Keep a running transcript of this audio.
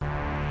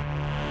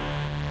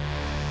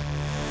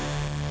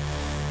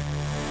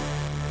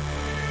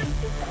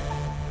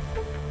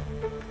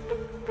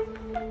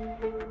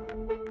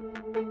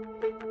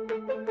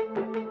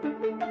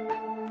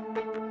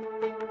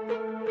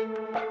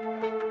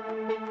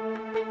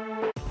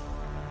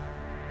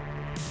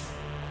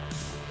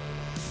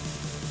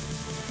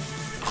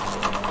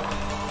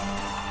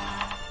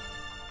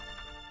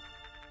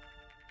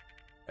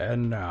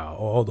And now,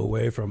 all the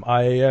way from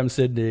IAM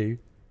Sydney.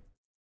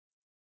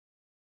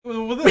 Was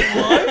it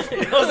live?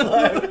 It was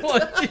live.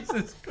 Oh,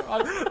 Jesus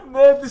Christ.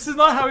 Man, this is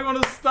not how we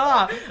want to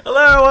start.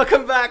 Hello,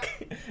 welcome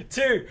back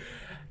to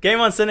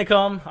Game on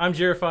Cinecom. I'm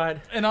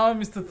Jurified. And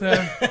I'm Mr.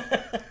 Thurm.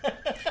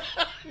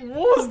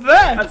 What was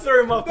that? I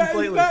threw him off That-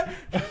 completely.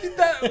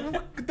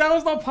 that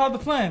was not part of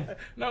the plan.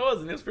 No, it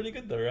wasn't. It was pretty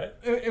good though, right?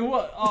 It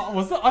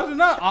was it? I don't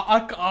know.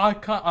 I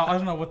can't. I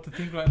don't know what to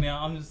think right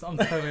now. I'm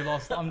totally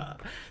lost.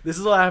 This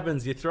is what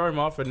happens. You throw him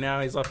off, and now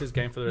he's off his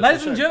game for the rest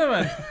Ladies of and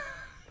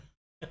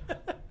the show.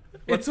 gentlemen,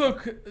 it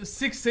took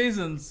 6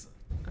 seasons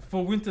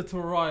for winter to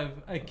arrive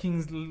at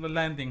King's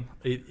Landing.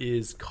 It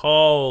is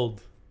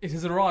cold. It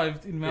has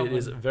arrived in Melbourne It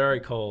is very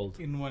cold.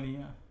 in 1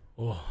 year.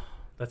 Oh,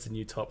 that's a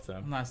new top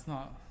though. No, it's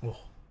not. Oh,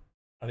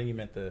 I think you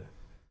meant the.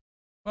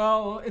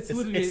 Well, it's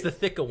literally It's the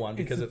thicker one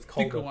because it's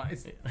colder. thicker one.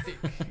 It's thick.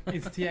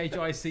 It's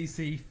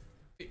THICC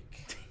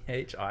thick.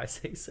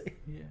 HICC.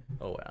 Yeah.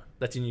 Oh wow,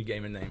 that's your new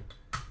gaming name,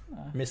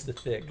 Mr.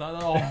 Thick.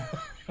 Oh.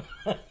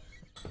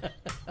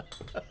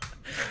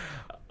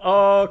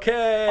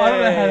 Okay.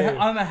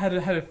 I don't know how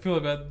to feel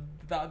about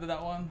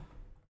that one.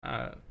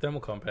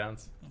 Thermal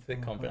compounds,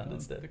 thick compound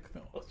instead.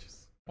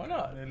 Why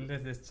not?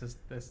 This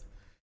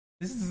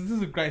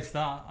is a great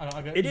start.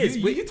 It is.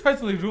 You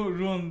totally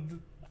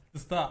ruined the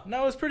start.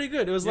 No, it was pretty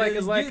good. It was Yeah, like it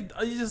was like you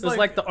it just was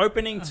like the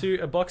opening to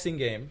a boxing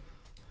game,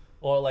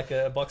 or like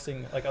a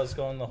boxing. Like I was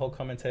going the whole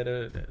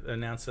commentator,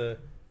 announcer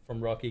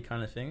from Rocky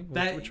kind of thing.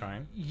 We're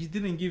trying. You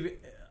didn't give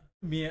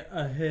me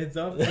a heads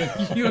up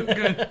that you were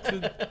going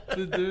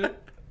to do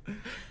it.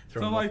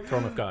 Throw So him like, off, throw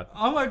him off guard.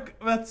 I'm like,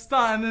 let's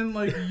start, and then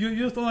like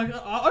you're still like,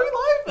 are we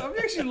live? Are we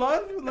actually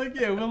live? I'm like,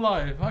 yeah, we're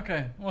live.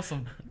 Okay,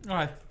 awesome. All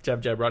right,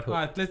 Jab, jab, right hook.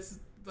 all right. Let's.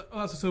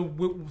 So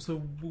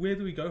where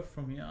do we go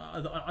from here?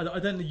 I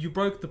don't know. You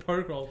broke the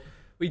protocol.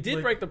 We did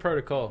like- break the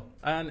protocol,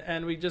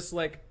 and we just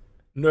like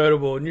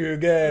notable new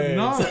games.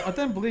 No, I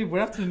don't believe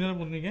we're up to the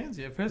notable new games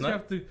yet. First, No. we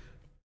have to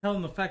tell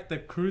them the fact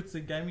that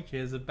Kreutzer gaming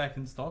chairs are back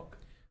in stock.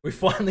 We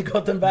finally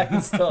got them back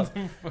in stock.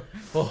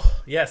 Oh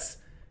yes,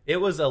 it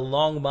was a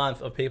long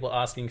month of people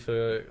asking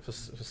for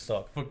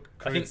stock. For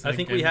I think Kreutzer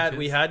we gaming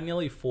chairs. had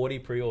nearly 40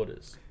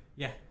 pre-orders.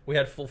 Yeah, We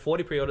had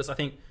 40 pre-orders. I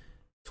think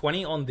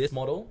 20 on this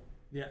model,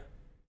 yeah.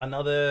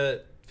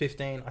 another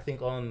 15 I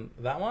think on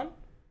that one,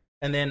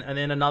 and then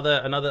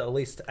another at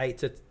least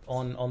 8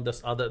 on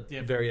this other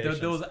Yeah, variations.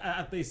 there was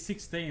at least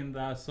 16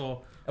 that I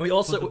saw. And we For the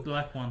also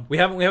black one. we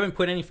haven't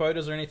put any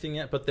photos or anything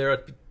yet, but there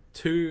are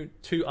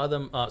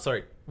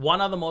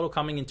one other model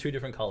coming in 2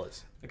 different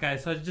colors. Okay,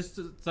 so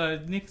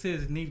Nick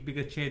says need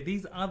bigger chair.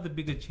 These are the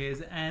bigger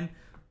chairs, and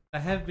they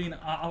have been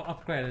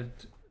upgraded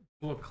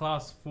to a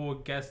class 4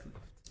 gas lift.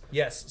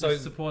 Yes, So so it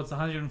supports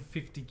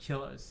 150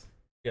 kilos.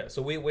 yeah,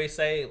 so we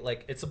say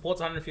like it supports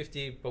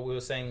 150, but we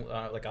were saying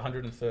like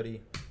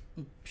 130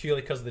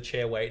 purely because of the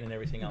chair weight and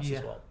everything else Yeah.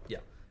 as well. Yeah,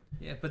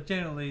 Yeah, but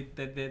generally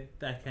they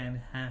can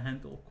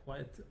handle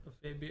quite a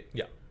fair bit.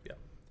 yeah.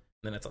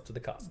 Then it's up to the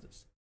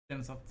casters.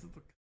 Then it's up to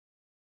the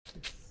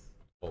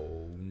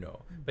Oh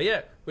no! But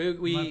yeah,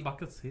 we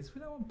bucket seats.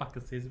 We don't want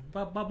bucket seats.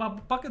 But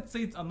bucket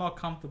seats are not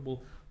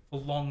comfortable for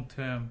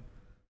long-term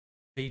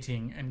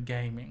seating and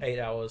gaming. 8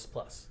 hours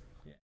plus.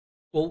 Yeah.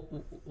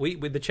 Well, we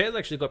the chairs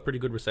actually got pretty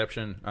good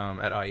reception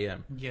at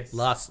IEM. Yes.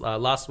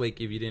 Last week,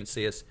 if you didn't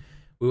see us,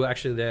 we were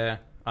actually there.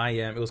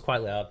 IEM. It was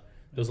quite loud.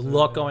 There was a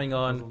lot going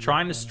on.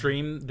 Trying to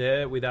stream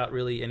there without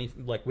really any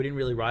like we didn't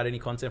really write any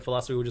content for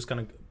last. We were just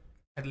kind of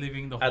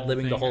Ad-libbing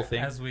the whole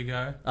thing as we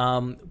go.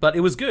 but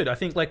it was good. I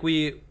think like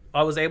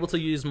I was able to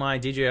use my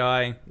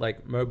DJI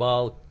like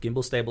mobile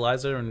gimbal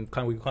stabilizer and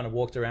we kind of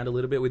walked around a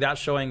little bit without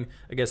showing,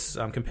 I guess,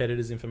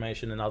 competitors'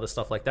 information and other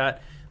stuff like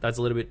that. That's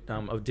a little bit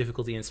of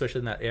difficulty, especially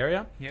in that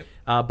area. Yep.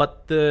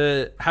 But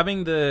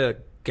having the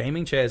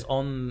gaming chairs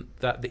on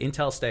the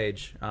Intel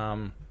stage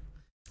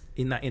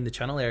in the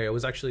channel area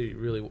was actually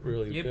really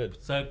Yep. good.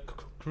 So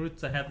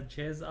Kreutzer had the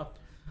chairs up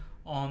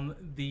on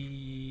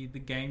the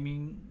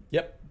gaming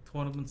Yep.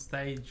 tournament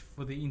stage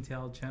for the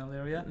Intel channel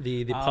area.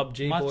 The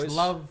PUBG much boys.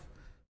 love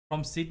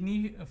from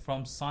Sydney,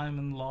 from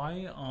Simon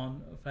Lai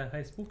on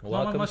Facebook.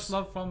 Welcome, Much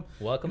love from.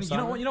 welcome, You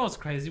Simon. know what's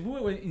crazy? We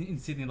were in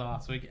Sydney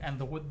last week, and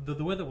the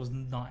weather was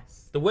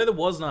nice. The weather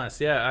was nice.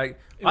 Yeah,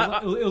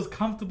 It was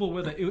comfortable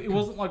weather. It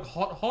wasn't like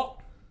hot.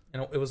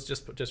 and it was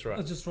just right.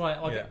 It's just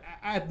right. Like Yeah.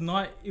 at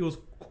night, it was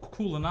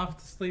cool enough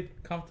to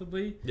sleep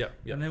comfortably. Yeah,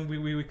 yeah. And then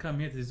we would come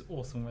here to this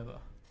awesome weather.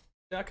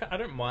 Yeah, I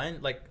don't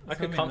mind. Like, I That's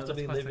could what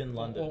comfortably That's live in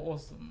London.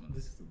 Awesome.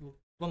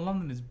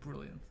 London is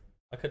brilliant.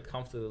 I could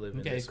comfortably live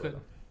in Okay, this good.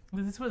 weather.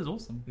 This weather's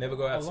awesome. Never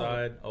go I love it.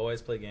 outside.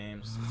 Always play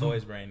games. It's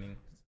always raining.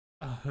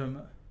 A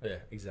hermit. Yeah,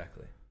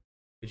 exactly.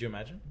 Could you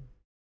imagine?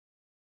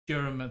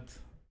 German.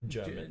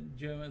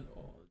 German.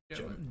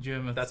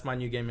 German. That's my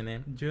new gaming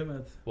name.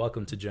 German.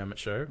 Welcome to German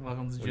Show.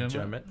 Welcome to With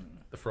German.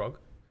 the frog.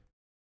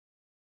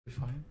 Be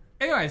fine.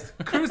 Anyways,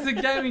 Cruiser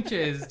Gaming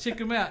Chairs. Check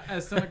them out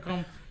at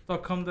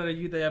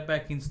Senecom.com.au. They are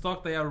back in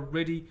stock. They are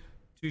ready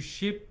to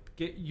ship.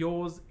 Get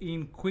yours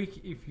in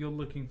quick if you're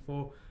looking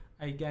for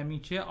a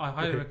gaming chair, I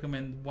highly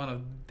recommend one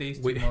of these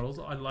two We- models.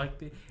 I like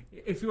the.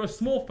 If you're a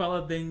small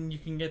fella, then you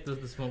can get the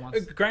small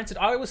ones. Granted,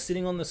 I was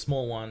sitting on the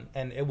small one,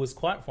 and it was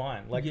quite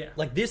fine. Like, Yeah.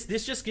 like this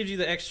just gives you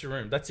the extra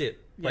room. That's it.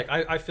 Like,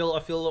 Yeah. I feel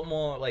a lot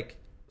more like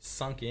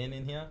sunk in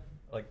here.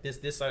 Like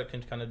this I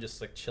can kind of just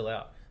like chill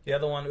out. The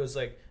other one was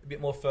like a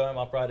bit more firm,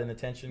 upright, and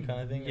attention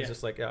kind of thing. Yeah. It's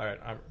just like, all right,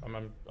 I'm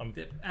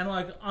And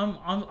like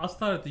I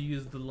started to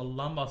use the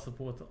lumbar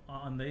support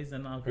on these,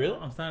 and Really?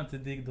 I'm starting to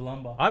dig the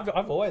lumbar. I've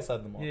always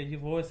had them on. Yeah,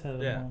 you've always had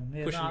them Yeah, on.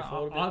 Yeah, pushing you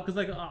forward a bit. because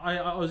like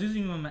I was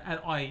using them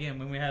at IEM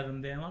when we had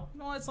them there. And like,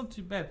 no, it's not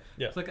too bad.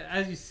 Yeah. It's like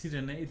as you sit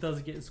in it, it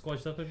does get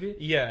squashed up a bit.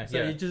 Yeah, So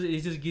yeah. it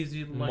just gives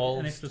you like Molds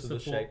an extra to the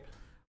support shape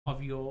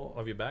of your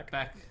of your back.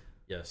 back.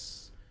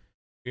 Yes.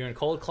 You're in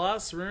cold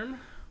glass room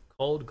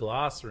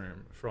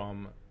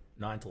from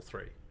 9 till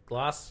 3.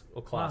 Glass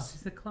or class?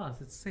 It's a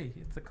class. It's C.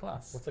 It's a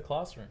class. What's a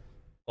classroom?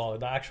 Oh,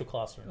 the actual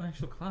classroom. An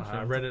actual classroom?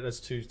 I read it as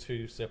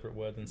two separate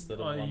words instead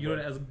of one you read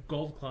word. it as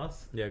gold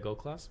class. Yeah, gold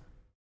class.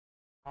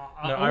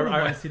 I wouldn't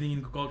mind sitting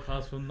in gold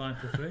class from 9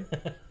 to 3.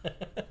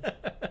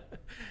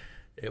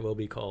 It will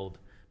be cold.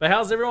 But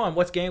how's everyone?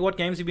 What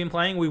games have you been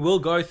playing? We will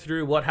go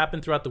through what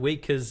happened throughout the week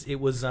because it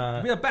was. We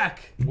are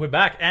back. We're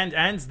back,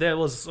 and there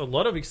was a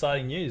lot of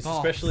exciting news,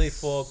 especially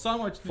for so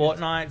much news.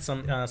 Fortnite,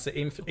 some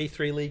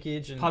E3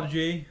 leakage, and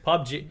PUBG.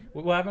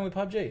 What happened with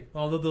PUBG?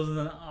 Well, there was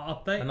an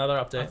update. Another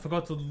I update.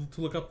 forgot to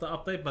look up the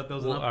update, but there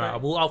was an All update.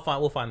 right,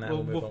 we'll find that.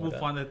 We'll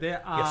find it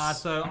there.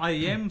 Yes. So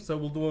IEM. So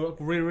we'll do a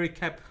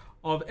recap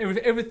of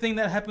everything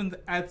that happened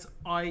at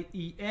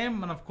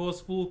IEM, and of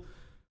course we'll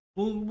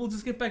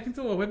just get back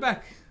into it. We're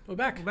back. We're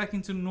back. We're back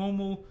into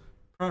normal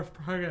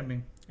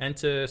programming. And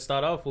to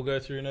start off, we'll go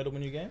through notable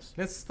new games.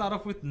 Let's start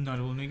off with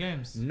notable new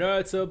games.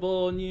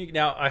 Notable new.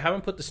 Now I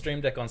haven't put the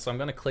Stream Deck on, so I'm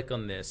going to click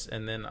on this,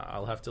 and then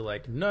I'll have to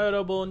like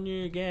notable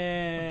new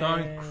games.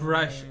 Don't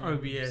crash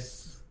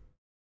OBS.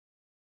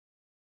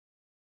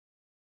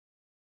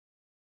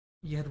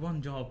 You had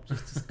one job,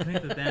 just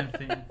connect the damn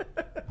thing.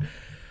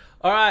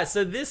 All right,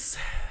 so this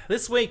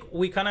week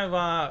we kind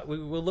of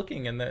we were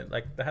looking, and there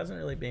hasn't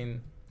really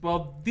been.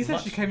 Well, this Much.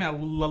 actually came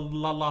out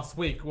last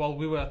week while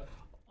we were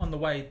on the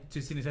way to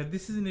Sydney. So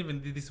this isn't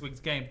even this week's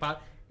game,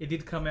 but it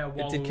did come out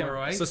while we were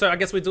away. So I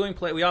guess we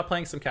are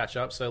playing some catch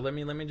up. So let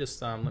me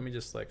just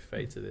like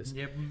fade to this.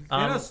 Yep. Let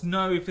Um, us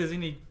know if there's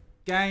any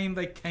game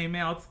that came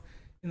out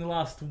in the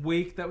last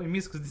week that we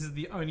missed, because this is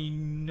the only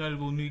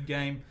notable new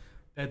game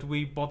that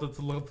we bothered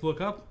to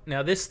look up.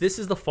 Now this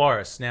is The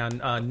Forest. Now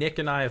Nick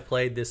and I have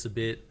played this a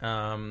bit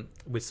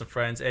with some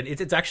friends, and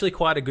it's actually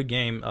quite a good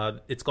game.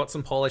 It's got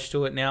some polish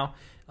to it now.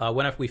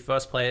 When we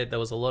first played it, there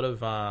was a lot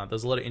of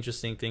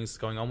interesting things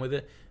going on with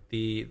it.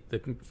 The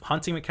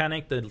hunting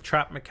mechanic, the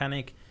trap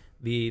mechanic,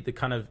 the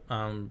kind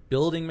of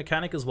building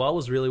mechanic as well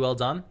was really well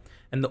done.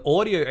 And the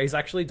audio is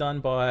actually done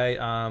by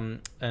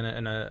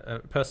a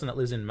person that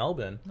lives in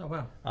Melbourne. Oh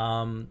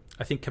wow.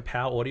 I think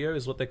Kapow Audio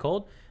is what they're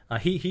called.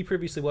 He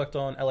previously worked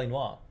on LA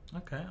Noire.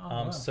 Okay.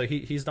 Wow. So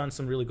he's done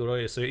some really good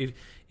audio. So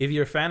if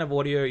you're a fan of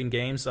audio in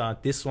games,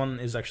 this one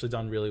is actually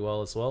done really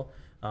well as well.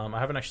 I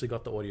haven't actually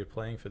got the audio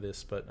playing for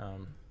this, but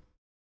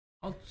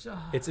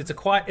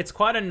it's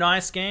quite a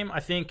nice game. I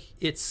think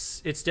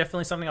it's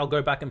definitely something I'll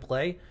go back and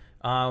play.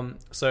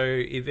 So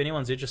if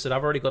anyone's interested,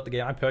 I've already got the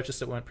game. I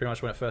purchased it pretty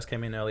much when it first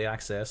came in early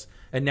access,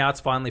 and now it's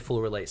finally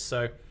full release.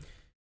 So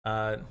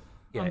yeah,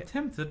 I'm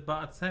tempted,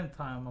 but at the same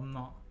time, I'm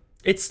not.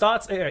 it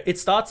starts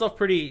off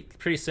pretty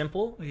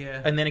simple.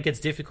 Yeah. And then it gets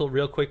difficult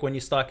real quick when you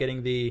start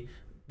getting the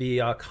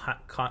what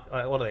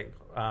are they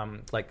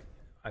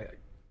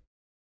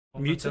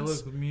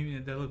mutants?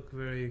 They look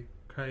very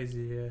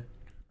crazy.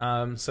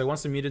 Yeah. So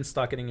once the mutants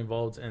start getting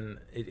involved, and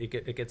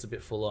it gets a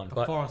bit full on.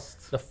 But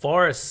Forest. The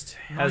Forest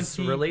has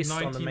released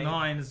on the main.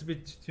 99 is a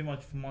bit too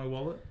much for my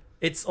wallet.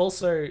 It's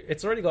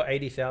already got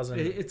 80,000.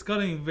 It's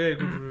gotten very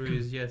good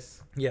reviews.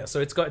 Yes. Yeah, so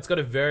it's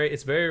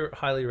very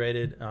highly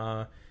rated.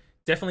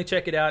 Definitely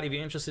check it out if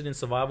you're interested in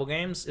survival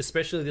games,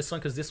 especially this one,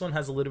 because this one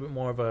has a little bit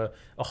more of a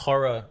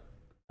horror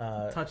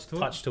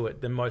touch to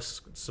it than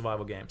most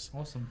survival games.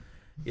 Awesome.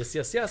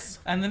 Yes.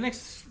 And the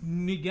next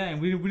new game,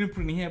 we didn't put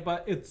it in here,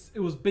 but it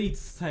was Beat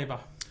Saber.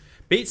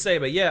 Beat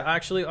Saber, yeah.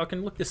 Actually, I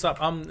can look this up.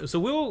 So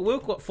we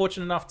were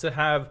fortunate enough to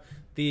have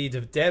the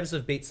devs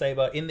of Beat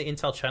Saber in the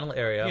Intel channel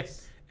area,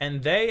 Yes.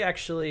 and they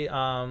actually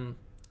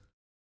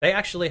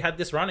had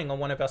this running on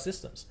one of our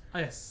systems.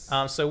 Yes.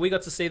 So we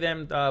got to see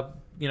them.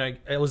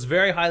 It was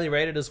very highly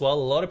rated as well.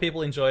 A lot of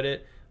people enjoyed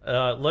it.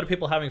 A lot of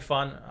people having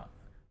fun.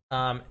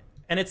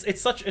 And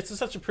it's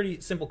such a pretty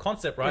simple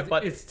concept, right?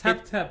 It's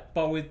tap,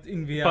 but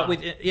in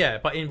VR.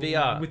 But in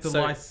VR with the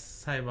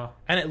lightsaber.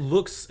 And it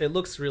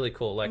looks really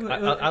cool. Like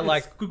I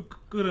like. It's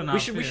good enough.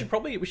 We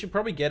should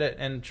probably get it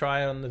and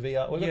try it on the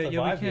VR. We've got the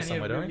Vive here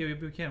somewhere, don't we?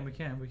 We can.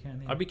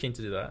 Yeah. I'd be keen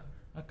to do that.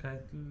 Okay,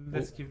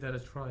 let's give that a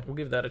try. We'll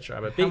give that a try.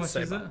 But How Beat much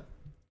Saber, is it?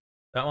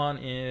 that one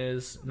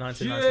is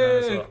 $19.99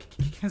 as well.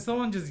 Can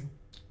someone just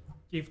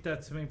give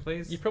that to me,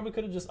 please? You probably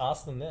could have just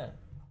asked them there.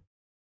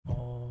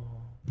 Oh,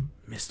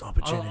 missed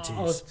opportunities.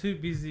 I was too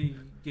busy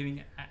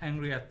getting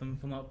angry at them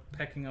for not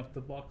packing up the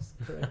box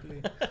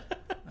correctly.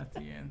 at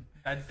the end.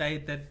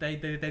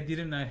 They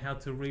didn't know how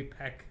to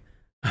repack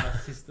the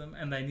system,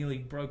 and they nearly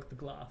broke the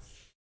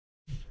glass.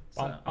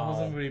 So I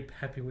wasn't very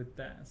happy with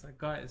that. It's like,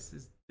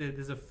 guys,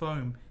 there's a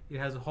foam. It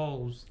has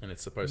holes. And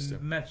it's supposed to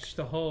match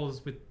the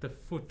holes with the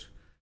foot.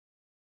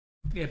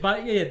 Yeah,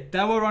 but yeah,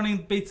 they were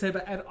running Beat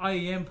Saber at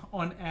IEM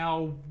on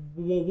our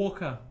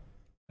Walker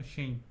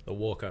machine. The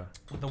Walker.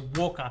 The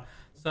Walker.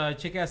 So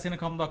check out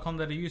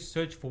Cinecom.com.au,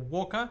 search for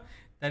Walker.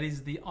 That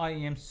is the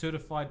IEM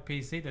certified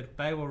PC that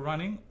they were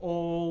running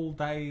all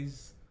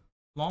days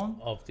long.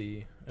 Of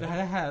the... They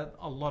had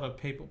a lot of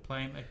people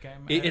playing that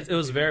game. It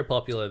was very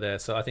popular there,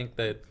 so I think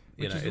that...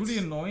 Which is really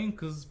annoying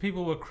because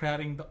people were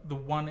crowding the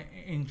one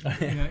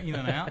entrance in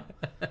and out.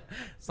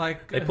 It's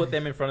like they put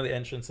them in front of the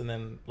entrance, and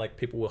then like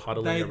people were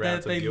huddling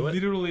around to view it. They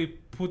literally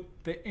put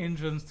the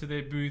entrance to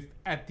their booth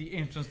at the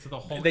entrance to the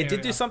whole. They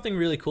did do something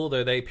really cool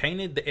though. They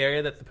painted the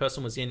area that the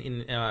person was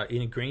in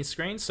a green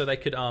screen, so they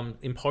could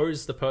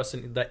impose the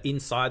person that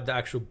inside the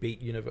actual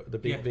Beat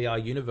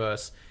VR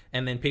universe,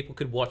 and then people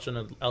could watch on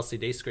an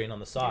LCD screen on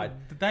the side.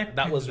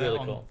 That was really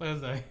cool.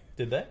 Thursday.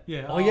 Did they?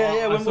 Yeah. Oh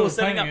yeah. When we were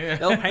setting up, they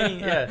were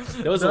painting. Yeah,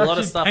 there was a lot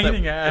of stuff.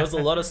 There was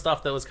a lot of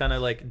stuff that was kind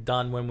of like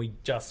done when we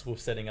just were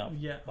setting up.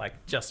 Yeah.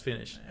 Like just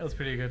finished. It was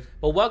pretty good.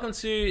 Well, welcome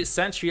to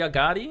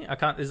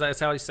Santriagadi. Is that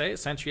how you say it?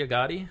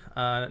 Santriagadi.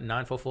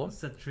 944.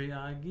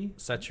 Satriagdi.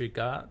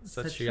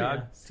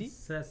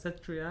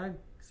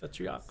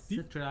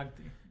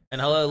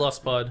 And hello,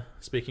 Lost Pod.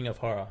 Speaking of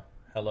horror,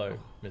 hello,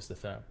 Mr.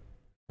 Therm.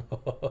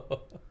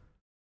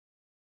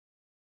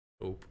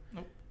 Nope.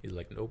 He's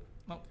like, nope.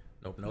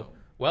 Nope.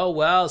 Well,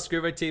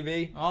 Scrivo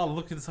TV. Oh,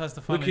 look at the size of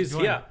the fun. Look who's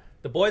here.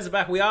 The boys are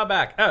back. We are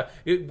back. Oh,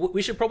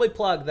 we should probably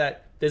plug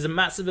that there's a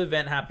massive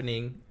event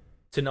happening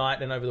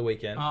tonight and over the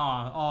weekend.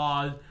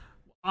 Aren't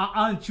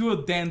you a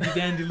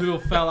dandy little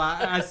fella?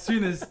 As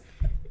soon as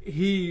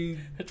he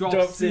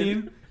drops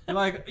in,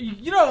 like,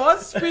 you know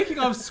what? Speaking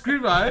of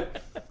Scrivo,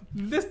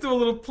 let's do a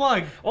little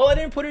plug. Well, I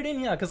didn't put it in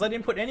here because I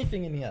didn't put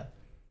anything in here.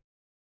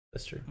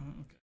 That's true.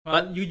 Okay.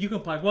 But you can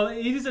plug. Well,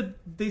 it is a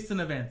decent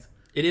event.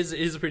 It is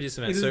a pretty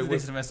decent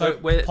event. So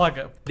plug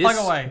it. Plug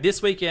away.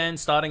 This weekend,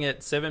 starting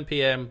at 7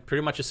 p.m,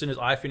 pretty much as soon as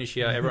I finish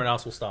here, everyone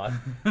else will start.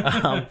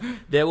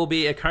 There will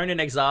be a Conan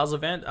Exiles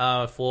event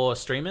for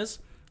streamers,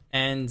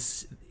 and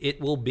it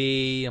will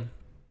be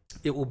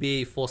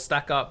for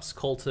Stack Up's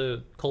Call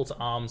to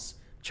Arms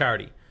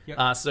charity.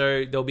 Yep.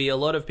 So there'll be a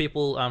lot of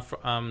people.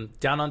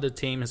 Down Under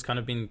team has kind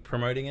of been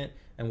promoting it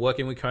and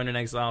working with Conan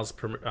Exiles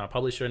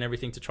publisher and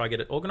everything to try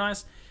get it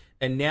organized.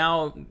 And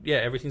now,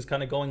 everything's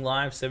kind of going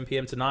live 7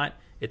 p.m. tonight.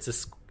 It's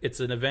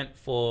an event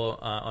for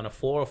on a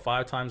 4 or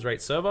 5 times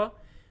rate server.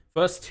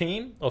 First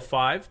team of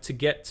 5 to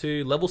get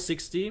to level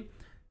 60,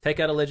 take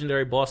out a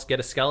legendary boss, get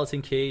a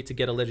skeleton key to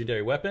get a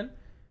legendary weapon.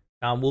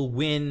 Will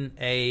win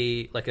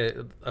a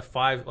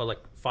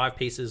 5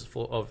 pieces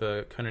of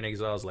a Conan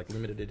Exiles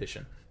limited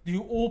edition. Do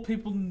all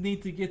people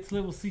need to get to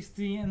level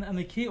 60 and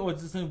the key, or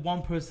does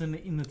one person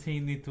in the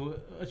team need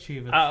to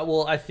achieve it?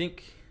 Well, I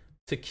think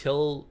to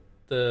kill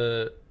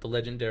the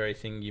legendary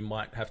thing, you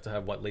might have to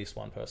have at least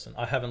one person.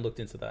 I haven't looked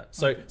into that.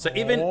 So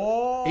even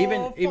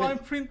fine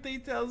print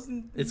details.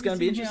 It's going to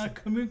be interesting.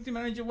 Community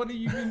manager, what have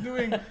you been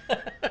doing?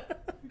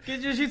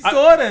 Get your shit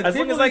sorted. As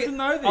long as need to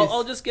know this.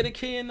 I'll just get a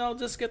key and I'll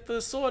just get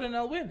the sword and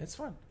I'll win. It's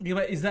fine. Yeah,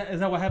 but is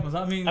that what happens?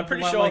 I mean, I'm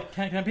pretty sure.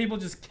 Can people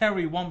just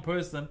carry one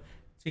person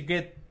to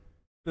get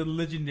the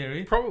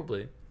legendary?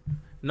 Probably.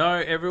 No,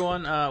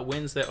 everyone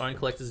wins their own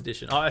collector's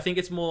edition. I think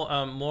it's more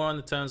on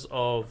the terms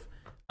of.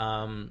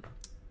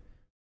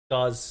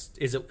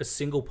 Is it a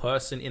single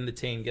person in the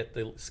team get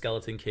the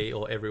skeleton key,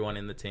 or everyone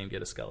in the team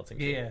get a skeleton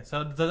key? Yeah.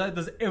 So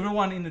does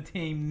everyone in the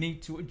team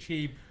need to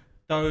achieve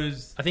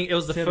those? I think it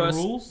was the first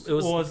rules. It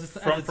was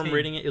from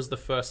reading it. It was the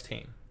first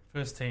team.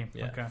 First team.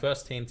 Yeah. Okay.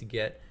 First team to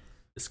get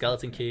the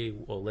skeleton key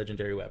or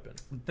legendary weapon.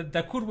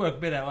 That could work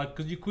better,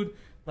 because you could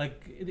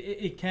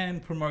it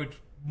can promote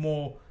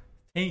more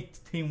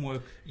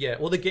teamwork. Yeah.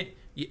 Well, the game.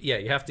 Yeah,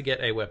 you have to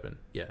get a weapon.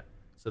 Yeah.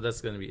 So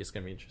it's gonna be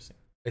interesting.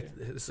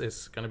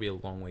 It's going to be a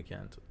long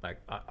weekend.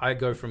 I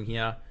go from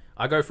here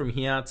to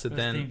First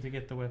then team to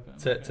get the weapon.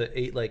 to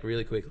eat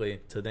really quickly,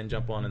 to then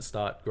jump on and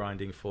start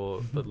grinding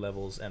for the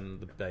levels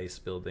and the base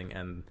building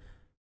and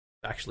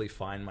actually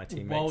find my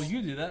teammates. While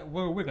you do that,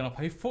 we're going to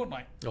play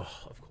Fortnite. Oh,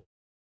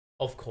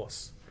 of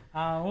course.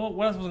 Well,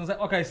 what else was I going to say?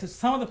 Okay, so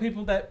some of the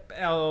people that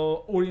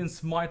our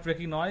audience might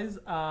recognize,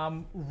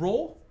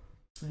 Raw,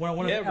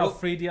 one of our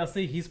free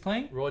DLC, he's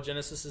playing. Raw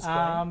Genesis is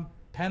playing.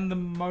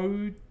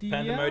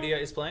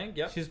 Pandemodia is playing,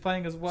 yeah. She's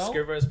playing as well.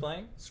 Scrivo is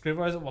playing.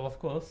 Well, of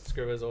course.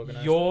 Scrivo's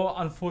organized. You're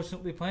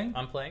unfortunately playing.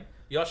 I'm playing.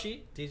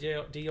 Yoshi,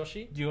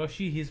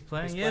 Yoshi, he's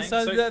playing. Yeah,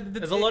 so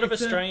there's a lot of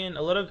Australian,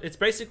 it's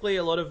basically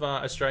a lot of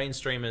Australian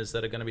streamers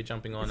that are going to be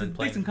jumping on and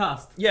playing. Decent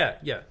cast. Yeah.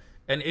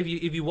 And if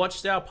you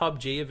watched our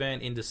PUBG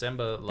event in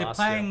December last year, they're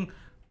playing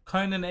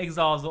Conan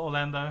Exiles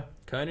Orlando.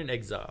 Conan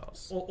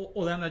Exiles.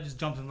 Orlando just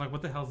jumps in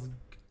what the hell's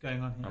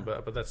going on here?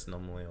 But that's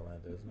normally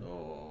Orlando, isn't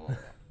it?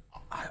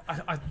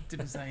 I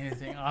didn't say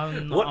anything.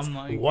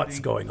 What's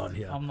going on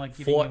here? I'm not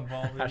getting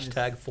involved in this.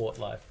 Hashtag Fort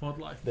Life. Fort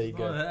Life. There you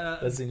go.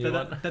 That's the new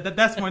one.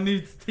 That's my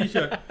new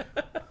t-shirt.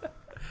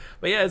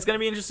 But yeah, it's going to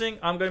be interesting.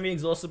 I'm going to be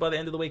exhausted by the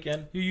end of the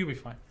weekend. You'll be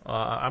fine.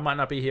 I might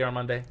not be here on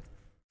Monday.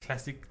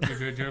 Classic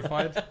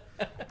Jurified.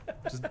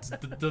 just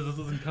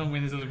doesn't come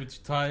when he's a little bit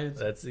too tired.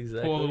 That's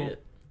exactly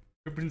it.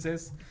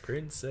 Princess.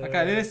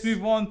 Okay, let's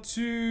move on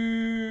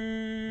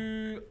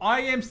to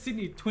IEM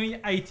Sydney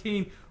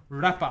 2018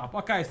 wrap up.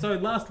 Okay, so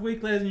last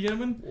week, ladies and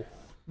gentlemen,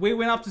 we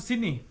went up to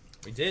Sydney.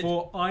 We did.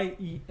 For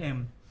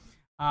IEM.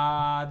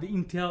 The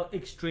Intel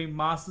Extreme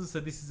Masters. So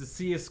this is a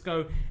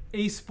CSGO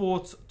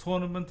esports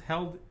tournament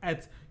held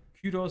at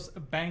Kudos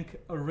Bank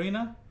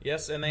Arena.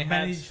 Yes, and they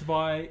managed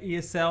by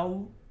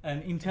ESL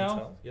and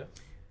Intel. Yeah.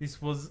 This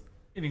was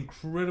an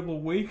incredible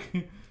week.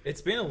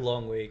 It's been a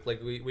long week.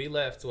 Like we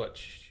left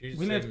Tuesday.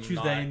 We left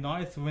Tuesday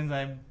night,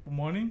 Wednesday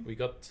morning. We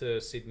got to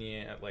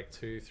Sydney at like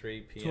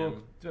 2-3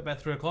 p.m. About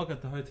 3 o'clock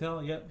at the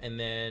hotel. Yep. And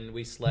then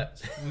we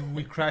slept.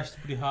 we crashed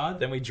pretty hard.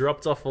 Then we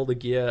dropped off all the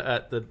gear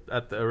at the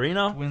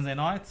arena. Wednesday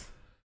night.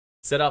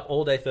 Set up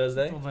all day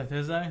Thursday.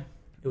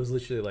 It was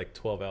literally like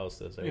 12 hours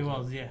Thursday. It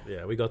was, yeah.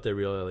 Yeah, we got there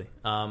real early.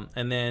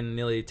 And then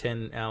nearly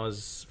 10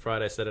 hours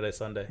Friday, Saturday,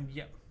 Sunday.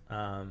 Yep.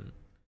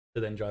 To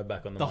then drive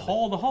back on the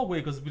whole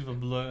week was a bit of a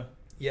blur.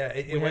 Yeah,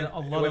 it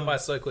went by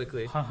so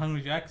quickly.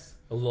 Hungry Jacks.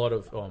 A lot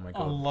of, oh my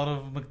god. A lot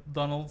of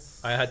McDonald's.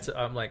 I had to,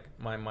 I'm like,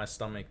 my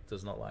stomach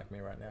does not like me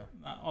right now.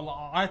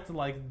 I had to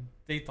like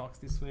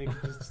detox this week.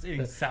 Just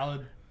eating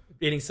salad.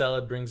 Eating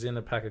salad brings in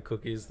a pack of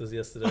cookies this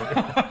yesterday.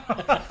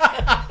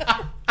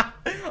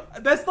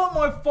 That's not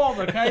my fault,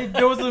 okay?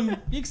 There was a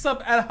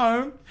mix-up at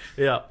home.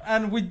 Yeah.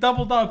 And we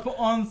doubled up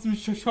on some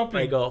shopping.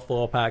 They got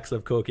 4 packs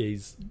of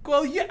cookies.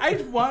 Well, you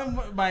ate one,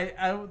 mate.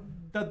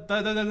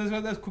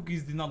 Those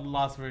cookies did not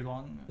last very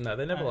long. No,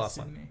 they never last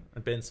long.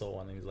 And Ben saw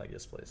one and he was like,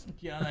 yes, please.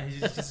 Yeah, no, he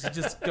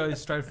just goes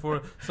straight for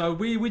it. So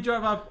we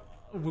drove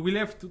up. We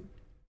left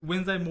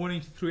Wednesday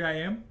morning 3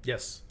 a.m.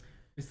 Yes.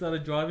 We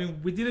started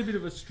driving. We did a bit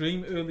of a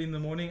stream early in the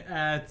morning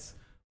at...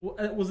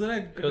 Was it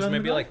at... It was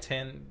maybe like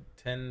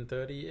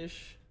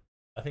 10:30-ish.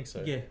 I think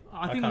so. Yeah,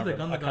 I think it was a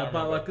Gundagai,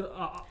 but like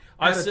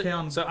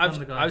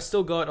I've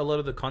still got a lot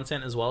of the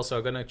content as well, so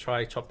I'm gonna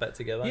try chop that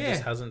together. Yeah, it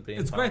just hasn't been.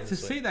 It's great to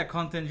see that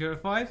content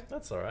Jurified.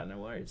 That's all right, no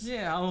worries.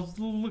 Yeah, I was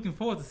looking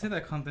forward to see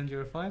that content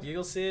Jurified.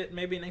 You'll see it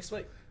maybe next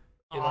week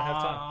if I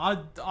have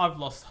time. I've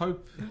lost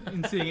hope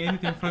in seeing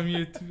anything from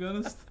you, to be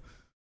honest.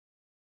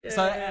 Yeah.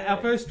 So our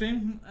first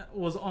stream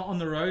was on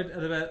the road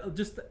at about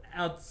just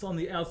on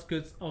the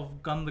outskirts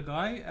of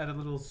Gundagai at a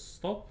little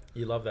stop.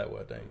 You love that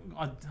word, don't you?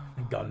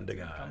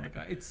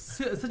 Gundagai. It's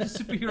such a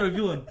superhero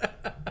villain.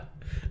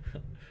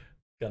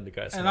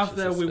 Gundagai. And after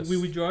that,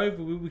 we drove.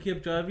 We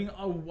kept driving.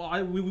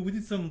 We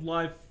did some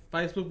live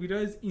Facebook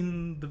videos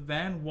in the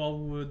van while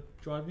we were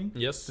driving.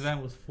 Yes. The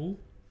van was full.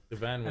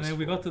 And then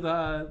we got to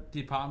the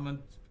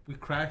apartment. We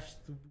crashed.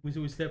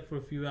 We slept for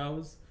a few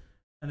hours.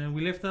 And then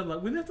we left at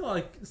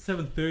like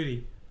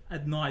 7:30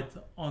 at night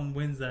on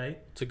Wednesday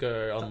to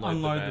go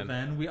unload the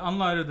van. We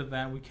unloaded the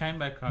van. We came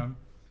back home.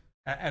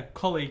 Our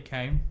colleague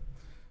came.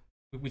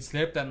 We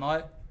slept that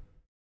night,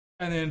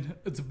 and then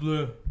it's a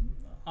blur.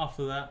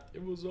 After that,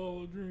 it was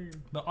all a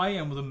dream. The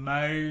IEM was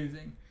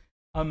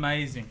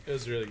amazing. It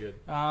was really good.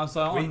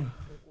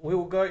 We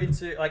will go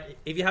into like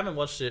if you haven't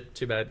watched it,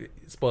 too bad.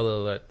 Spoiler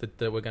alert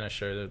that we're going to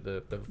show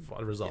the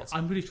results. Yeah,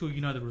 I'm pretty sure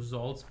you know the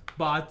results,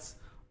 but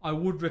I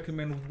would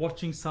recommend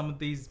watching some of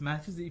these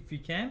matches if you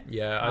can.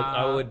 Yeah,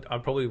 I would.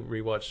 I'd probably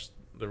rewatch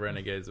the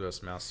Renegades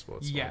versus Mouse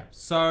Sports. Yeah.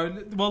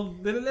 So, well,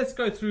 let's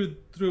go through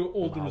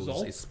all the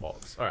results.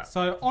 Sports. All right.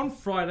 So on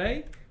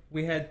Friday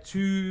we had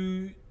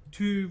two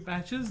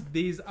matches.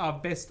 These are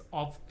best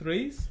of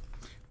threes.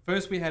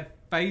 First, we had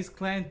FaZe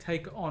Clan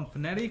take on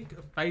Fnatic.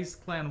 FaZe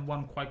Clan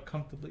won quite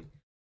comfortably,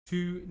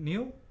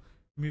 2-0.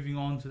 Moving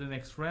on to the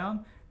next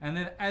round. And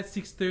then at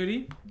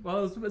 6:30,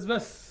 well, it was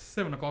about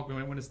 7 o'clock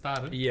when it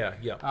started.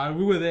 Yeah.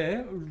 We were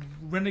there.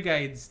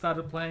 Renegades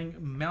started playing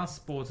Mouse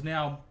Sports.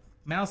 Now,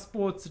 Mouse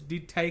Sports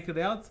did take it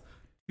out,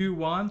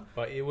 2-1.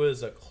 But it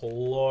was a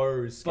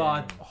close game.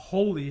 But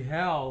holy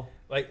hell.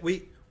 Like,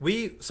 we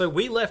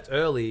left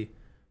early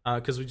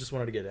because we just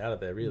wanted to get out of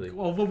there, really.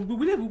 Well,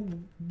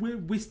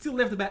 we still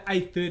left about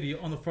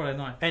 8:30 on the Friday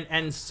night.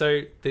 And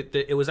so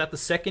it was at the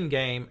second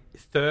game,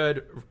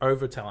 third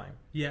overtime.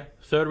 Yeah.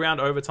 Third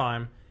round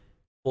overtime.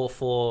 Or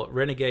for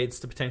Renegades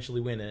to potentially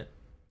win it.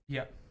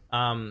 Yeah.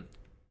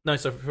 No,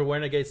 so for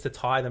Renegades to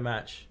tie the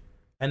match,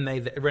 and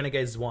the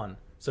Renegades won.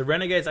 So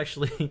Renegades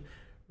actually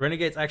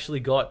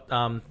got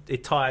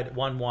it tied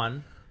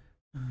 1-1,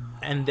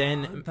 and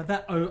then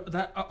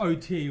that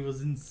OT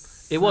was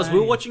insane. It was. We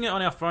were watching it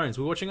on our phones.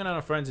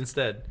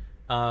 Instead,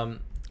 and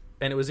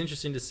it was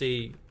interesting to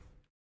see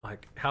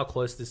like how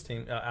close this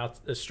team, our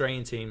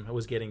Australian team,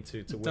 was getting to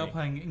winning. They're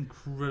playing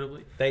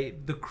incredibly.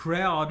 The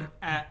crowd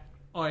at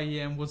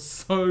IEM was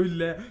so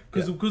loud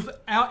because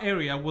our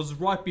area was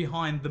right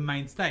behind the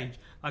main stage.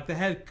 Like they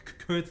had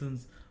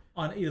curtains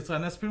on either side,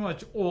 and that's pretty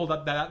much all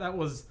that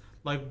was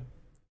like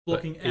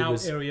blocking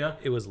area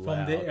It was from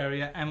loud. their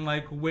area, and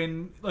like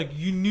when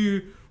you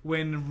knew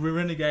when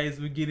Renegades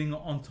were getting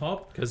on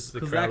top because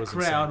that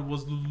crowd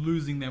was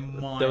losing their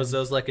mind. There was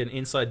like an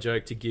inside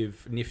joke to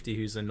give Nifty,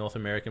 who's a North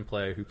American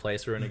player who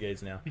plays for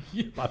Renegades now,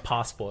 a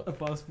passport.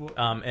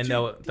 And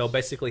dude, they were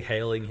basically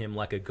hailing him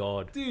like a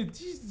god. Dude,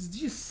 did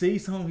you see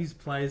some of his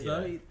plays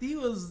though? He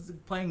was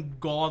playing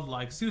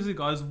godlike. Seriously,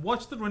 guys,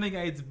 watch the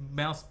Renegades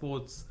Mouse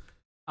Sports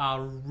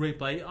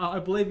replay. I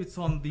believe it's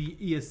on the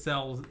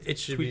ESL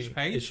Twitch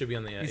page. It should be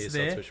on the ESL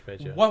there. Twitch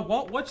page. Yeah.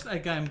 Watch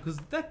that game, because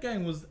that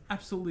game was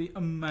absolutely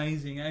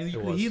amazing, and you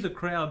could hear the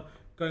crowd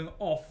going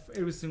off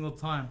every single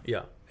time.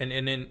 Yeah, and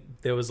then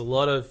there was a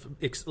lot of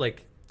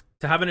like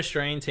to have an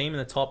Australian team in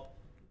the top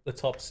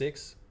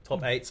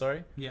 8,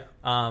 sorry. Yeah.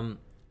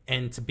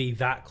 And to be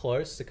that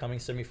close to coming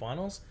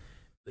semi-finals,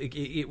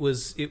 it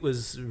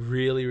was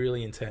really,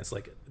 really intense.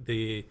 Like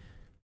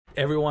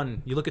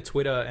everyone, you look at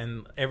Twitter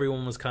and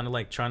everyone was kind of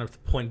like trying to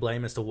point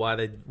blame as to why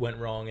they went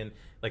wrong, and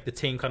like the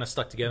team kind of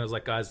stuck together. It was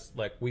like, guys,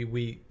 like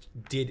we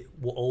did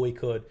all we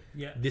could.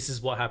 Yeah. This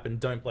is what happened.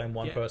 Don't blame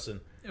one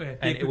person. Yeah,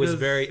 and it was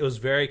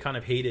very kind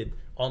of heated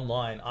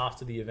online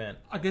after the event.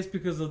 I guess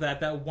because of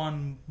that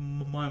one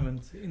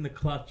moment in the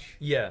clutch.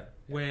 Yeah.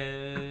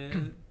 Where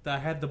they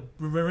had the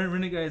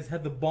Renegades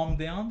had the bomb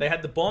down. They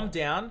had the bomb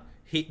down.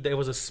 There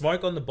was a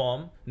smoke on the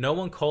bomb. No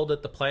one called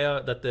that the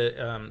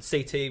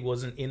CT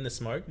wasn't in the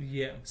smoke.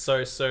 Yeah.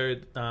 So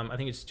I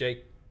think it's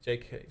Jake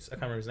Hayes. I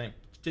can't remember his name.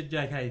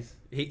 Jake Hayes.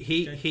 He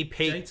peaked.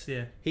 Jakes,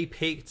 yeah. He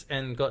peaked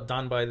and got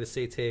done by the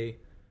CT,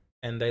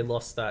 and they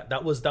lost that.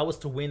 That was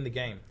to win the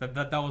game.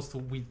 That was to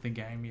win the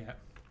game. Yeah.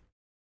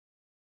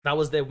 That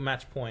was their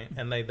match point,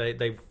 and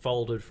they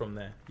folded from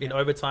there. Yeah. In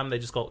overtime, they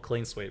just got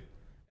clean sweep.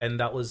 And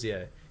that was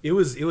it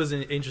was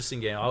an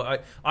interesting game. I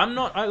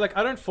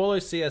don't follow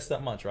CS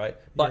that much, right?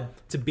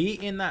 But to be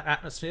in that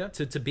atmosphere,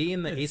 to be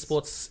in the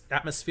esports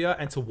atmosphere,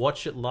 and to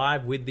watch it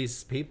live with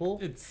these people,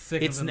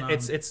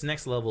 it's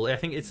next level. I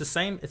think it's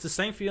the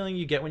same feeling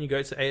you get when you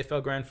go to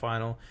AFL Grand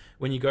Final,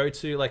 when you go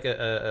to like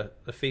a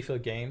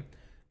FIFA game.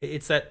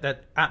 It's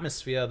that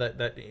atmosphere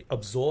that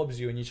absorbs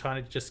you, and you're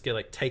trying to just get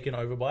like taken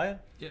over by it.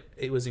 Yep.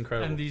 It was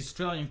incredible. And the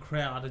Australian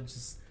crowd are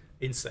just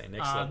insane,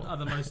 next level. Are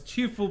the most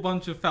cheerful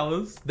bunch of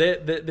fellas.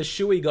 The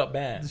Shui got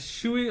banned. The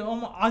Shui,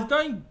 I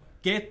don't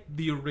get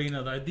the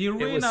arena though. The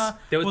arena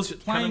was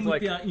playing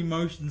with their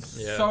emotions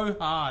so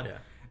hard. Yeah.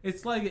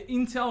 It's like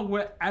Intel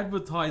were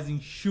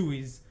advertising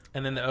Shuis.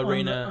 And then the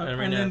arena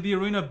and then the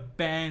arena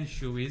banned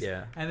Shuis.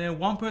 Yeah. And then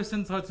one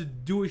person tried to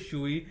do a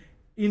Shui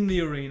in the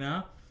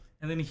arena,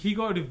 and then he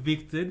got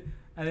evicted.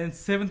 And then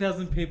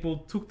 7,000 people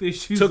took their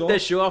shoes off. Took their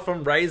shoe off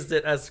and raised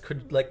it as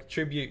like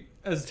tribute.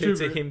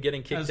 To him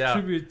getting kicked out.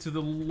 As tribute to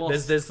the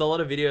loss. There's a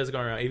lot of videos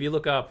going around. If you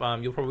look up,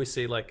 you'll probably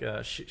see like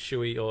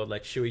Shui or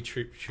like Shui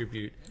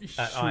tribute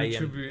at IEM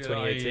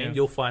 2018.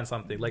 You'll find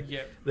something like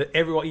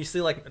everyone. You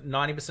see like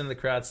 90% of the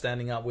crowd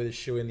standing up with a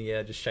shoe in the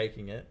air, just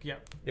shaking it. Yeah,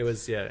 it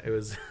was.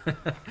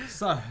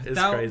 So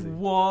that crazy.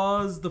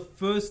 Was the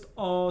first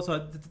of. So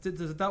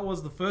that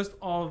was the first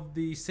of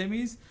the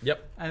semis.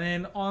 Yep. And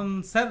then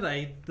on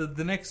Saturday,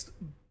 the next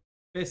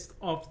best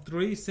of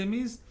 3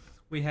 semis,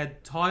 we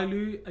had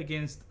Tyloo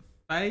against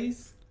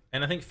FaZe.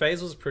 And I think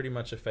FaZe was pretty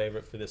much a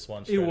favourite for this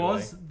one. It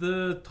was.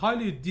 The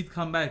Tyloo did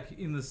come back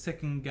in the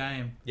second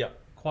game. Yeah.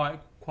 Quite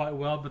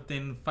well, but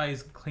then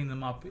FaZe cleaned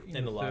them up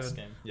in the last third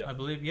game. Yep. I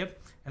believe. Yep.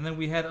 And then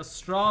we had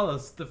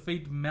Astralis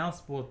defeat Mouse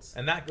Sports.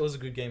 And that was a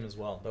good game as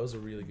well. That was a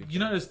really good game. You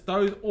notice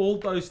all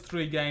those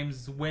 3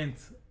 games went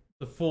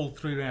the full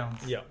 3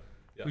 rounds. Yeah.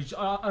 Which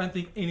I don't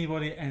think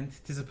anybody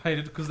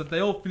anticipated, because they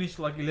all finished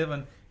like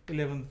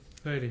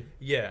 11:30.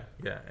 Yeah,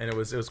 and it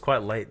was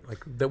quite late.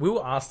 Like we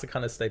were asked to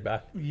kind of stay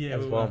back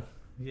as well.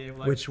 Yeah,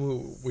 like, which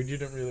we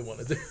didn't really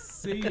want to do.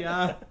 See,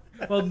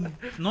 well,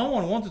 no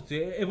one wanted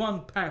to.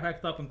 Everyone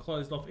packed up and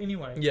closed off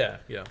anyway. Yeah.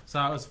 So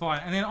it was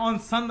fine. And then on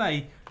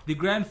Sunday, the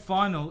grand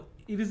final.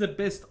 It is a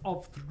best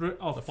of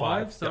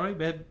 5. Sorry,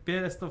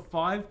 best of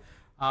 5.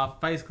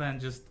 FaZe Clan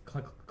just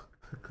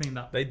cleaned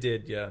up. They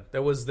did, yeah.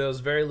 There was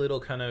very little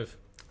kind of.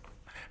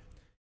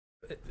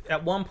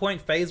 At one point,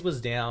 FaZe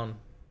was down.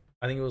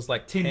 I think it was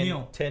like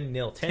 10-0.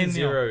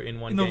 10-0 in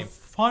one game. The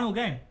final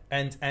game.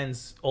 And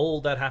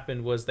all that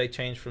happened was they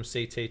changed from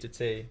CT to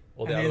T,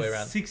 or the other way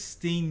around.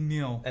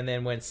 16-0. And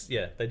then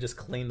they just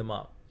cleaned them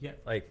up. Yeah.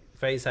 Like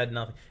FaZe had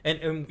nothing.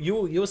 And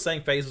you were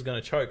saying FaZe was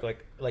going to choke,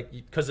 like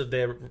because of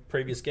their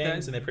previous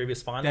games and their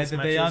previous finals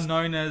matches. They are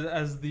known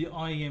as the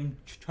IEM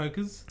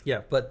chokers.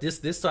 Yeah, but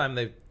this time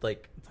they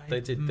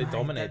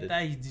dominated.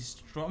 They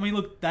destroyed. I mean,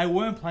 look, they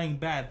weren't playing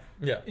bad.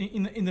 Yeah.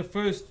 In the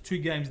first 2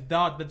 games,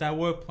 but they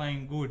were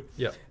playing good.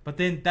 Yeah. But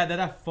then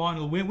that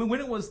final, when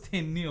it was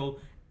 10-0,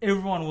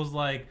 everyone was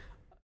like,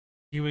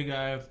 "Here we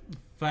go,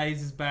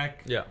 FaZe is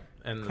back." Yeah.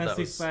 And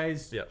classic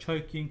FaZe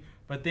choking.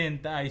 But then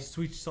they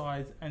switched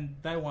sides and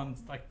they won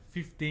like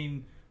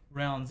 15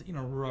 rounds in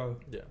a row.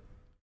 Yeah.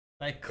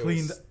 They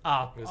cleaned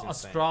up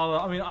Australia.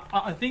 I mean,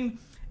 I think,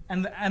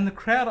 and the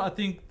crowd, I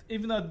think,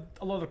 even though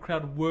a lot of the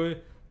crowd were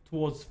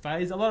towards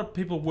FaZe. A lot of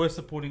people were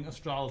supporting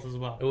Astralis as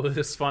well. It was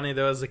just funny.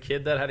 There was a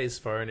kid that had his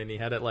phone and he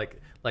had it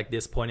like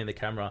this pointing the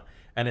camera,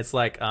 and it's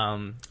like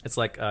go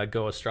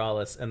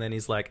Astralis, and then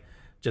he's like,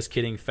 just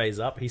kidding, FaZe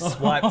up. He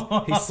swiped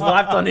on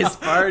his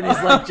phone.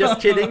 He's like, just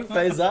kidding,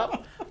 FaZe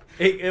up.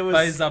 It was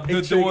FaZe up.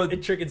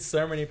 It triggered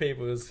so many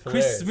people. It was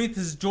hilarious. Chris Smith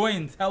has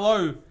joined.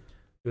 Hello.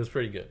 It was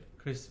pretty good.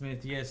 Chris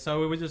Smith, yeah.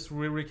 So we were just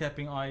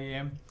recapping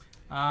IEM.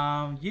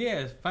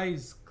 Yeah,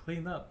 FaZe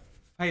cleaned up.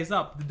 FaZe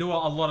up. There were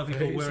a lot of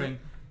people FaZe wearing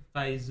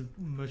FaZe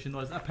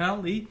merchandise.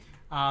 Apparently,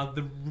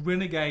 the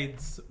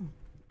Renegades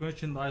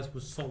merchandise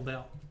was sold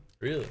out.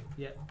 Really?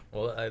 Yeah.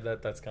 Well,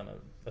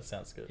 that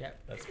sounds good. Yeah.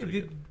 That's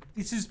pretty good.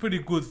 This is pretty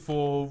good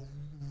for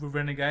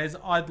Renegades.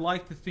 I'd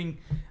like to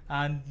think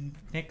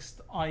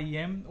next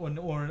IEM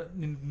or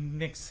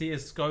next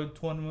CSGO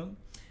tournament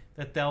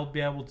that they'll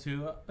be able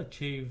to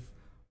achieve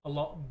a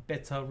lot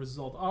better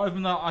result.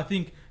 Even though I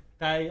think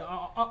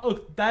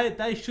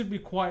they should be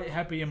quite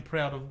happy and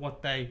proud of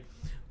what they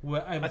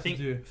were able to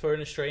do. For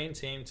an Australian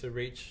team to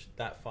reach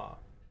that far,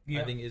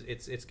 yeah. I think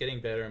it's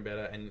getting better and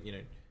better. And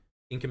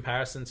in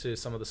comparison to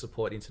some of the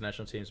support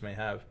international teams may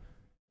have,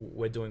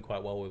 we're doing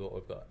quite well with what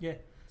we've got. Yeah.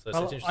 So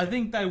well, I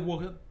think they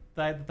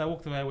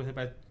walked away with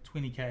about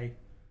 20k.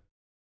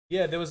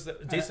 Yeah, there was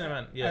a decent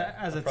amount. Yeah,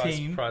 as a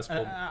team,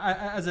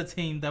 as a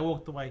team, they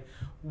walked away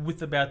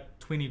with about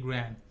 20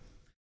 grand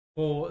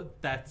for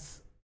that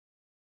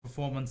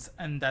performance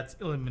and that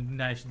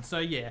elimination. So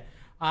yeah,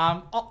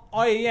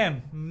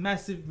 IEM,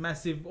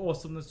 massive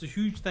awesomeness. A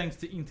huge thanks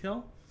to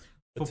Intel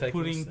for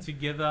putting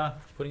together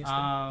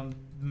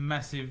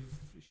massive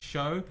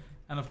show,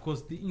 and of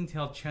course the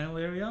Intel channel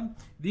area.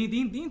 The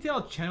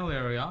Intel channel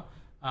area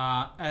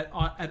at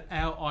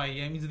our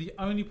IEM is the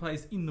only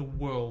place in the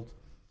world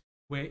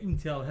where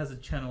Intel has a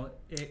channel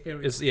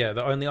area. It's the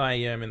only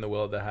IEM in the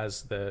world that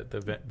has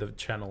the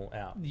channel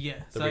out.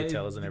 Yeah, the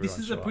retailers and everyone.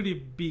 This is a pretty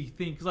big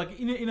thing because, like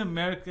in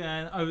America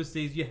and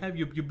overseas, you have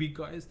your big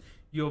guys,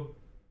 your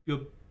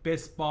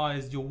Best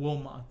Buys, your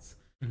Walmarts.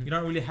 Mm-hmm. You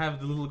don't really have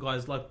the little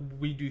guys like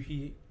we do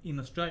here in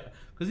Australia.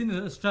 Because in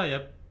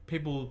Australia,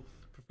 people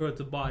prefer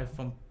to buy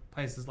from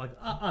places like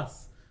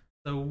us.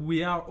 So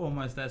we are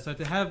almost there. So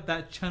to have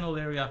that channel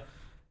area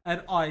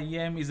at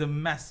IEM is a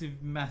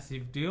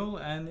massive deal,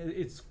 and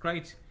it's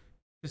great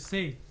to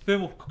see.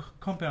 Thermal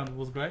Compound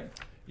was great.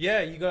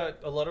 Yeah, you got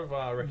a lot of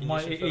recognition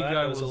My for that. ego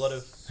There was a lot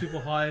of super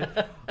high.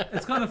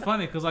 It's kind of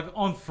funny because like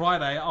on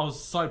Friday I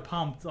was so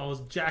pumped. I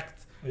was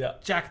jacked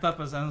up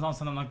as an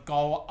answer, and I'm like,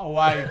 go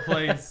away,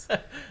 please.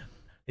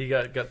 He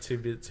got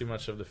too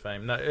much of the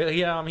fame. No,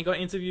 he got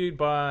interviewed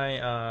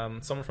by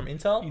someone from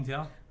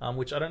Intel,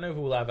 which I don't know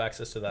who will have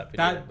access to that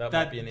video. That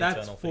might be an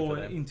internal thing for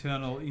them.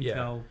 Internal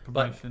Intel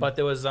promotion. But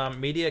there was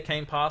media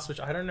came past,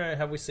 which I don't know.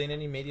 Have we seen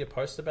any media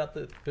post about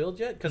the build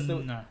yet? Because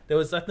there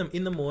was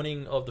in the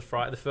morning of the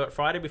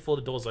Friday before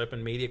the doors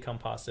opened, media come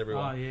past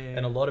everyone,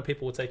 and a lot of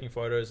people were taking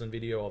photos and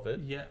video of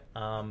it. Yeah.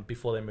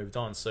 Before they moved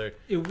on, so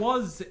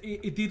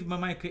it did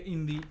make it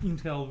in the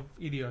Intel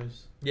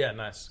videos. Yeah,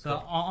 nice. So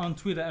cool. On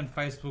Twitter and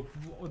Facebook,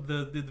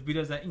 the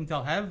videos that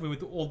Intel have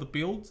with all the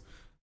builds,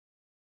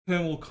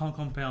 Thermal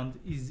Compound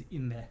is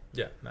in there.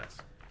 Yeah, nice.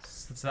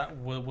 So that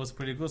was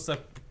pretty good. So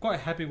quite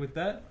happy with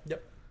that.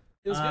 Yep.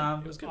 It was good.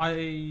 It was good.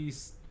 I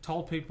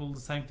told people the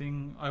same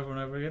thing over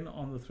and over again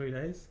on the 3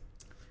 days.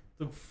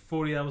 Took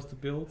 40 hours to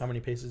build. How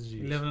many pieces did you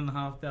use?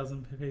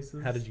 11,500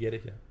 pieces. How did you get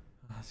it here?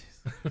 Oh,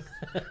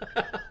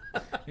 jeez.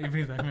 It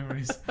brings back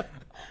memories.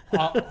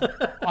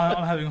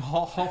 I'm having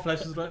hot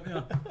flashes right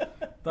now.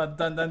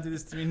 Don't do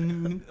this to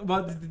me.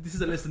 But this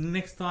is a lesson.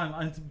 Next time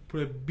I need to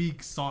put a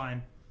big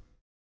sign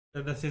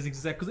that says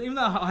exact. Because even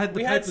though I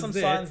had some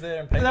signs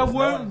there, and papers, they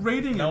weren't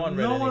reading no them.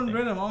 No one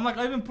read them. I'm like,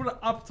 I even put it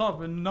up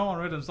top, and no one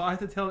read them. So I had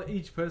to tell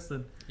each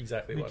person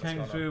exactly who what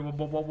came through,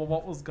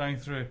 what was going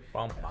through.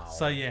 Wow.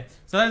 So yeah,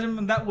 so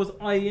that was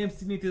IEM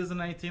Sydney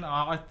 2018.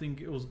 I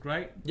think it was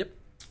great. Yep.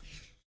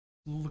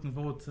 Looking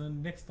forward to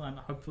next time,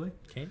 hopefully.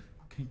 Can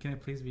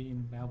it please be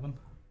in Melbourne?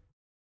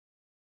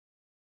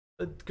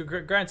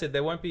 Granted,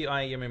 there won't be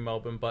IEM in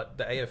Melbourne, but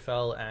the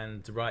AFL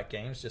and Riot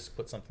Games just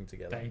put something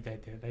together.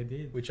 They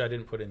did. Which I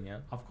didn't put in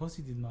yet. Of course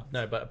you did not.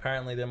 No, but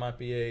apparently there might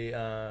be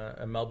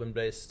a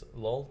Melbourne-based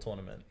LOL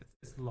tournament.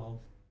 It's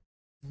LOL.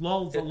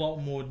 LOL's a lot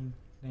more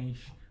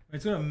niche.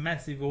 It's got a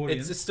massive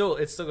audience. It's still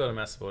got a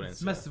massive audience.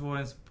 It's a massive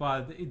audience,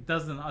 but it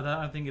doesn't. I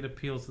don't think it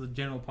appeals to the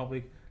general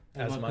public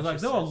as much. Like,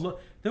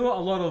 there were a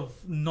lot of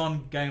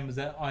non-gamers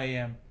at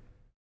IEM.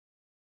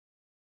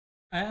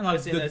 And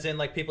like as in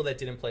like people that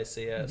didn't play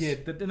CS. Yeah,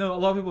 there are a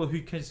lot of people who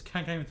just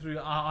came through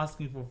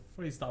asking for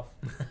free stuff.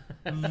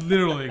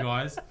 Literally,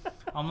 guys.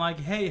 I'm like,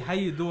 hey, how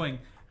you doing?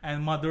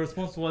 And the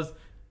response was,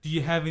 do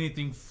you have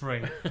anything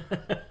free?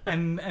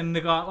 and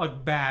they got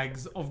like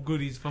bags of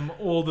goodies from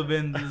all the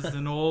vendors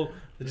and all.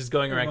 They're just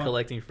going around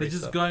collecting free stuff. They're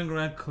just going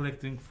around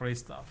collecting free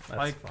stuff. That's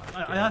like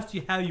fine. I asked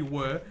you how you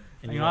were,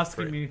 and you're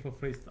asking me for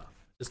free stuff.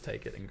 Just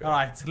take it and go. All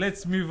right,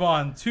 let's move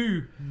on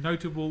to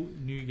notable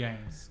new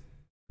games.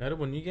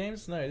 Notable new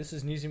games? No, this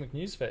is Newsy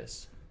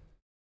McNewsface.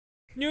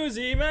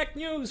 Newsy Mac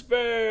News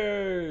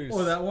Face.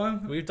 Oh, that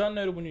one. We've done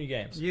notable new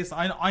games. Yes,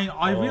 I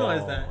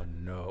realized that. Oh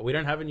no, we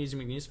don't have a Newsy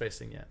Mac News Face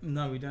thing yet.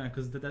 No, we don't,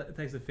 because that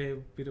takes a fair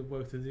bit of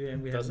work to do,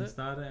 and we Does haven't it?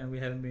 started, and we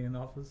haven't been in the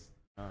office.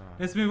 Oh,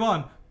 Let's move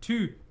on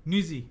to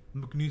Newsy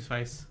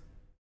McNewsface.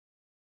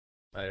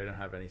 I don't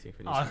have anything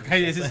for Newsy Oh, Mac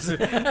okay, News this Face.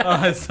 is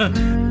alright.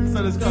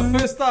 So let's go.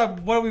 First up,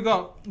 what have we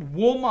got?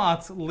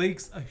 Walmart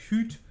leaks a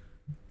hoot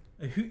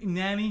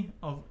nanny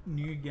of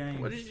new games.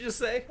 What did you just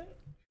say?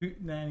 Hoot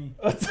nanny.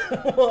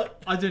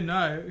 What? I don't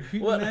know.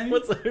 Hoot nanny.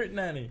 What's a hoot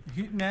nanny?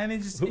 Hoot nanny?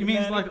 Just Hoot it means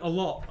nanny? like a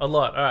lot. A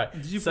lot. All right.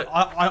 Did you? So-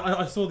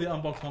 I saw the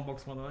unbox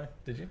by the way.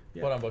 Did you?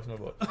 Yeah. What unboxing my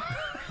book?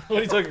 What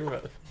are you talking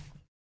about?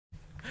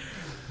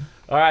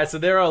 All right, so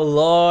there are a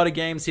lot of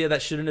games here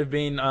that shouldn't have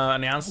been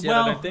announced yet.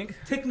 I don't think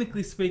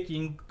technically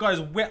speaking, guys,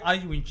 where are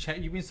you in chat?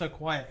 You've been so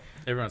quiet.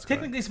 everyone's quiet.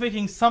 Technically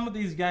speaking, some of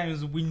these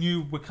games we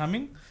knew were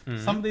coming. Mhm.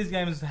 Some of these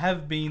games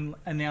have been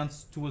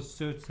announced to a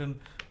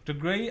certain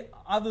degree.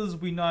 Others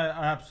we know are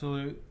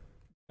absolute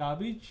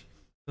garbage.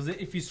 Because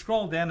if you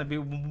scroll down a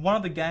bit, one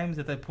of the games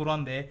that they put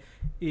on there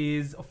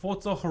is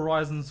Forza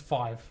Horizons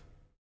 5.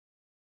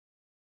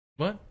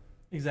 What?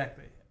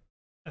 Exactly.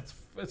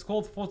 It's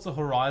called Forza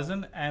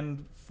Horizon,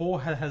 and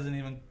 4 hasn't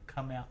even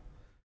come out.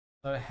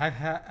 So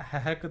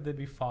how could there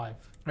be 5?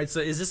 Right, so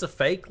is this a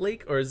fake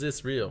leak or is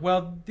this real?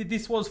 Well,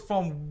 this was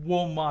from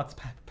Walmart's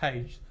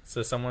page.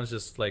 So someone's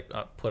just like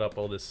put up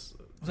all this.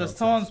 So nonsense.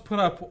 someone's put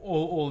up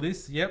all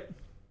this. Yep.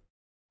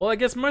 Well, I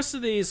guess most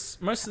of these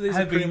are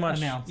Have pretty been much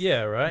announced.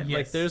 yeah, right. Like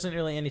Yes. there isn't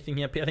really anything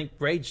here. I think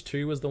Rage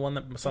 2 was the one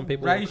that some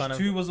people Rage were kind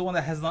 2 of. was the one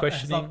that has not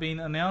questioning. been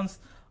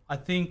announced. I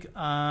think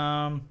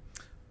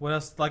what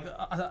else? Like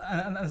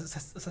an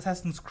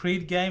Assassin's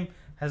Creed game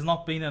has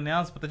not been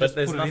announced, but they But just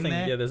there's put nothing. it in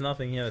there. Yeah, there's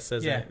nothing here that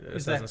says Yeah,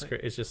 Assassin's exactly.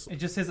 Creed. It's just It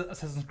just says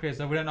Assassin's Creed,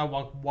 so we don't know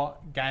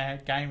what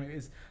game it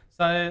is.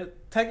 So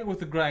take it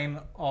with a grain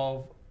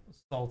of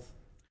salt.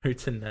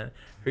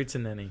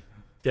 hootenanny.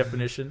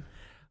 Definition: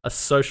 a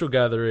social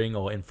gathering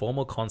or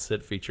informal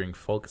concert featuring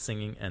folk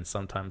singing and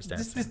sometimes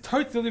dancing. This is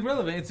totally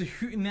irrelevant. It's a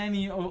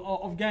hootenanny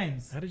of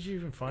games. How did you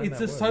even find It's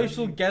that a word?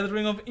 social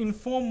gathering of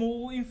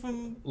informal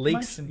information.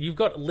 Leaks. You've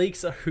got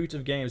leaks a hoot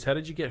of games. How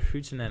did you get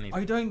hootenanny?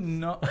 I don't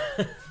know.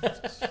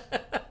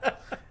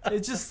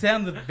 It just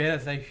sounded better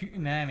to say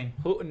hootenanny.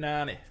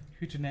 Hootenanny.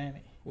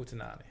 Hootenanny.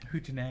 Hootenanny.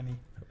 Hootenanny.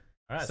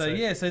 All right. So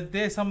yeah, so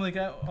there's some of the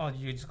games. Oh,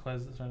 you just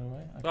closed it straight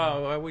away. Okay.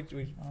 Oh, we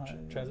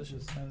Alright, transition.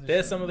 just transition.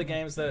 There's some of the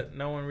games that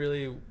no one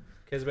really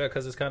cares about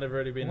because it's kind of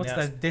already been What's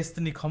announced. that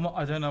Destiny Comet?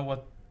 I don't know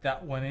what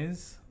that one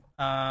is.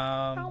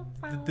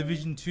 The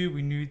Division 2,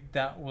 we knew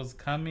that was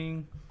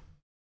coming.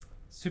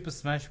 Super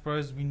Smash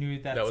Bros, we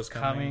knew that was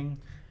coming.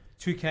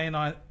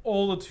 2K9,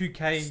 all the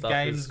 2K Stuff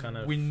games, is kind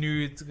of- we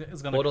knew it's going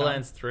to come.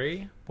 Borderlands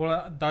 3.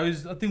 I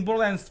think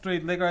Borderlands 3,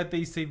 Lego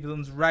DC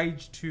Villains,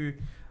 Rage 2.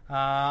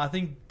 I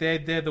think they're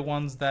the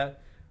ones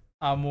that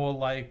are more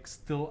like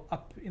still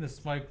up in the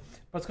smoke.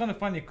 But it's kind of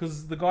funny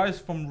because the guys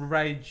from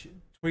Rage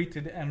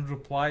tweeted and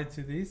replied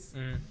to this,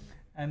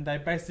 and they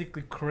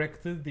basically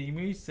corrected the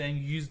image, saying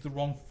use the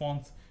wrong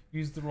font,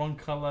 use the wrong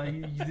color,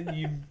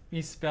 you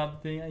misspelled the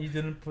thing, and you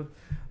didn't put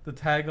the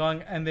tag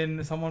on. And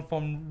then someone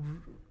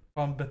from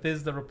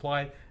Bethesda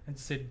replied and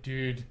just said,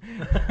 "Dude."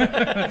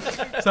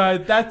 So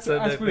that's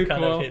pretty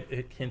kind cool. of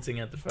hinting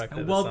at the fact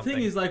that Well, there's the thing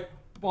something. is, like,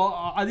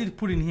 well, I did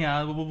put in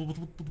here. We'll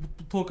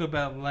talk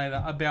about it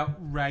later about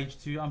Rage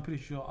 2. I'm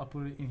pretty sure I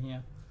put it in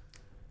here.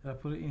 Did I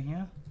put it in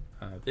here?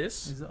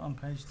 This. Is it on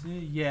page 2?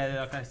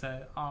 Yeah. Okay.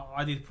 So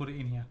I did put it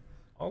in here.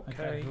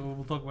 Okay.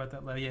 We'll talk about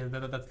that later.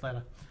 Yeah, that's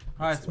later.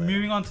 All right. That's So later.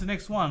 moving on to the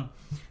next one.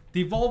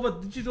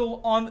 Devolver Digital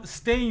on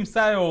Steam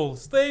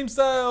sales. Steam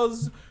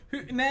sales.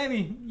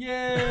 Nanny.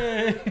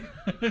 Yay.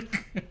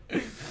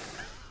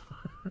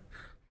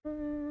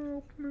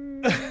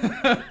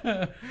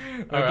 We're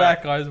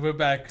back, guys. We're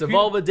back.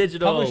 Devolver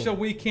Digital. Publisher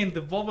Weekend.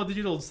 Devolver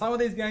Digital. Some of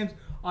these games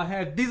I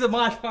have. These are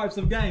my types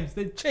of games.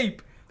 They're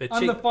cheap. They're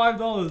Under cheap.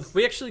 $5.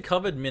 We actually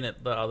covered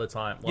Minute the other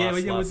time. Yeah,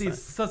 with last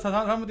these. So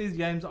some of these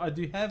games I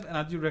do have and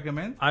I do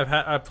recommend.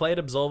 I've played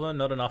Absolver,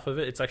 not enough of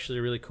it. It's actually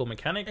a really cool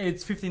mechanic.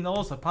 It's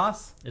 $15 a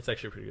pass. It's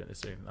actually pretty good.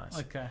 It's really nice.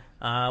 Okay.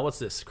 What's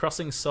this?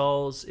 Crossing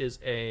Souls is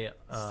a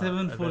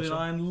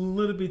 $7.49. A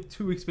little bit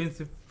too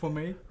expensive for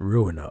me.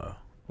 Ruiner.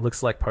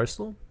 Looks like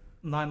Postal.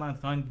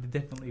 $9.99.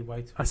 Definitely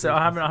way too.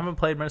 I haven't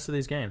played most of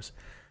these games.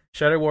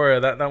 Shadow Warrior,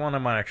 that one I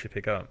might actually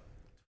pick up.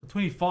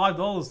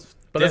 $25.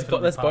 But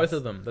definitely that's pass. both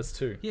of them. That's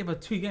two. Yeah,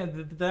 but 2 games.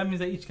 That means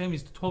that each game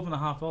is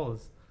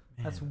 $12.50.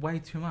 That's way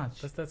too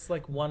much. That's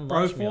like one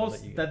lunch meal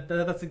Broforce, that you get.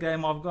 that's a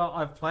game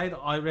I've played.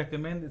 I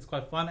recommend. It's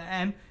quite fun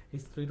and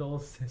it's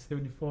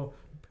 $3.74.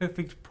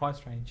 Perfect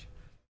price range.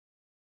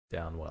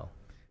 Down well.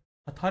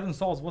 Titan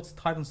Souls. What's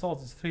Titan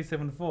Souls? It's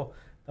 $3.74.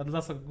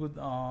 That's a good.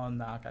 Oh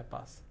no, okay,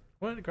 pass.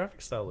 Well, the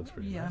graphic style looks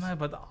pretty Yeah, nice. I know,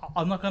 but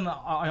I'm not gonna.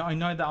 I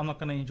know that I'm not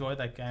gonna enjoy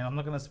that game. I'm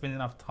not gonna spend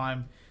enough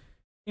time.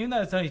 Even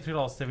though it's only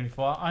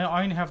 $3.74,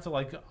 I only have to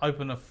like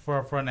open it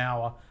for an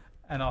hour,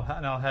 and I'll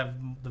have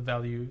the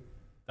value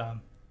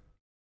done.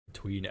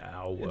 Between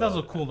our It does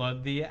look cool though.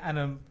 The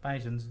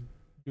animations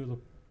do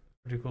look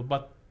pretty cool,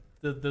 but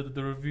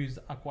the reviews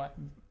are quite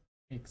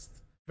mixed.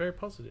 Very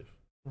positive.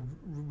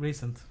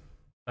 Recent,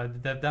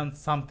 they've done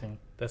something.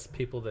 That's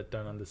people that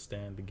don't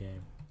understand the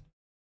game.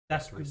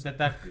 Actually,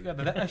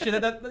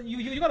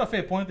 you got a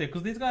fair point there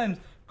because these games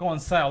go on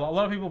sale. A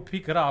lot of people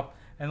pick it up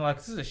and like,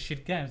 this is a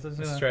shit game. So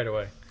Straight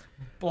away.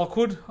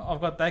 Blockwood,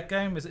 I've got that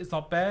game. It's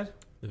not bad.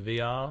 The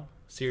VR,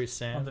 Serious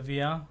Sam. On the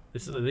VR.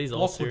 These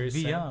all Serious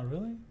VR, Sam.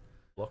 Really?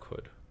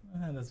 Blockwood.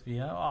 Yeah, that's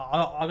VR.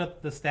 I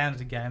got the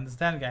standard game. The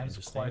standard game is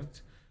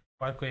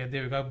quite clear.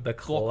 There we go. The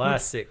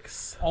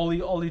classics.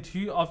 Ollie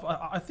 2.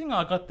 I think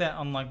I got that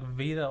on like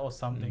Vita or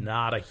something.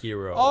 Not a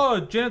hero.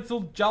 Oh,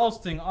 Genital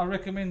Jousting. I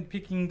recommend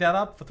picking that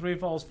up for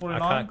 $3.49. I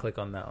can't click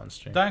on that on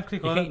stream. Don't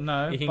click on it.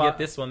 No. You can get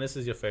this one. This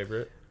is your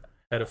favorite.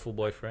 Headful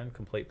Boyfriend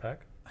complete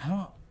pack.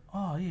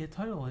 Oh yeah,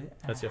 totally.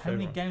 That's your How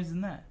many favorite games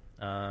in that?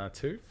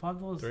 2.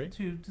 $5. 3.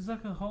 2. There's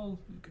like a whole.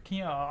 Can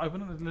you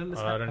open it?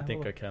 I don't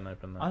think I can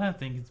open that. I don't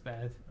think it's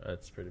bad.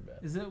 It's pretty bad.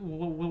 Is it?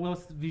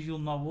 What's visual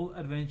novel,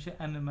 adventure,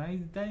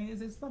 anime?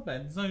 It's not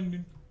bad. It's no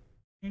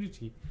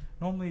nudity.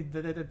 Normally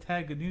they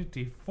tag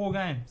nudity. 4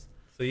 games.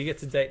 So you get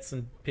to date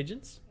some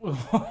pigeons?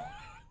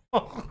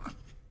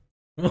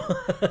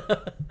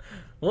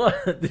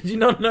 What? Did you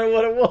not know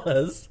what it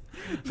was?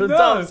 For No.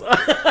 Dubs.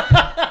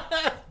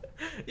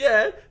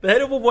 Yeah, the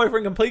Headful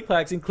Boyfriend complete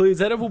packs includes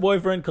Headful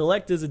Boyfriend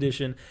Collector's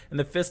Edition and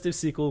the festive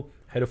sequel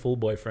Headful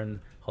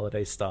Boyfriend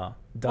Holiday Star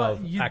Dove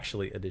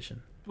actually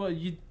edition. Well,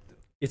 you.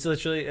 It's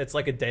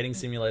like a dating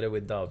simulator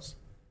with doves.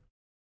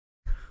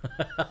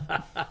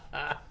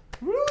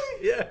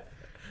 Really? Yeah.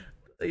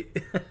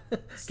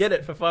 Get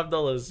it for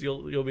 $5.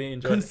 You'll be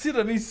enjoying.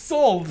 Consider me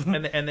sold.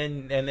 And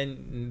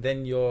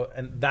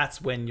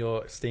that's when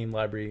your Steam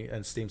library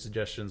and Steam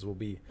suggestions will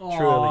be truly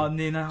I'm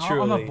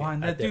truly not buying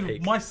that, at their dude.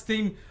 peak. My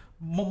Steam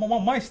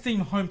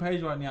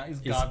homepage right now is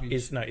garbage.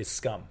 Is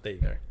scum. There you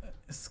go.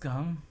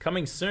 Scum.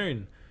 Coming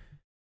soon.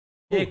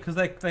 Yeah, because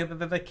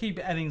they keep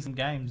adding some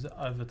games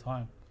over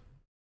time.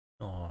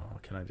 Oh,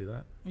 can I do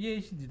that? Yeah,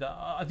 you should do that.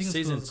 I think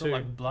Season it's 2. got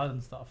like blood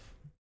and stuff.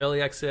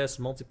 Early access,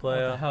 What the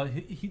multiplayer. hell?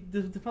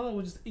 The fellow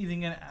was just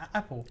eating an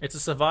apple. It's a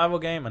survival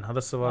game,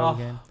 another survival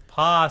game.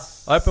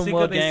 Pass. Open Sick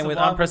world of these game with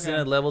survival unprecedented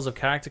games. levels of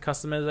character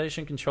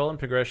customization, control, and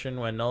progression,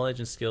 where knowledge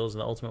and skills are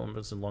the ultimate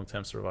weapons in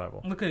long-term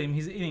survival. Look at him.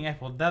 He's eating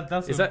apple.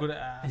 That's Is a that- good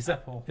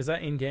apple. Is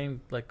that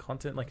in-game like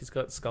content? Like he's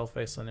got skull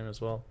face on him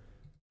as well.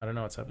 I don't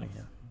know what's happening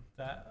here.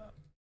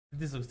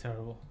 This looks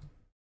terrible.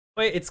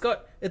 Wait, it's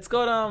got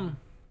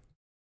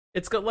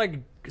like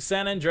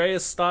San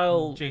Andreas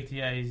style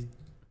GTA's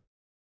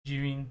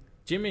gymming.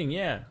 gymming.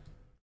 Yeah,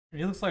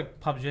 It looks like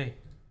PUBG. a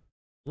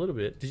little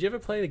bit. Did you ever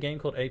play the game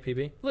called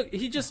APB? Look,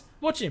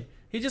 watch him.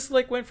 He just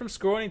like went from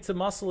scrawny to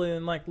muscle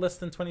in like less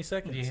than 20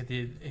 seconds. Yeah, he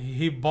did.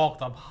 He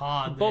bulked up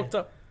hard. He bulked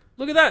up.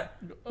 Look at that.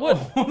 What?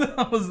 What the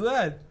hell was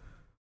that?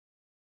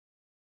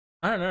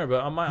 I don't know,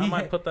 but I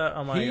might put that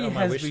on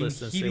my wish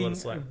list and see what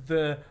it's like.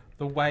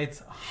 The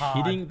weights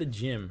hard. Hitting the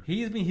gym.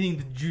 He has been hitting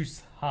the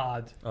juice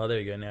hard. Oh, there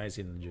you go. Now he's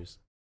hitting the juice.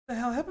 What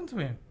the hell happened to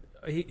him?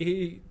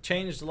 He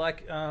changed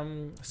like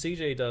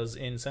CJ does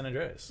in San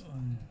Andreas.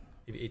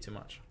 If you eat too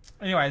much.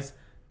 Anyways,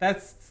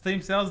 that's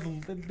Steam sales.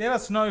 Let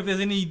us know if there's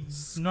any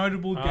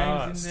notable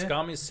games in there.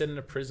 Scum is set in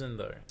a prison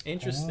though.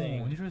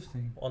 Interesting. Oh,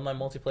 interesting. Online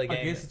multiplayer game.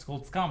 I guess it's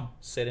called Scum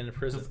set in a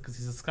prison. because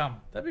he's a scum.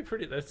 That'd be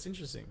pretty. That's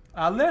interesting.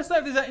 Let us know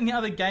if there's any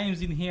other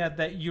games in here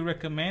that you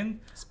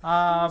recommend.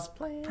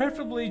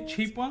 Preferably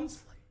cheap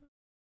ones.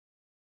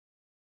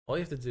 All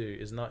you have to do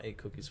is not eat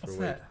cookies for What's a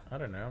week. that? I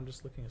don't know. I'm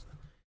just looking at stuff.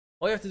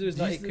 All you have to do is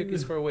not eat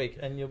cookies for a week,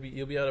 and you'll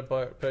be able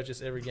to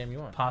purchase every game you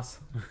want. Pass.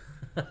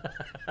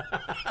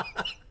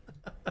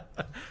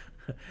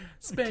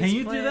 Space Can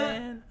you do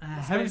plan. that?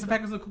 How many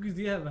packets of cookies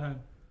do you have at home?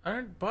 I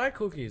don't buy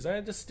cookies. I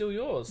just steal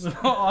yours.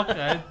 Oh,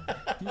 okay.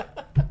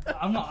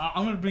 I'm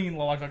gonna bring in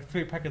like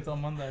 3 packets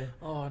on Monday.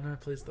 Oh no,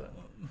 please don't.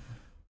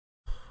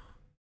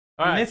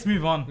 All right, Let's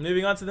move on.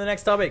 moving on to the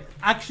next topic.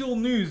 Actual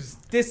news: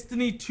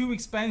 Destiny 2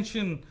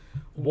 expansion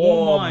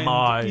Warmind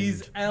Warmind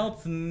is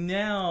out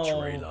now.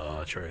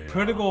 Trailer.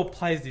 Protocol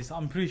plays this.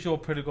 I'm pretty sure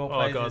Protocol Oh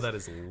plays god, this. that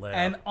is loud.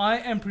 And I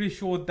am pretty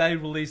sure they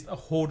released a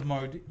horde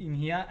mode in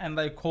here, and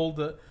they called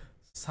it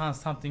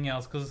something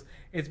else because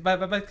it's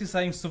basically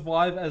saying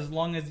survive as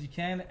long as you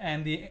can,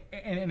 and the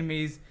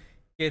enemies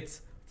get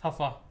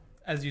tougher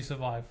as you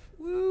survive.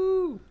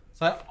 Woo!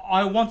 So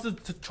I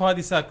wanted to try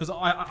this out because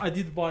I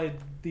did buy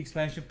the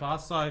expansion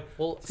pass, so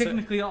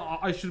technically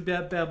I should be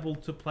able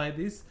to play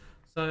this.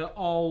 So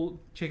I'll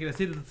check it out.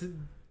 See,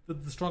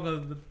 the stronger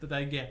that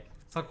they get.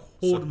 It's like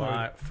horde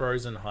mode.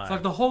 Frozen high. It's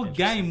like the whole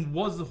game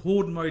was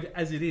horde mode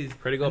as it is.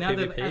 Pretty good and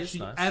now PvP they've is actually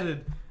nice.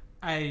 added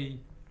a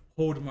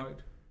horde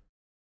mode.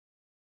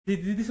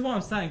 This is what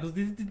I'm saying because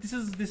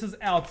this is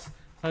out.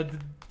 So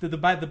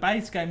the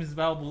base game is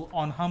available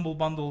on Humble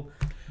Bundle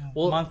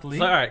monthly.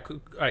 So, all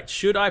right.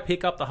 Should I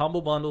pick up the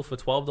Humble Bundle for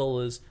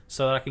 $12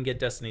 so that I can get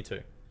Destiny 2?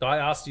 I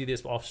asked you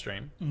this off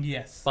stream,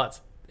 Yes. but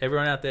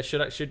everyone out there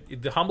should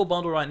the Humble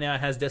Bundle right now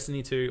has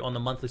Destiny 2 on the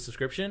monthly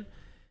subscription.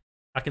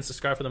 I can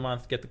subscribe for the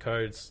month, get the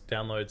codes,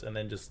 downloads, and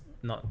then just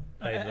not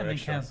pay the and then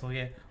extra. cancel.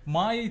 Yeah,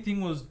 my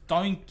thing was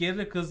don't get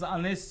it because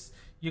unless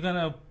you're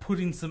gonna put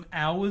in some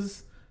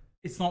hours,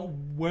 it's not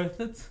worth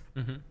it.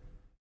 Mm-hmm.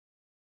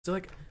 So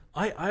like,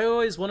 I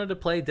always wanted to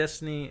play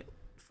Destiny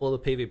for the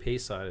PvP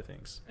side of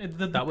things.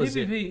 The That was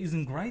PvP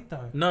isn't great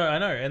though. No, I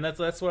know, and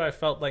that's where I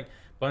felt like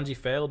Bungie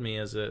failed me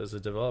as a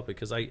developer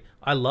because I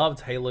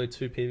loved Halo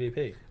 2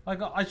 PvP.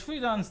 Like I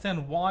truly don't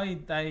understand why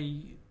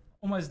they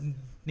almost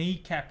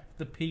kneecapped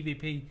the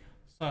PvP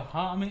so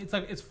hard. I mean, it's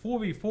like it's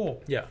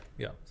 4v4. Yeah,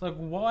 yeah. It's like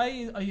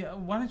why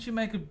don't you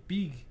make it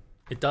big?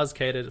 It does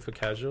cater for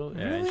casual.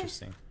 Yeah, Really?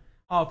 interesting.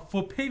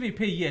 For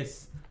PvP,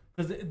 yes,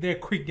 because they're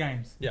quick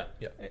games. Yeah,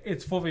 yeah.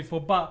 It's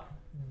 4v4, but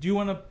do you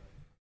want to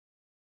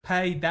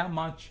pay that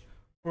much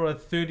for a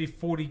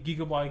 30-40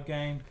 gigabyte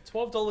game?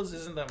 $12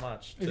 isn't that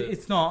much.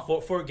 It's not.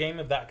 For a game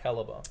of that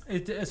caliber.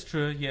 It's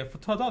true, yeah. For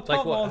 $12,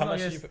 Like what? How I much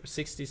guess, did you pay?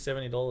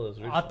 $60,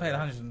 $70? I paid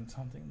 100 and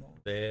something.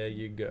 There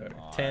you go.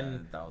 Oh,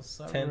 10 that was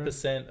so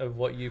 10% of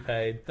what you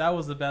paid. That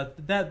was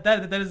about that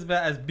is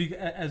about as big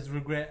as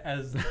regret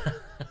as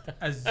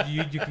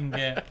you can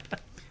get.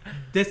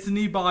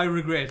 Destiny by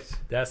regret.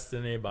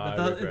 Destiny by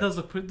regret. It does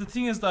look pretty. The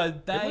thing is though,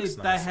 they looks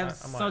nice. have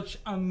I might- such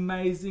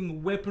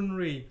amazing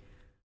weaponry,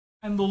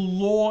 and the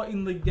lore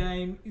in the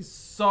game is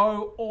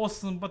so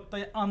awesome, but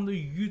they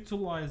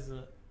underutilize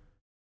it.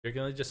 You're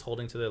gonna just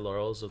holding to their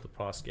laurels of the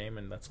past game,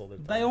 and that's all they've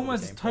done. They with the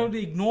almost gameplay.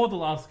 totally ignore the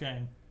last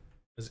game.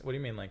 What do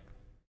you mean, like?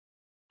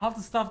 Half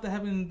the stuff that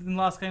happened in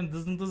the last game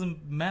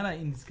doesn't matter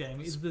in this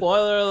game. It's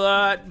Spoiler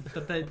alert!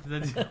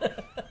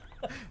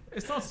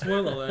 it's not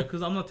spoiler alert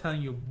because I'm not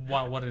telling you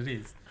what it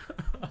is.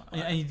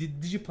 And you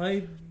did you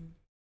play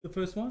the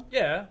first one?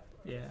 Yeah,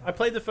 Yeah. I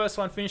played the first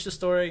one, finished the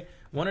story,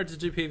 wanted to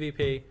do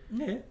PvP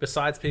Yeah.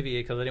 besides PvE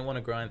because I didn't want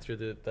to grind through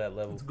that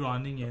level. It's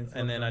grinding, yeah.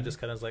 And then I just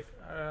kind of was like,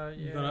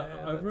 yeah, got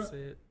over that's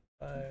it.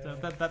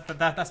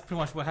 That's pretty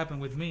much what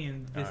happened with me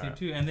in Destiny Alright.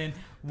 2. And then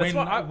That's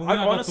when why I got the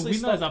honestly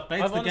Windows stopped,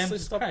 updates, I've the game honestly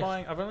just stopped crashed.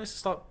 buying. I've honestly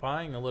stopped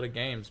buying a lot of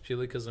games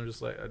purely because I'm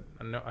just like,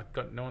 I've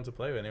got no one to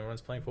play with, and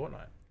everyone's playing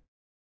Fortnite.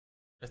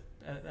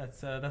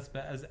 That's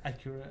about as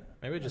accurate.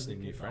 Maybe I just as need it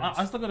new gets. friends.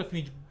 I still got to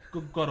finish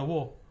God of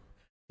War.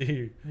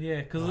 Dude.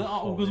 Yeah, because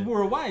Oh, we man.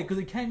 were away, because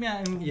it came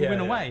out and we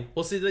went away.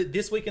 Well, see,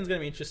 this weekend's going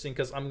to be interesting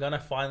because I'm going to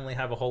finally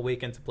have a whole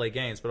weekend to play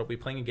games, but I'll be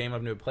playing a game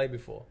I've never played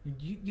before.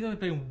 You gotta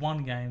play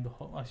one game the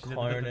whole. Actually,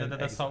 Clone and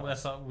that's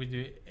Exiles. what we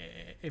do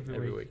every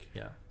Every week. week,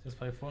 yeah. Just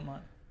play Fortnite.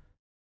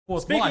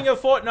 Speaking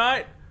of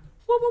Fortnite,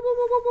 woo, woo, woo,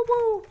 woo, woo, woo,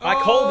 woo.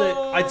 I called it.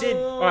 I did.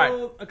 All right.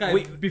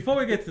 Okay. Before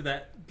we get to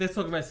that, let's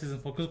talk about season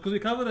 4 because we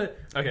covered it.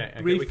 Okay.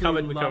 briefly We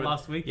covered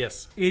last week.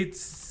 Yes. It's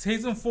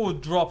season 4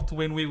 dropped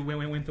when we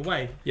went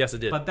away. Yes, it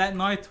did. But that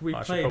night we I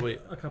should played probably-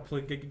 a couple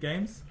of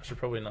games. I should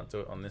probably not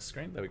do it on this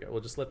screen. There we go.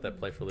 We'll just let that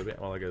play for a little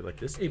bit while I go like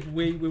this. If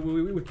we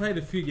played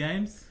a few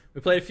games. We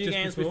played a few Just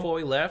games before. before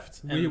we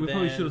left. We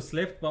probably then- should have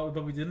slept, but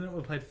we didn't.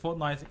 We played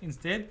Fortnite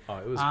instead. Oh,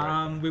 it was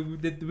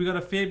great. We got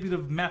a fair bit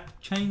of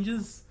map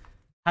changes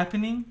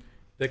happening.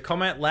 The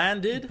comment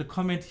landed. The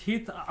comment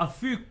hit. A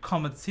few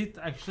comments hit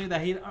actually. They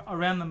hit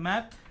around the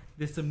map.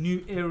 There's some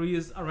new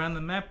areas around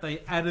the map. They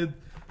added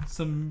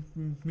some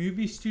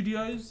movie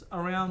studios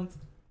around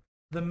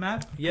the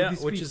map. Yeah,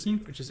 This which week is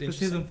hint which is for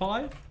interesting. season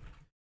 5.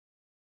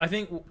 I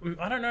think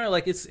I don't know.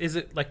 Like, is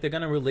it like they're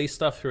gonna release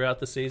stuff throughout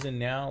the season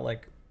now?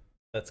 Like,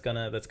 that's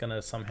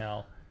gonna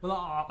somehow.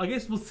 Well, I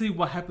guess we'll see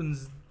what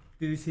happens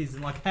this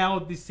season. Like how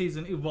this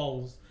season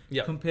evolves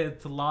Yep.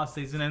 compared to last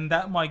season, and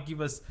that might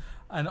give us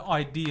an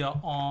idea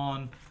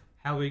on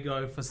how we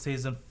go for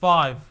season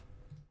 5.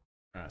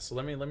 All right, so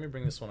let me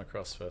bring this one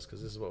across first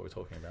because this is what we're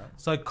talking about.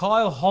 So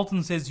Kyle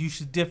Holton says you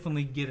should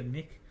definitely get it,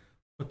 Nick.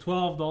 For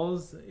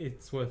 $12,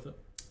 it's worth it.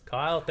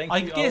 Kyle, thank you.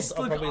 I guess.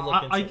 I'll Look, probably look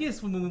I into it.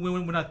 guess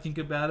when I think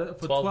about it,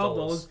 for $12.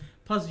 $12,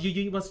 plus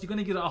you're going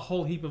to get a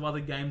whole heap of other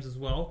games as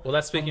well. Well,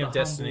 that's speaking from of the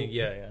Destiny.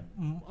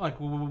 humble- Yeah. Like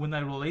when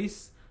they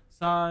release,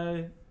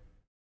 so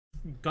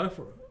go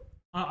for it.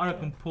 I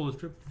reckon pull the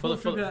trip. For Pull the-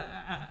 the for trigger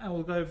and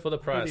we'll go For the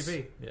price.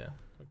 PvP. Yeah,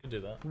 we can do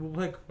that. We'll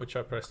play We'll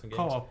try Preston Games.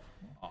 co-op.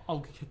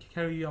 I'll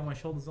carry you on my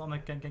shoulders on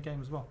that game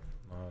as well.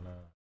 Oh no.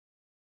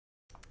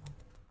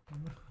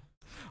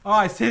 All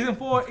right, season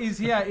 4 is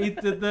here.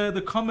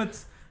 The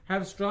comets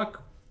have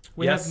struck.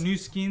 We Yes. have new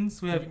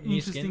skins. We have New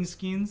interesting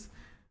skins.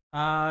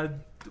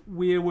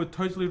 We were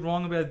totally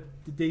wrong about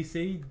the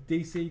DC.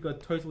 DC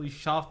got totally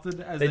shafted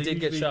as They did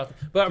get usually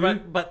shafted,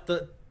 but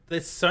do.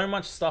 there's so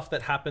much stuff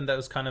that happened that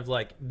was kind of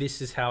like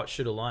this is how it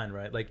should align,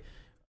 right? Like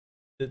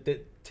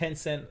the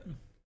Tencent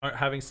are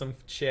having some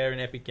share in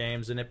Epic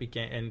Games and and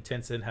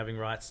Tencent having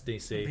rights to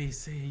DC,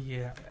 DC,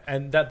 yeah.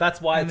 and that's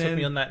why And it took then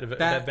me on that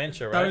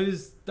adventure, right?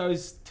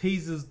 Those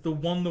teasers, the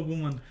Wonder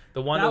Woman.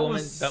 The Wonder that Woman,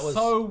 was that was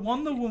so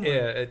Wonder Woman.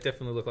 yeah, it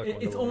definitely looked like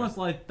Wonder It's Woman. almost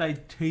like they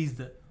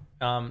teased it.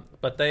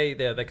 But they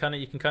kind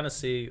of you can kind of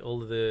see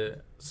all of the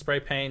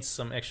spray paints,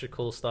 some extra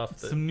cool stuff,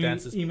 the Some new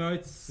dances,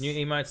 emotes. new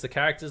emotes, the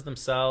characters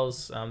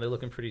themselves. They're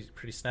looking pretty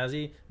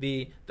snazzy.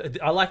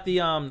 I like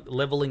the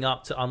leveling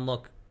up to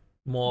unlock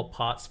more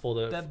parts for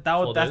the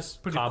for that's those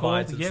pretty carbides cool.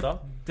 and Yep, stuff.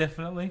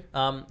 definitely.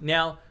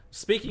 Now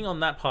speaking on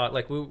that part,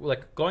 like we were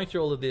like going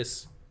through all of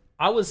this.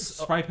 I was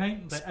spray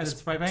paint. They added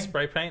spray paint.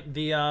 Spray paint.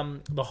 The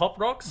hop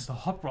rocks. The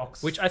hop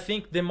rocks. Which I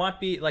think there might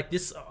be like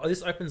this.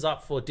 This opens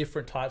up for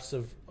different types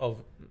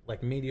of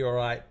like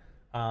meteorite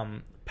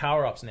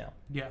power ups now.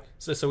 Yeah.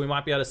 So we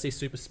might be able to see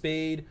super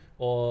speed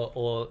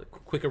or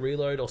quicker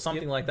reload or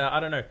something like that. I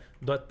don't know.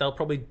 But they'll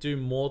probably do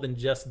more than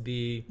just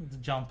the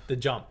jump. The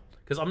jump.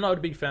 Because I'm not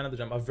a big fan of the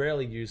jump. I've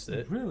rarely used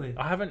it. Really?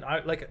 I haven't.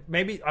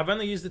 Maybe I've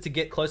only used it to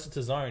get closer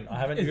to zone. I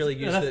haven't really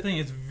used it. That's the thing.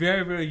 It's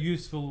very, very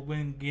useful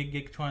when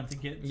trying to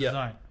get to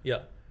zone. Yeah.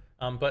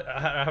 But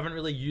I haven't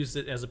really used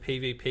it as a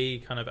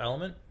PvP kind of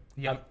element.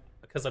 Yeah.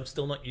 Because I'm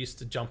still not used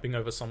to jumping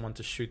over someone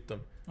to shoot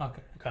them.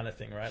 Okay. Kind of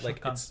thing, right?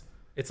 Shotgun. Like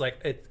it's like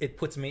it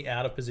puts me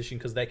out of position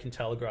because they can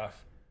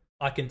telegraph.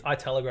 I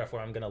telegraph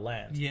where I'm going to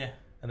land. Yeah.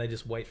 And they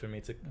just wait for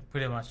me to.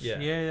 Pretty much. Yeah.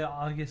 Yeah,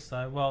 I guess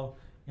so. Well,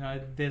 you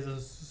know, there's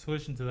a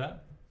solution to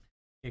that.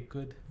 Get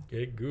good.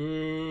 Get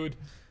good.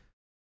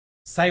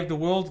 Save the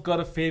World got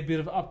a fair bit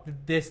of up.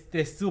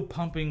 They're still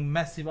pumping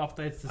massive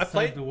updates to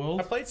Save the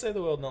World. I played Save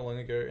the World not long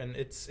ago, and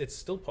it's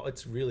still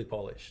it's really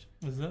polished.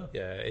 Is it?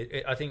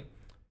 Yeah, I think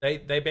they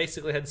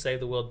basically had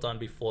Save the World done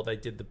before they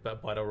did the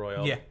Battle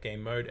Royale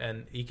game mode,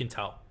 and you can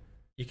tell.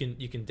 You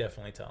can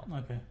definitely tell.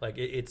 Okay. Like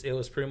it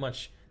was pretty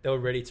much they were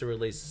ready to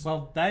release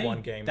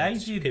one game. They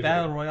did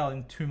Battle Royale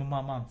in 2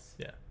 months.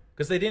 Yeah,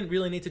 because they didn't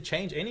really need to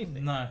change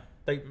anything. No.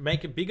 They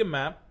make a bigger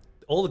map.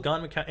 All the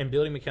gun and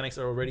building mechanics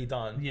are already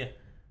done. Yeah.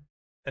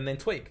 And then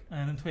tweak.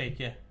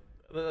 Yeah.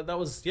 That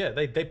was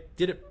they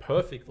did it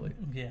perfectly.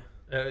 Yeah.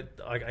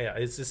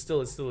 It's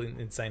still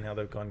insane how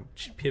they've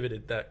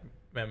pivoted that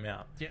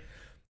amount. Yeah.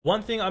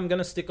 One thing I'm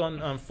gonna stick on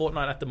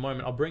Fortnite at the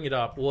moment, I'll bring it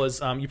up,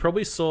 was you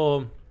probably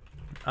saw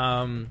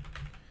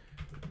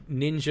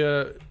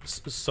Ninja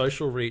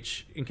social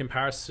reach in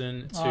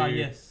comparison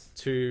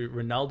to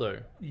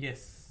Ronaldo.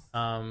 Yes.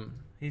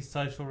 His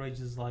social reach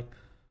is like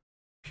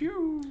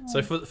pew.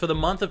 So for the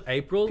month of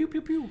April, pew,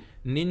 pew, pew.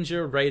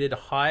 Ninja rated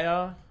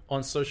higher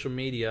on social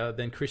media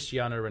than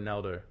Cristiano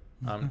Ronaldo,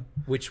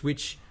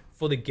 which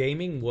for the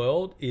gaming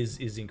world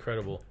is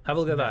incredible. Have a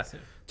look at that.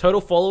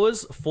 Total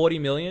followers 40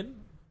 million,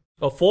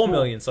 or 4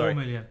 million. Sorry,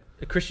 4 million.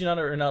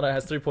 Cristiano Ronaldo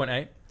has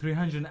 3.8.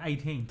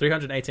 318.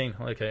 318.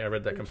 Okay, I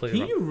read that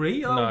completely wrong. Can you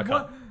read? No, I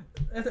can't.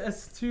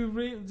 That's too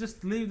read.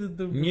 Just leave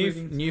the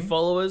new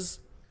followers,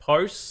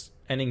 posts,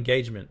 and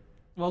engagement.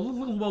 Well,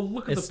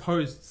 look at the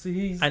posts.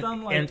 He's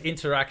done like... and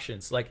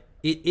interactions. Like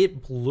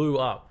it blew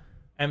up,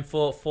 and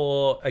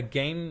for a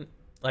game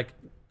like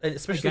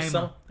especially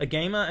a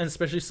gamer, and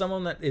especially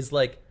someone that is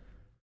like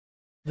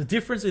the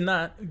difference in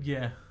that.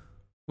 Yeah.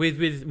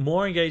 With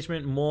more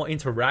engagement, more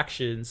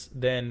interactions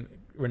than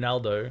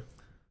Ronaldo,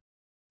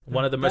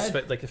 one of the most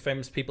the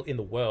famous people in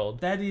the world.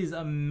 That is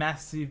a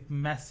massive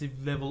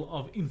level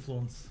of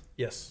influence.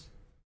 Yes,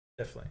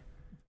 definitely.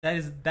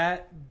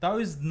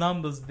 Those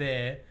numbers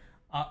there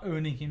are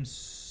earning him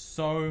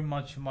so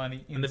much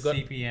money in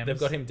CPMs. They've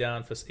got him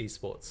down for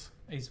esports.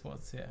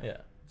 Esports, yeah. Yeah.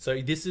 So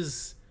this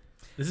is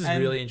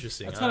really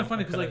interesting. It's kind of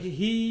funny because like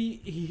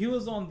he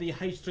was on the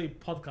H3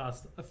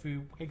 podcast a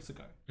few weeks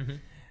ago,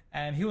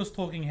 and he was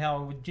talking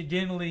how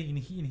generally in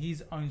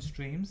his own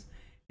streams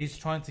he's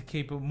trying to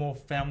keep it more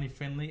family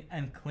friendly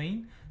and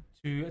clean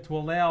to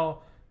allow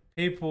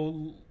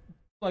people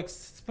like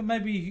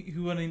maybe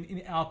who are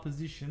in our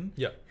position,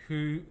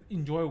 who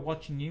enjoy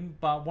watching him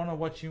but want to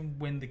watch him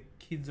when the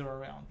kids are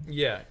around.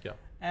 Yeah.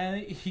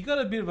 And he got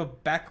a bit of a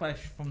backlash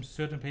from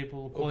certain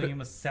people calling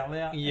him a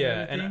sellout.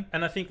 Yeah,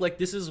 and I think like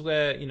this is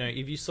where, you know,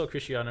 if you saw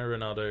Cristiano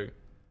Ronaldo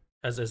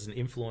as an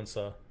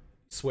influencer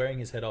swearing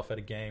his head off at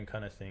a game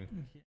kind of thing,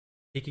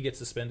 he could get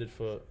suspended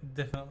for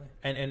definitely.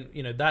 And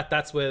you know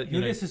that's where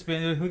he'll get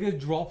suspended. He'll get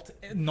dropped.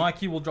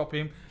 Nike will drop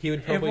him.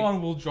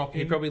 Everyone will drop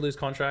him. He'd probably lose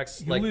contracts.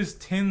 He'll lose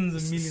tens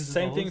of millions.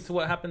 Same thing to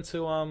what happened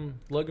to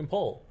Logan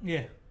Paul.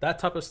 Yeah, that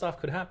type of stuff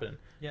could happen.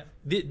 Yeah,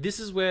 this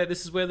is where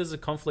there's a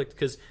conflict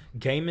because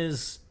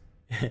gamers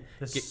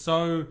they're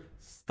so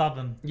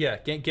stubborn. Yeah,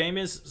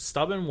 gamers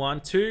stubborn.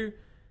 1, 2,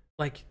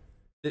 like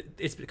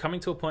it's coming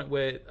to a point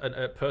where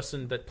a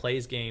person that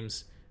plays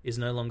games is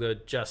no longer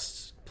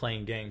just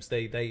playing games.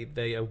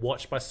 They are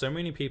watched by so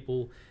many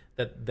people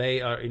that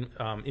they are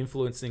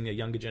influencing a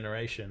younger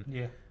generation.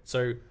 Yeah.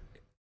 So,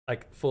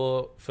 like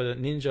for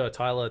Ninja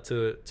Tyler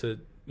to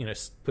you know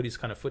put his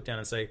kind of foot down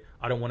and say,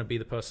 I don't want to be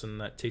the person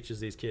that teaches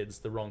these kids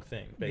the wrong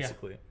thing.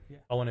 Basically,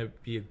 I want to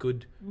be a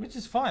good. Which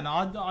is fine.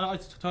 I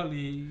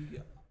totally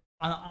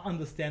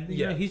understand.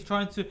 You know, he's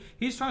trying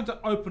to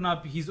open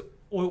up his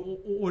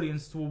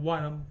audience to a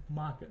wider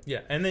market. Yeah,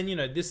 and then you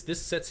know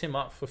this sets him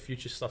up for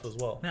future stuff as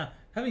well. Now,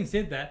 having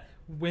said that,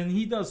 when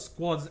he does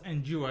squads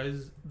and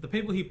duos, the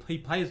people he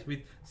plays with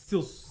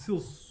still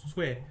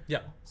swear. Yeah.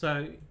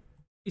 So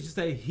it's just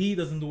that he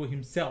doesn't do it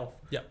himself.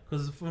 Yeah.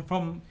 Because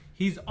from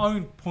his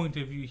own point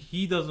of view,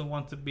 he doesn't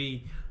want to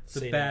be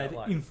the bad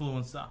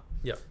influencer.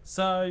 Yeah.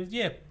 So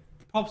yeah,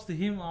 props to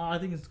him. I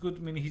think it's good. I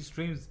mean, his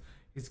streams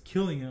is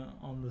killing it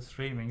on the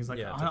streaming. It's like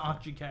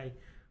 100K.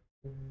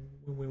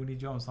 We need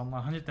jobs. I'm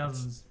like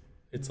 100,000.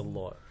 It's a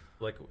lot.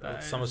 Like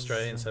That some is-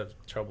 Australians have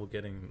trouble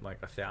getting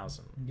like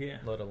 1,000, Yeah,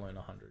 let alone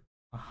 100.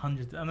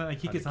 100. And then like,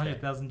 he gets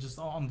 100K. 100,000 just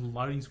on the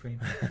loading screen.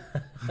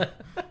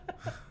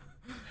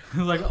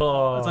 Like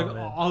Oh, it's like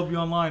man. I'll be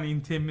online in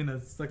 10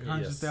 minutes. It's like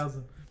Yes.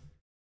 100,000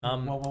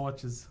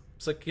 watches.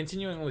 So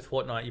continuing with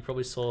Fortnite, you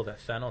probably saw that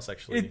Thanos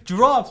actually It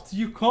dropped.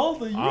 You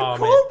called it. You Oh,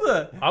 called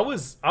it. I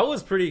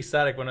was pretty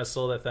ecstatic when I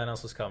saw that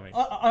Thanos was coming.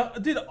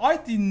 Dude, I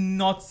did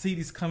not see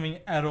this coming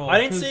at all. I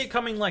didn't see it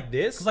coming like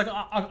this. Because like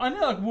I know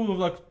like we were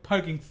like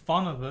poking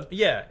fun of it.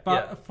 Yeah,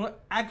 But for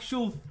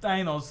actual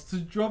Thanos to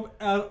drop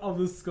out of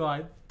the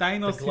sky,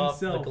 Thanos the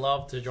himself,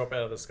 glove to drop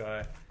out of the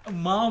sky. a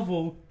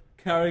Marvel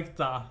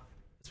character.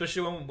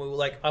 Especially when we were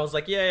like, I was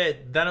like, yeah,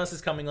 Thanos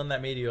is coming on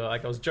that meteor.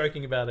 Like I was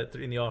joking about it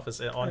in the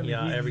office on And here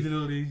he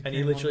literally and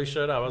he came literally on.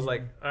 showed up. I was Yeah.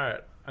 like, all right,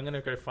 I'm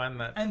gonna go find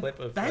that And clip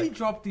of. they Like,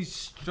 dropped this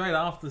straight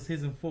after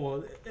season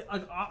 4.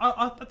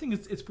 I think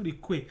it's pretty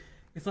quick.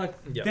 It's like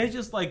Yeah. they're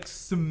just like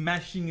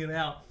smashing it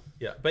out.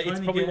 yeah, but it's trying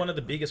to probably get- one of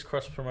the biggest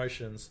cross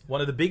promotions,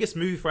 one of the biggest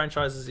movie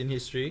franchises in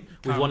history,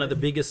 with one Currently. of the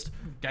biggest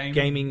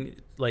gaming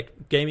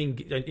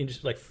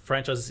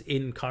franchises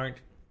in current.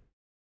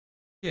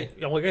 Yeah.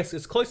 Well, I guess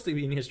it's close to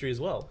in history as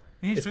well.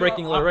 It's It's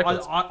breaking a lot of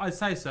records. I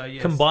say so.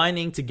 Yes.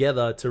 Combining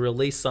together to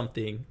release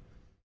something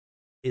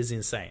is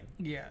insane.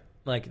 Yeah.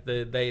 Like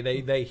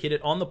they hit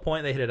it on the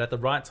point. They hit it at the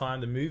right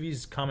time. The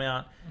movies come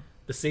out.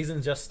 The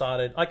season just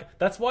started. Like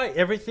that's why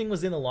everything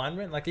was in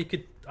alignment. Like you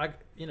could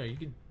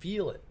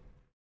feel it.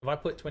 If I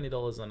put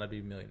 $20 on, I'd be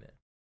a millionaire.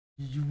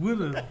 You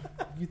wouldn't.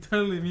 You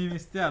totally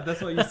missed out.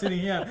 That's why you're sitting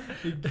here.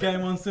 You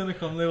Game on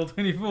Cinecom level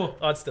 24.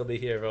 I'd still be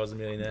here if I was a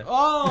millionaire.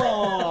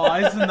 Oh,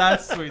 isn't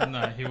that sweet?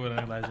 No, he wouldn't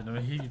imagine. I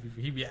mean,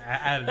 he'd be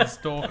out of the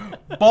store,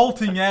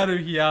 bolting out of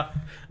here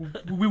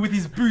with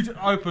his boot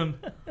open.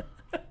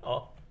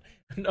 Oh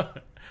no,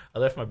 I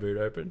left my boot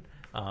open.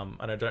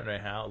 And I don't know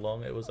how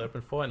long it was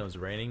open for, and it was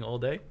raining all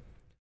day.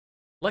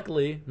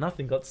 Luckily,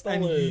 nothing got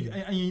stolen.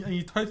 And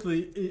you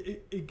totally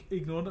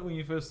ignored it when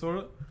you first saw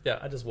it. Yeah,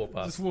 I just walked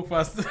past. Just walk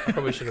past. I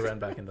probably should have ran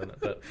back and done it,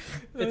 but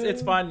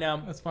it's fine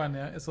now. It's fine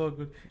now. It's all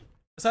good.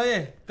 So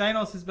yeah,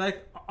 Thanos is back.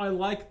 I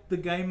like the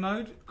game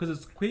mode because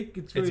it's quick.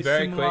 It's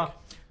very similar quick.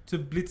 to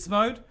Blitz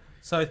mode.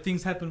 So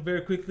things happen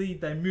very quickly.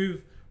 They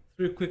move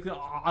through quickly.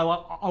 I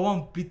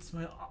want Blitz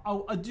mode.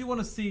 I do want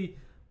to see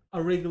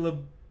a regular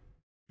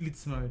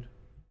Blitz mode.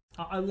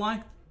 I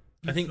like.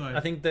 I think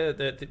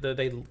Blitz mode.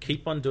 they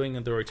keep on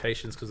doing the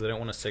rotations because they don't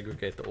want to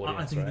segregate the audience.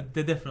 I think right?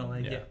 they're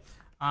definitely Yeah.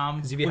 yeah.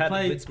 Because if you we had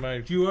played Blitz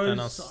mode, duos.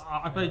 Thanos,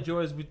 I played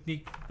duos with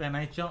Nick Van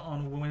Nature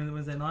on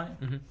Wednesday night.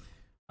 Mhm.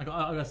 I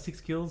got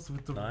 6 kills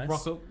with the Nice.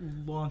 rocket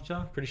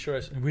launcher. Pretty sure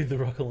it's with the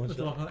rocket With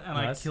the launcher. rocket, and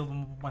Nice. I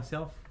killed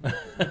myself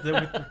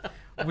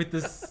with the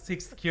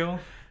 6th kill.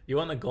 You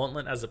want a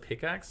gauntlet as a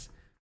pickaxe?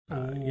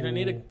 You don't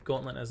need a Ooh.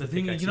 gauntlet as The a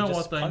thing pickaxe. is, you know just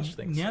what? Though, punch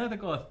things. now that they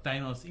got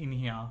Thanos in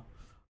here,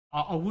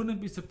 I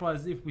wouldn't be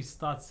surprised if we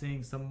start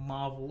seeing some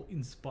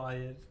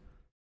Marvel-inspired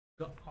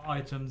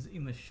items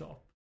in the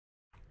shop.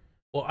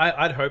 Well,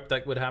 I'd hope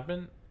that would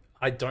happen.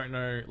 I don't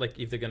know, like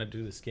if they're gonna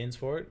do the skins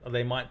for it. Or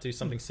they might do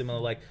something similar,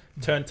 like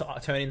turn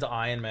into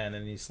Iron Man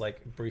and his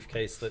like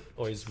briefcase that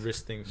or his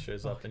wrist thing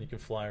shows up, and you can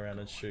fly around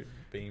and shoot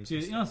beams. Dude,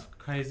 and you know what's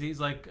crazy? It's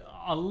like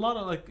a lot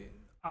of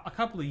a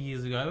couple of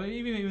years ago,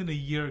 even a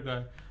year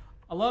ago,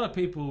 a lot of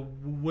people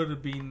would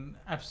have been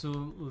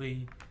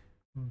absolutely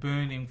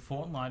burning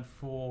Fortnite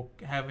for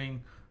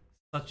having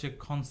such a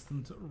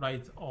constant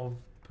rate of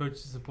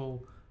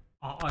purchasable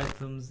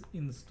items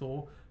in the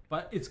store.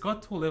 But it's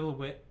got to a level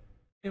where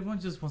everyone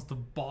just wants to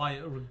buy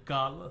it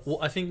regardless. Well,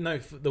 I think no,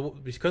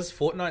 because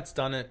Fortnite's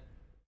done it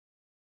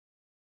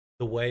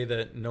the way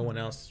that no one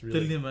else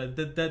really. The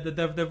limit,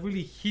 they've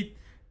really hit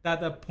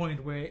that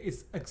point where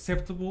it's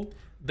acceptable.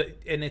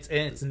 And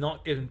it's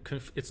not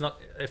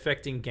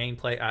affecting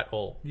gameplay at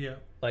all. Yeah.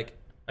 Like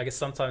I guess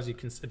sometimes you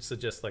can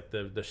suggest like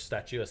the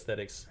statue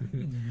aesthetics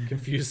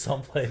confuse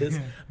some players,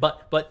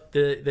 but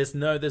there's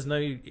no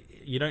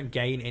you don't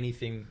gain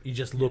anything. You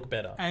just look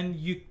better. And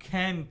you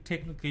can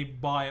technically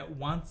buy it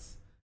once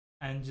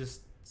and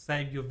just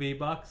save your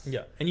V-Bucks.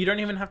 Yeah, and you don't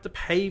even have to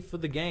pay for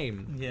the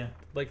game. Yeah.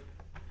 Like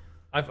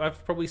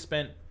I've probably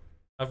spent.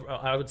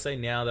 I would say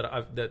now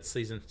that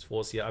season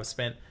 4's here, I've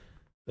spent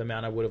the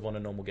amount I would have on a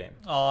normal game.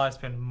 Oh, I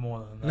spent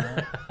more than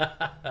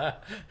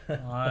that.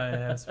 I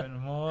have spent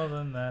more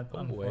than that.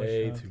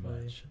 Way too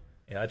unfortunately. much.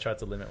 Yeah, I tried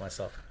to limit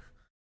myself.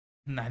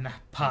 Nah,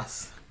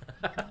 pass.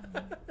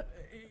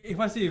 If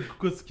I see a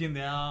good skin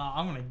there,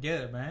 I'm gonna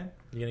get it, man.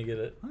 You're gonna get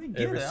it. I'm gonna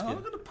get Every it. skin. I'm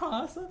not gonna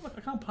pass up. I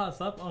can't pass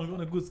up. I'm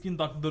gonna good skin.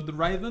 Like the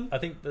Raven I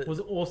think that, was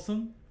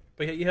awesome.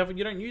 but you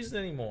don't use it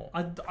anymore.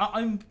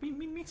 I'm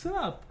mix it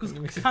up because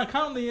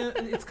currently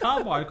it's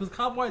carbide. Because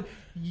carbide,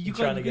 you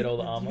Trying to get all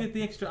the armor? You get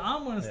the extra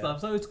armor and Yeah. stuff,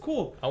 so it's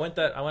cool. I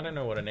don't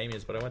know what her name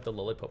is, but I went the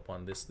lollipop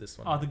one. This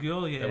one. Oh, the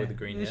girl, yeah, with the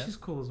green yeah, hair? she's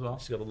cool as well.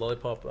 She's got a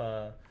lollipop.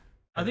 I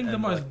think the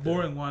and, most like,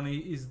 boring one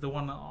is the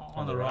one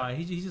on the right.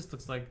 He just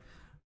looks like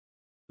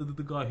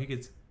the guy who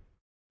gets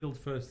killed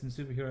first in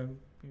superhero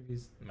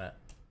movies. Matt.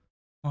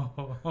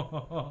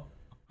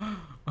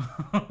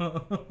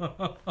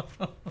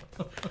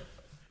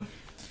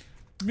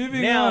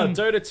 moving Now, on.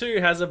 Dota 2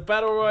 has a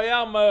battle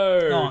royale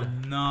mode. Oh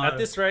no! At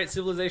this rate,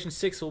 Civilization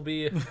 6 will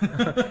be.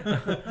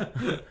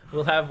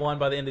 We'll have one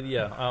by the end of the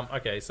year.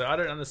 Okay, so I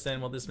don't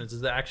understand what this means.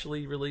 Is it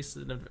actually released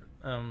in a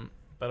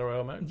battle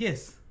royale mode?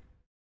 Yes.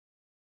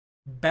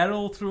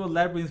 Battle through a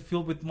labyrinth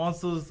filled with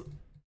monsters,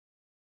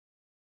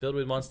 Filled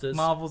with monsters.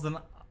 marvels, and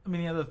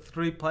many other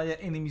 3-player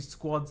enemy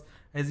squads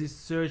as you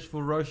search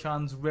for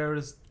Roshan's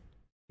rarest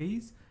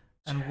keys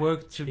and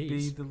work to be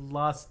cheese. the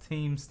last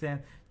team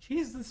stand.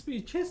 Cheese? This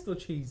be chest or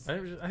cheese?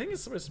 I think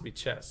it's supposed to be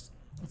chest.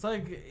 It's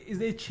like, is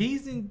there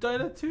cheese in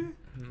Dota 2?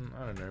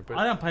 I don't know, but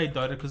I don't play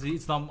Dota because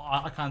it's not.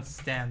 I can't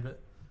stand it.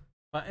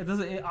 But it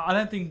doesn't. I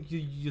don't think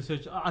you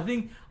search. I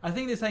think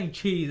they're saying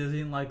cheese as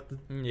in like the,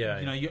 yeah.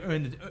 you know, you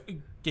earn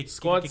it.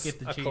 Squads, get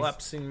the a cheese.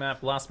 collapsing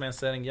map, last man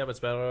standing. Yep, it's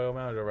battle royale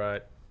mode. All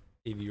right.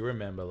 If you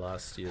remember,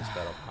 last year's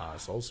battle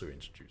pass also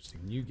introduced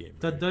a new game,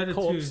 The Dota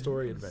co-op 2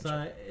 story adventure.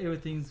 So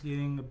everything's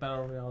getting a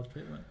battle royale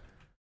treatment.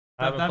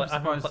 I haven't I'm pla- I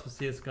haven't surprised for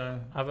CS:GO.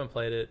 I haven't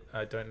played it.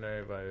 I don't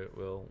know if I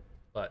will,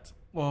 but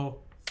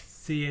Well,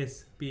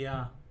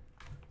 CSBR.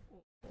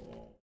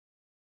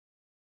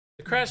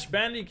 the Crash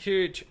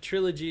Bandicoot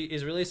trilogy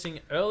is releasing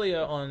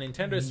earlier on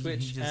Nintendo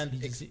Switch and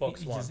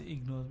Xbox One. He just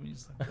ignores me.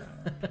 Just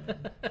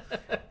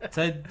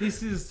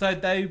like, so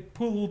they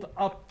pulled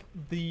up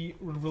the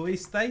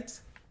release date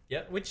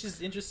Yeah, which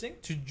is interesting.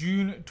 to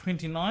June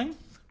 29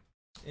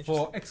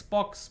 for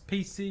Xbox,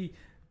 PC,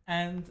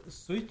 and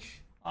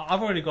Switch.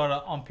 I've already got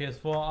it on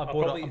PS4. I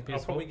bought it on PS4.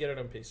 I'll probably get it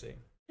on PC.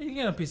 You can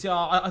get it on PC.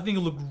 I think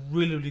it looked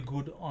really, really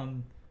good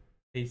on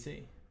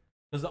PC.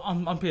 Because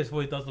on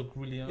PS4 it does look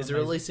really Is amazing. it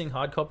releasing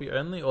hard copy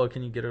only, or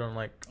can you get it on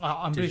like?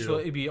 I'm pretty digital?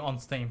 sure it'd be on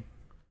Steam.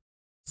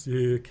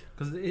 Sick.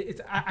 Because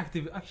it's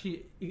active.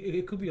 Actually,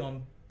 it could be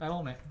on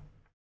Battle.net.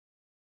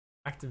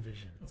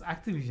 Activision. It's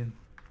Activision.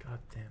 God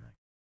damn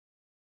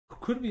it.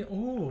 Could be.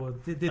 Oh,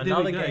 there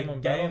Another we go. game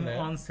on Game Battle.net.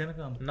 on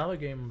Senecom. Another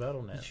game in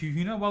BattleNet.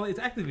 You know, well, it's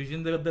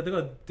Activision. They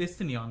got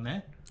Destiny on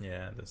there.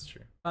 Yeah, that's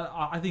true. But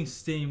I think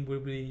Steam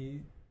would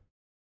be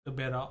the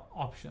better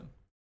option.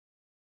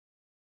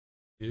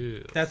 Yeah.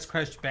 That's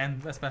Crash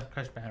Bandicoot.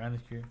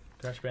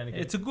 Crash Bandicoot.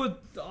 It's a good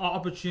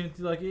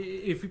opportunity. Like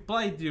if you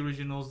played the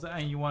originals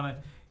and you want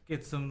to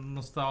get some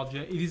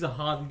nostalgia, it is a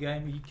hard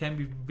game. It can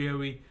be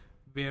very,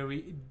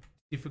 very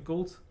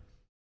difficult.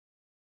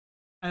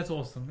 And it's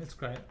awesome. It's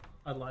great.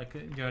 I like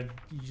it. You're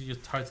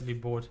just totally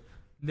bored.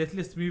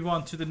 Let's move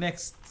on to the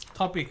next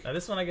topic. Now,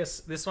 this one, I guess,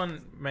 this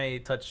one may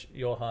touch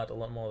your heart a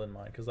lot more than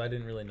mine because I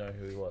didn't really know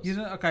who he was. You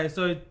know, okay,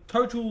 so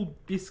Total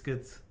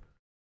Biscuits.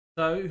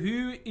 So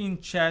who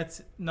in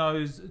chat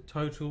knows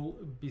Total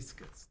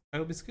Biscuits?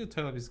 Total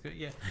Biscuit,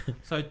 yeah.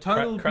 So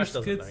Total Crash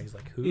doesn't know. Biscuits He's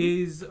like, who?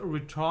 is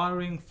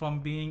retiring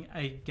from being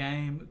a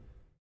game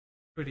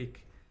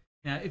critic.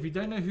 Now, if you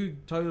don't know who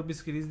Total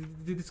Biscuit is,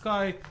 this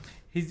guy,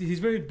 he's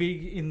very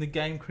big in the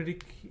game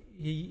critic.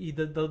 He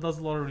does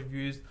a lot of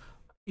reviews.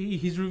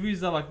 His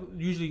reviews are like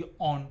usually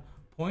on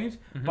point,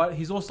 but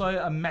he's also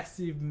a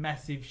massive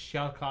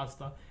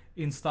shoutcaster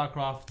in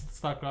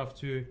StarCraft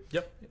 2.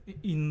 Yep.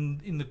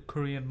 In the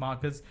Korean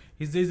markets,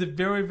 he's a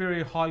very,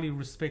 very highly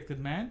respected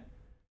man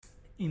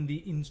in the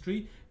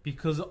industry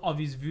because of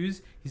his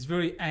views. He's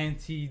very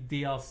anti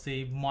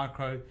DLC,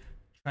 micro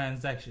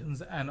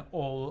transactions, and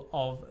all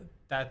of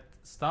that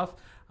stuff.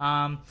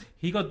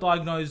 He got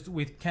diagnosed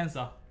with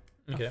cancer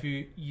a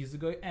few years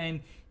ago,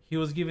 and he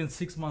was given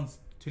 6 months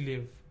to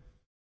live.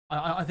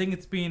 I think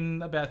it's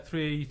been about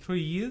three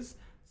years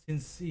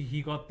since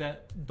he got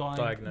that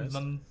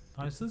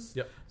diagnosis.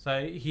 Yep.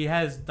 So he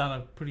has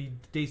done a pretty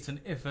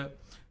decent effort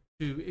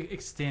to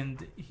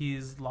extend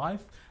his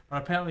life.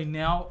 But apparently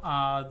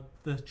now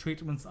the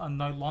treatments are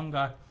no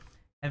longer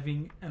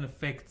having an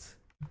effect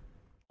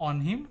on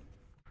him.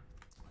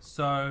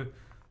 So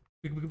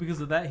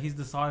because of that, he's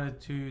decided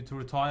to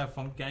retire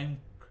from game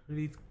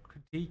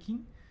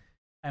critiquing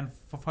and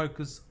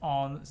focus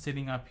on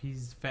setting up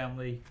his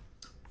family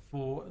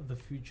for the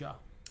future.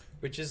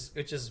 Which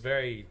is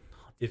very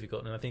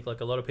difficult, and I think like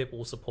a lot of people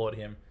will support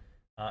him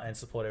and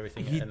support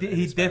everything. He and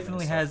his family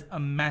definitely and has a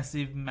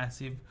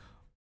massive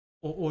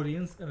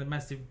audience and a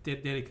massive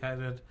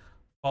dedicated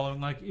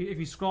following. Like if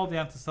you scroll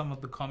down to some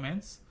of the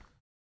comments,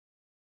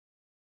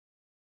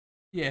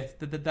 yeah,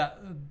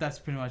 that's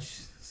pretty much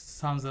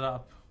sums it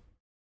up.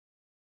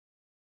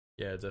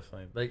 Yeah,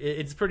 definitely. Like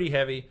it's pretty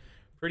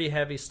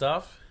heavy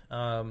stuff.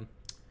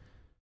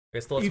 I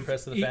guess thoughts and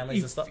prayers to the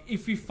families and stuff.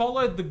 If you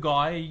followed the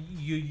guy,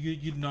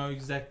 you'd know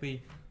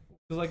exactly.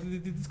 Because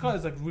like this guy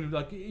is like really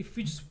like if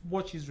you just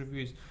watch his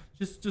reviews,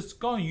 just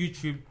go on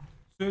YouTube,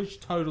 search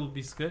Total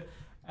Biscuit,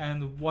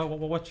 and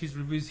watch his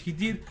reviews. He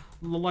did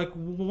like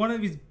one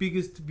of his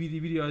biggest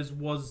videos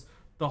was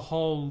the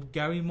whole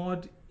Gary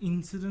mod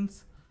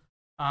incident,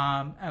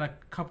 and a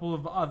couple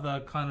of other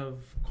kind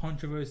of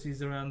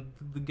controversies around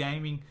the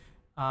gaming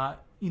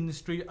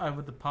industry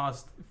over the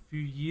past few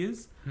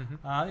years.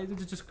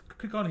 Just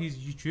click on his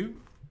YouTube.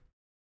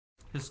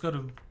 It's got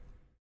a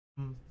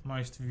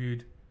most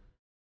viewed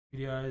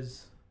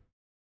videos.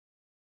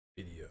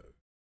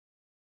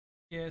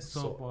 Yeah,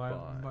 sort by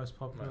most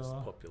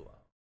popular.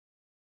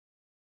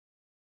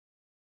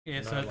 Yeah,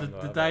 No so longer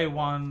the are day they.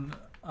 one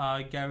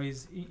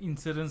Gary's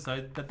incident,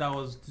 so that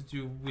was to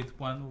do with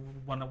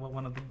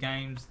one of the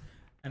games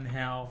and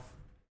how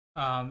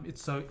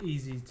it's so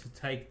easy to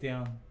take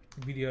down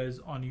videos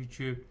on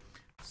YouTube.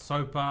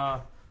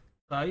 Sopa,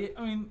 so yeah,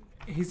 I mean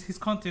his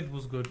content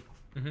was good.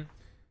 Mm-hmm.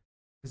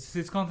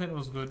 His content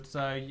was good,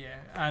 so yeah,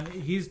 and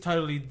he's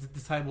totally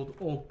disabled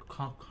all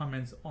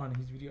comments on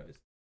his videos,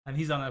 and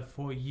he's done it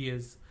for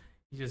years.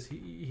 He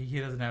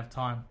doesn't have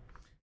time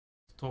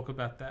to talk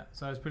about that,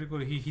 so it's pretty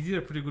good. He did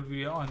a pretty good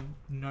video on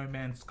No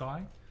Man's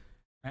Sky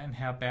and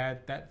how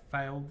bad that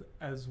failed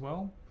as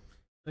well.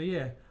 So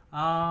yeah,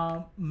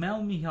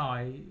 Mel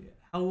Mihai,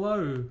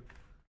 hello,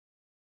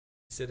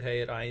 He said,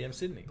 "Hey, at IEM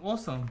Sydney,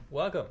 awesome,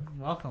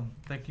 welcome."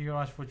 Thank you very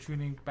much for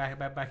tuning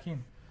back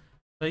in.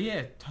 So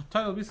yeah,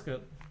 Total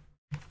Biscuit.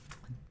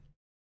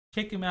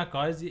 Check him out,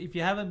 guys. If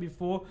you haven't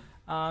before,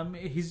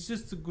 he's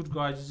just a good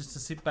guy just to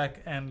sit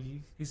back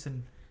and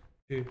listen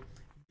to.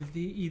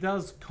 He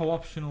does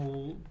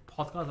co-optional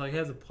podcasts. Like he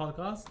has a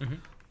podcast Mm-hmm.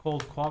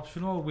 called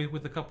Co-optional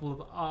with a couple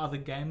of other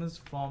gamers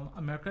from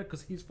America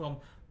because he's from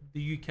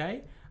the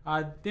UK.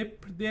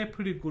 They're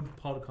pretty good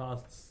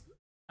podcasts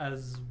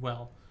as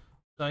well.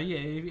 So yeah,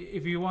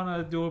 if you want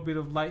to do a bit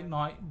of late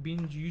night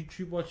binge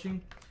YouTube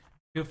watching,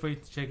 feel free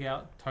to check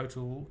out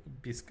Total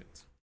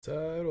Biscuit.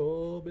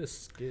 Total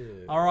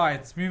Biscuit. All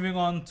right, moving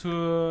on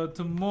to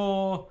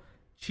more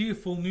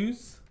cheerful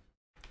news.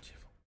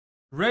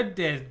 Red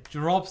Dead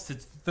drops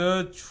its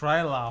third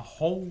trailer.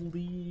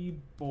 Holy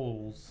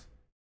balls!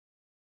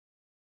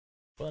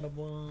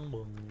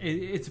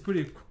 It's a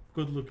pretty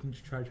good-looking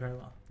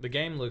trailer. The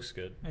game looks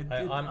good. It-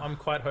 I'm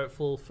quite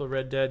hopeful for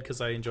Red Dead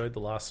because I enjoyed the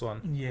last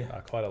one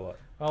Yeah. quite a lot.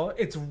 Well,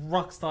 it's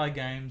Rockstar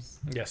Games.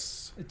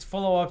 Yes. It's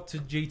follow-up to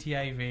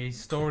GTA V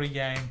story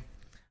game.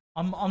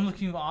 I'm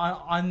looking.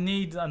 I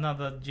need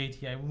another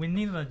GTA. We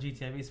need another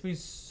GTA V. It's been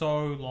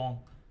so long.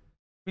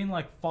 It's been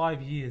like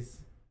 5 years.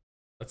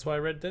 That's why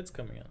Red Dead's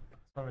coming out.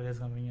 Sorry, that's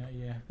coming out.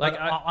 Yeah. Like,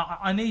 But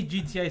I need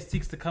GTA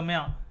 6 to come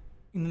out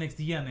in the next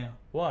year now.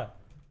 Why?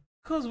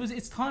 Because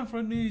it's time for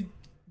a new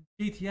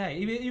GTA.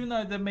 Even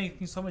though they're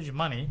making so much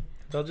money,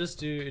 They'll just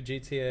do a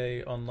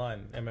GTA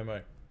Online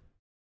MMO.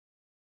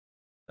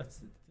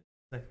 that's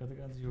exactly what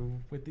they're going to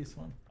do with this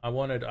one. I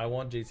want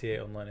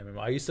GTA Online MMO.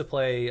 I used to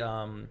play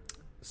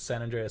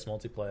San Andreas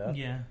multiplayer,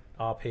 Yeah.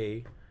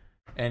 RP,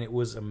 and it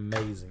was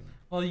amazing.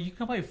 Well, you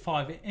can play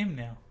 5M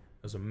now.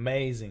 It was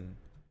amazing.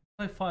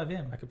 Play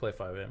 5M. I could play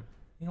 5M.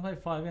 You can play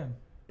 5M.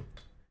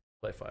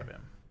 Play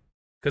 5M.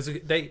 Because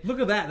they Look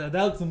at that, though.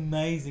 That looks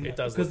amazing. It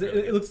does because look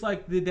really it looks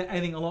like they're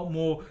adding a lot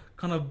more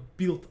kind of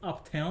built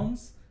up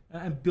towns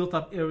and built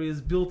up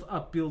areas, built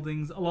up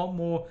buildings. A lot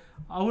more.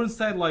 I wouldn't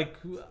say like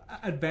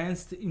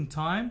advanced in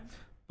time,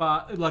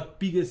 but like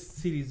bigger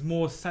cities,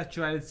 more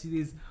saturated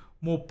cities,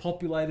 more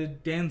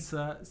populated,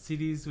 denser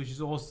cities, which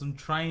is awesome.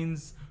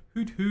 Trains,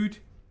 hoot hoot,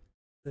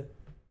 the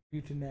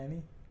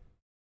hootenanny.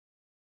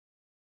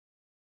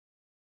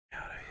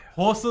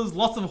 Horses,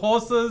 lots of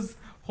horses.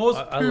 Horse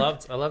I poop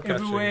loved capturing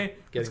everywhere.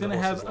 getting It's the going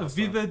to have horses a last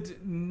time.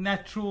 vivid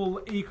natural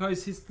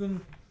ecosystem.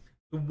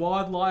 The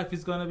wildlife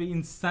is going to be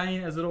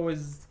insane as it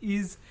always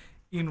is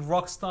in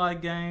Rockstar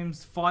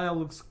games. Fire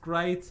looks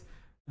great.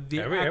 The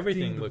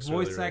Everything acting, looks the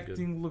voice really, really good.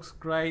 acting looks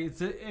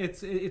great.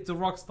 It's a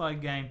Rockstar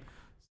game,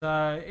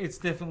 so it's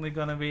definitely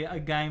going to be a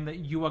game that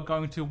you are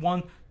going to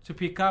want to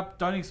pick up.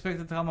 Don't expect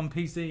it to come on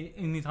PC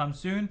anytime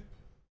soon.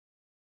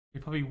 You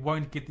probably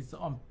won't get this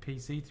on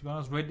PC, to be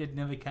honest. Red Dead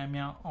never came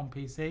out on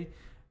PC,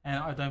 and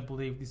I don't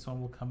believe this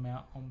one will come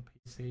out on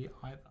PC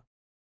either.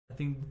 I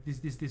think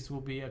this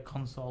will be a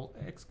console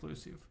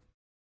exclusive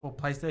for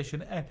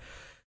PlayStation and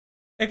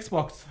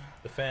Xbox.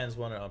 The fans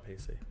want it on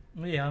PC.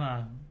 Yeah, I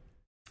know.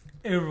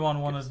 Everyone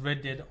wanted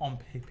Red Dead on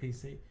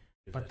PC,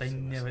 but they Give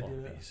us never on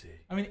did it. PC.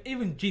 I mean,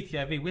 even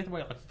GTA V, we had to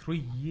wait like 3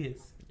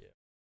 years. Yeah.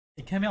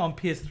 It came out on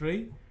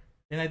PS3,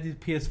 then they did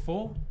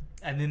PS4,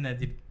 and then they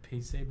did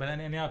PC. But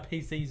then now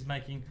PC is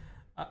making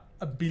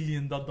 $1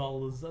 billion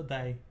a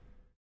day.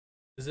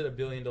 Is it $1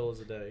 billion a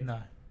day? No.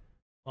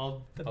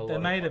 Well, A they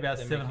lot made of- about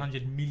they're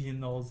 $700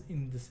 million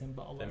in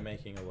December alone. They're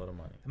making a lot of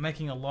money. They're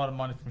making a lot of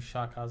money from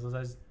shark cards.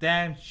 Those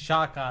damn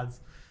shark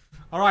cards.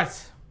 All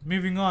right,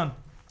 moving on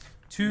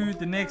to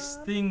the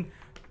next thing.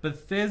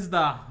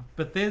 Bethesda.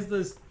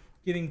 Bethesda's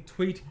getting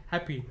tweet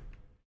happy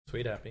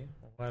Tweet happy?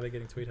 Why are they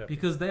getting tweet happy?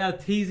 because they are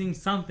teasing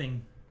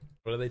something.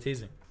 What are they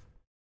teasing?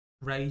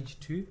 Rage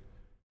 2.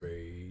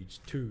 Rage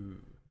 2.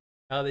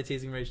 How are they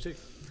teasing Rage 2?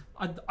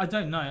 I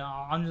don't know.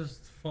 I'm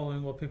just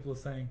following what people are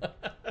saying.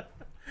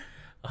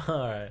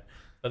 Alright.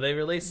 But they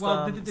released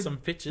some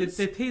pictures.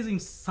 They're teasing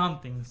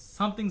something.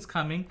 Something's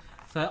coming.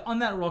 So on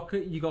that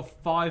rocket, you got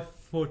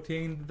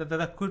 514.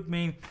 That could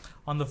mean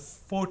on the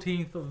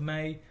 14th of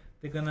May,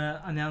 they're going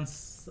to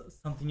announce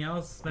something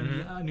else.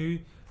 Maybe a new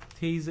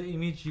teaser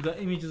image. You got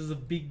images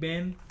of Big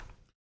Ben.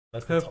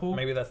 That's purple.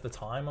 Maybe that's the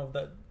time of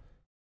that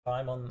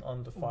time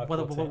on the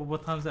 514.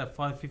 What time is that?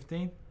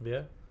 5:15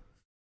 Yeah.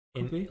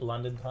 In Could be.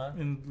 London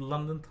time? in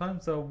London time.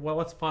 So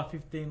what's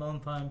 5:15 London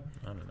time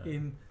I don't know.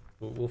 in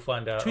We'll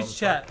find out. Twitch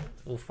chat.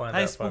 We'll find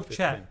out. Facebook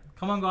chat.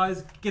 Come on,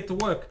 guys, get to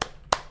work.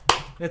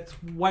 Let's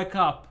wake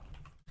up.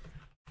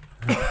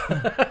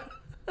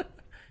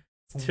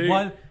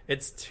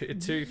 It's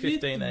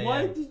 2:15 a.m.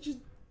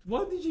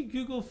 Why did you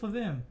Google for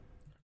them?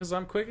 Because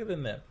I'm quicker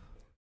than them.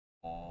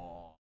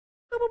 Oh.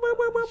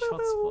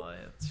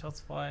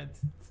 Shots fired.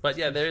 But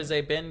yeah, there is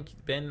a Big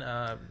Ben,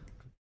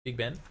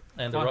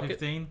 and the Rocket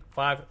 5:15.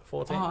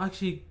 5:14. Oh,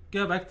 actually,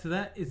 go back to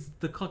that.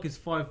 The clock is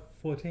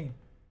 5:14.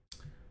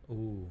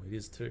 Ooh, it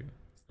is too.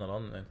 It's not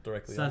on there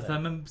directly. So, on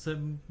there.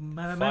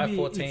 maybe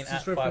 5:14 it's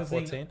just at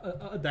referencing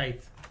 5:14. a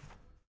date.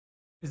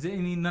 Is there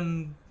any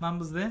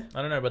numbers there?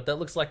 I don't know, but that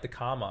looks like the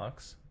car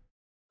marks.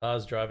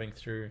 Cars driving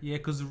through. Yeah,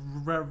 because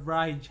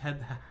Rage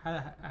had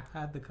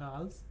the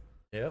cars.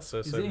 Yeah, so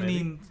Is so there maybe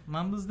any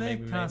numbers there?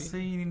 maybe, Can I maybe.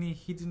 see any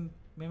hidden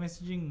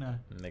messaging? No.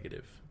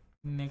 negative.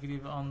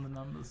 Negative on the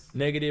numbers.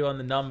 Negative on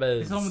the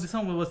numbers. This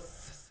one was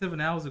 7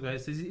 hours ago.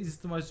 So is this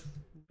the most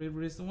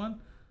recent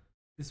one?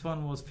 This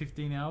one was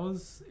 15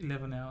 hours,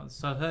 11 hours.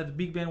 So I heard the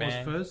Big Ben was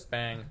Bang, first.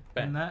 Bang,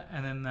 And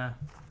bang. then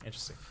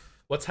Interesting.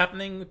 What's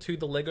happening to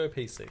the Lego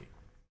PC?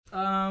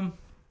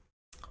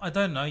 I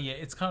don't know yet.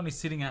 It's currently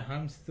sitting at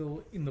home,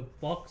 still in the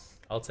box.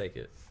 I'll take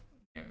it.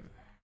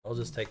 I'll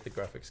just take the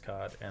graphics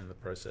card and the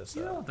processor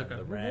You know what and the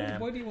the RAM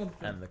Why do you want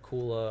that? and the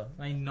cooler.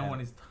 No and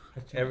one is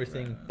touching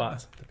Everything it,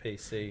 but the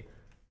PC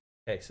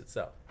case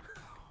itself.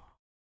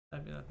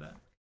 Don't be like that.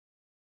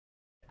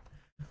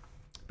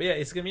 But yeah,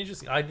 it's gonna be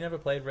interesting. I never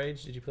played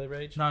Rage. Did you play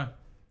Rage? No,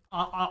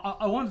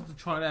 I wanted to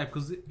try it out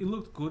because it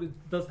looked good.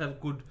 It does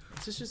have good.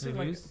 It's just like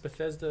Reviews?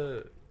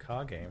 Bethesda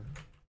car game.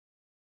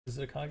 Is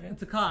it a car game?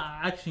 It's a car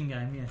action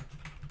game, yeah.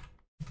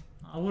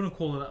 I wouldn't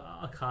call it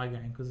a car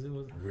game because it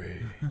was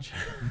Rage.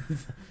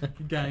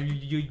 game.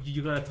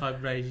 You gotta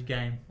type Rage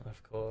game.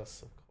 Of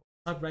course.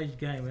 Type Rage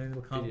game and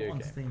it'll come Video on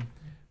game. Steam.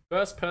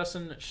 First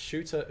person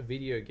shooter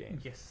video game.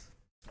 Yes.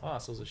 Ah,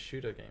 so it's a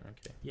shooter game.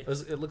 Okay.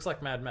 Yes. It looks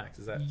like Mad Max.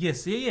 Is that?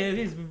 Yes. Yeah. It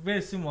is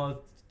very similar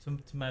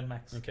to Mad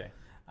Max. Okay.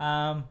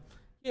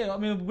 Yeah. I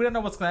mean, we don't know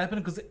what's gonna happen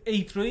because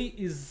E3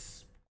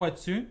 is quite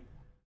soon.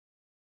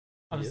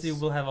 Obviously, Yes.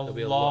 we'll have There'll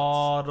be a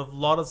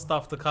lot of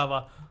stuff to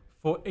cover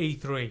for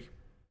E3. It's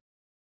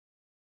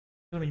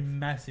gonna be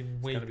massive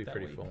It's week. gonna be that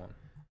pretty week. full on.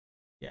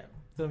 Yeah,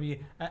 it's gonna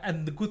be.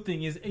 And the good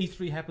thing is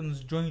E3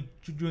 happens during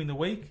the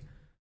week,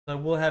 so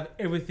we'll have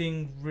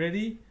everything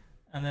ready,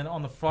 and then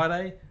on the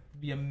Friday it'll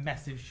be a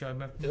massive show.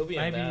 It'll be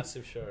maybe, a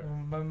massive show.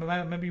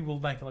 Maybe we'll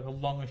make like a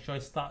longer show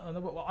start. I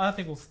don't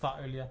think we'll start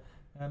earlier.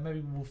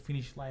 Maybe we'll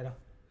finish later.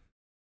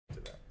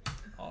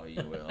 Oh,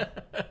 you will.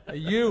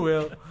 You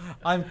will.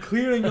 I'm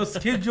clearing your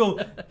schedule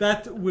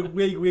that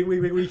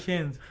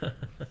weekend.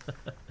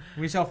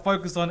 We shall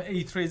focus on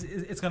E3.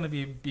 It's going to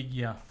be a big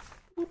year.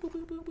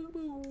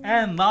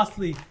 And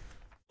lastly,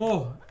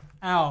 for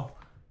our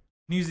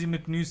Newsy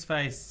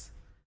McNewsface,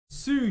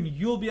 soon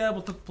you'll be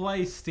able to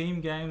play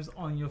Steam games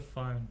on your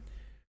phone.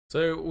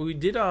 So we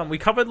did we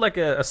covered like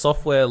a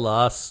software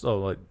like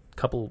a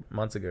couple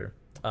months ago,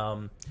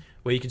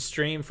 where you could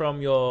stream from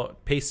your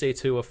PC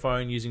to a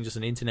phone using just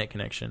an internet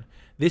connection.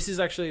 This is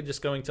actually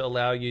just going to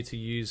allow you to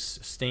use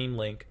Steam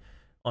Link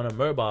on a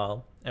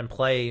mobile and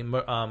play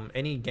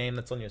any game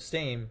that's on your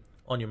Steam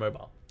on your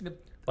mobile.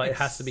 But it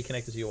has to be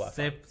connected to your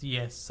Wi-Fi. Except,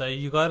 yes, so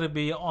you got to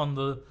be on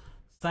the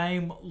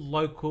same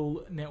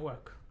local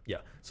network. Yeah.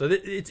 So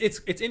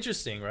it's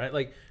interesting, right?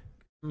 Like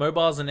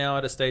mobiles are now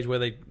at a stage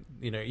where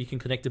you can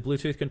connect a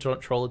Bluetooth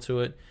controller to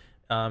it,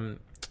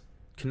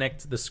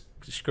 connect the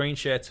screen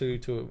share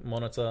to a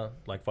monitor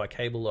like via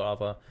cable or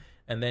other,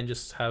 and then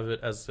just have it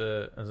as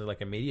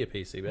like a media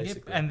PC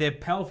basically. Yep. And they're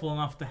powerful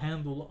enough to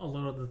handle a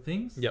lot of the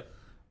things. Yep.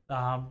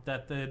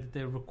 That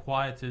they're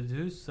required to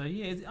do. So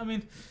yeah, I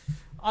mean,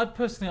 I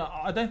personally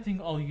I don't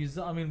think I'll use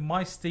it. I mean,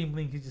 my Steam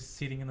Link is just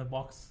sitting in the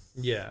box.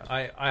 Yeah,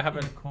 I In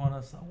haven't. the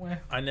corner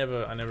somewhere. I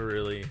never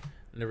really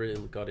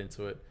got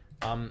into it.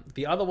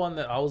 The other one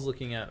that I was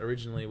looking at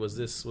originally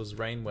was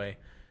Rainway,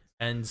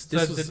 and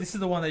this is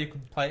the one that you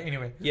can play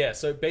anyway. Yeah,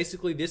 so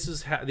basically this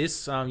is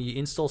how you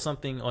install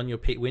something on your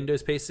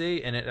Windows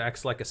PC and it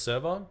acts like a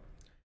server,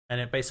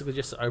 and it basically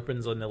just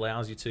opens and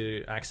allows you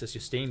to access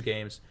your Steam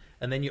games,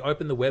 and then you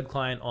open the web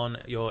client on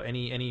your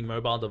any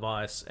mobile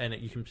device, and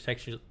you can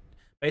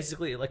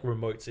basically it like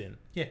remotes in.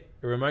 Yeah,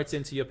 it remotes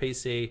into your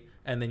PC,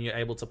 and then you're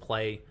able to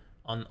play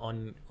on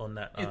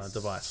that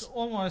device. It's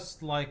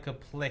almost like a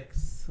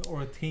Plex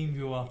or a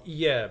TeamViewer.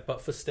 Yeah,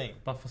 but for Steam.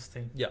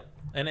 Yeah,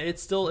 and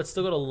it's still got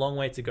a long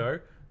way to go.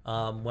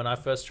 When I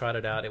first tried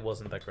it out, it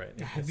wasn't that great.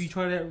 Have you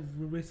tried it out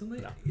recently?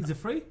 No. Is it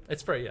free?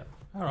 It's free, yeah.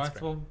 All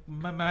right. Well,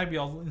 maybe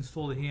I'll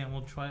install it here and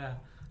we'll try it out.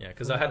 Yeah,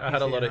 because I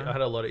had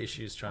a lot of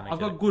issues trying to. I've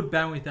got good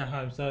bandwidth at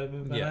home, so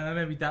Yeah.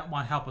 maybe that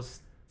might help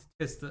us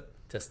test it.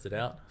 Test it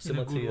out,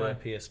 similar to good your way.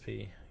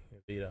 PSP,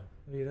 your Vita.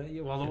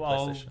 Yeah, well,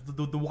 Your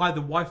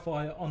the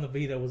Wi-Fi on the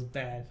Vita was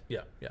bad.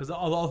 Yeah. Because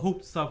I'll hook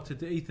this up to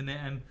the Ethernet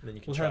and Then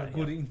you can we'll try have it,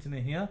 good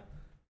internet here.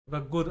 We've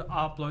got good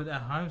upload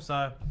at home,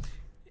 so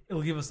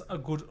it'll give us a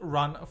good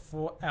run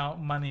for our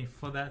money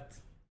for that.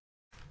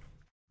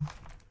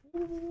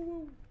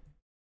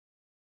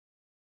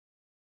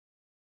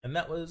 And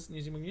that was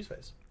New Zealand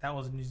Newsface. That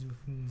was New Zealand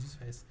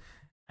Newsface.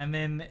 And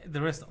then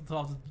the rest of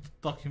the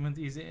document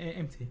is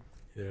empty.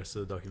 The rest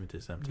of the document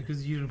is empty.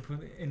 Because you didn't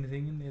put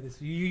anything in there.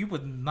 You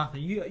put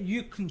nothing.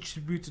 You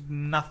contributed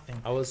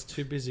nothing. I was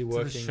too busy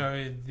working. To the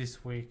show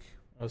this week.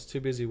 I was too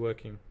busy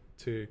working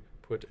to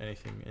put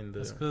anything in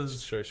the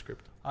show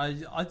script.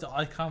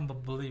 I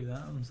can't believe that.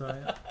 I'm sorry.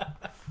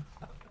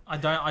 I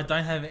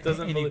don't have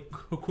any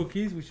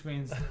cookies, which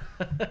means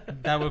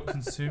they were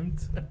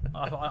consumed.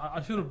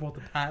 I should have brought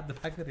the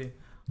packet in.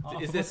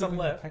 Is there some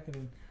left?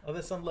 Oh,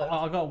 there's some left.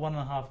 I got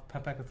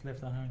 1.5 packets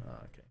left at home.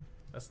 Oh, okay,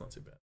 that's not too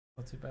bad.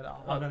 Not too bad.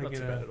 Not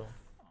too bad at all.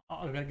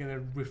 I gotta get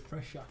a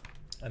refresher.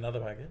 Another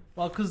packet?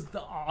 Well, because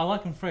I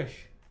like them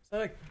fresh. So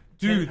like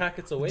 10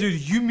 packets a week? Dude,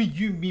 you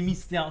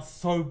missed out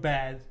so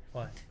bad.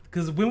 Why?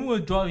 Because when we were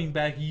driving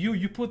back,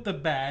 you put the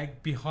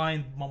bag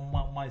behind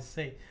my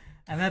seat.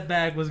 And that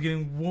bag was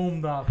getting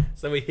warmed up.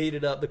 So we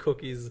heated up the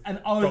cookies and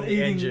I was from the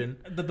eating engine.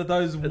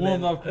 Those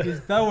warmed up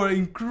cookies. They were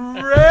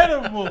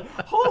incredible.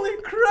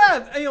 Holy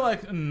crap. And you're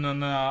like, no,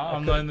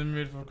 I'm not in the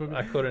mood for cookies.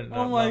 I couldn't.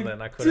 I'm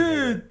like,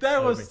 dude,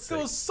 that was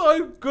still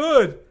so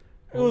good.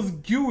 It was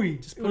gooey.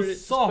 It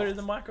was soft. Just put it in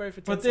the microwave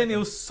for 10 But then seconds. it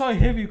was so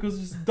heavy because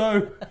it's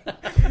dough.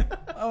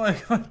 I'm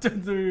like, I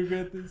don't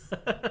regret this.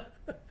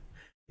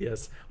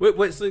 Yes.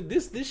 Wait. So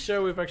this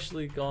show we've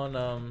actually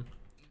gone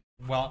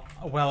Well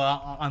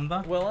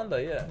under. Well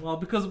under, yeah. Well,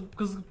 because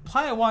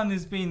player one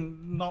has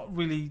been not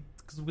really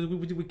because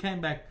we came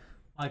back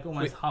like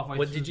almost halfway.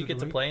 What did you get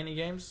to play any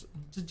games?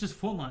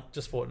 Just Fortnite.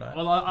 Just Fortnite.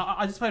 Well,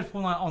 I just played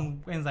Fortnite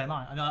on Wednesday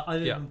night. I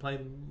didn't even play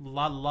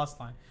last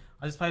night.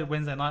 I just played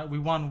Wednesday night. We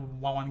won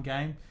one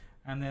game,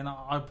 and then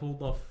I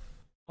pulled off.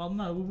 Well,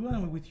 no, we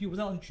went with you. Was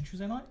that on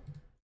Tuesday night?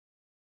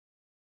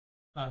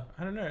 No,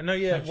 I don't know. No,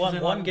 yeah, so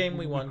one game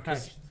we won.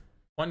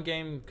 One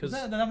game because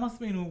that must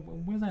have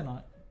been Wednesday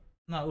night.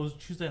 No, it was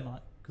Tuesday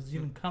night because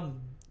you didn't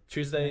come.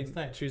 Tuesday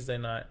night. Tuesday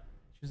night.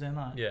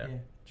 Yeah.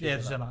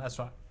 Tuesday night. That's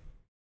right.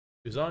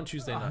 It was on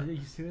Tuesday night. Are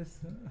you serious?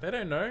 They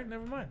don't know.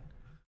 Never mind.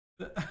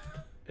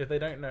 If they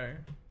don't know,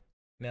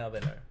 now they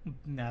know.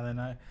 Now they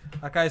know.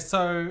 Okay,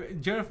 so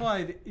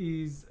Jerified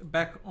is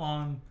back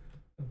on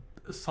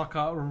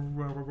Soccer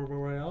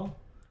Royale,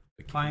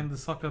 playing the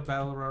Soccer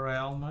Battle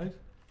Royale mode.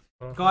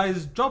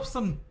 Guys, drop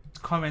some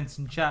comments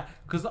in chat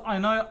because I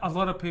know a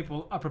lot of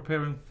people are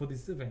preparing for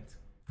this event.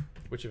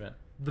 Which event?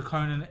 The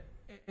Conan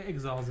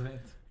Exiles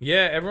event.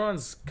 Yeah,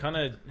 everyone's kind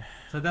of.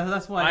 So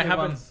that's why I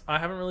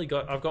haven't really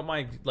got. I've got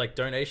my like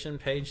donation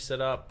page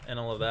set up and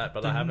all of that,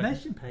 but I haven't.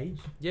 Donation page.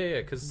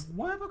 Yeah, because.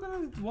 Why am I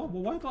gonna?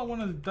 Why do I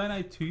want to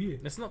donate to you?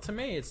 It's not to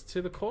me. It's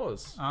to the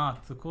cause. To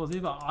the cause.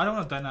 Either I don't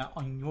want to donate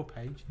on your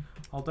page.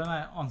 I'll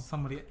donate on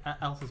somebody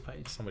else's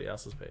page. Somebody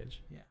else's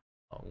page. Yeah.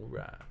 All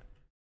right.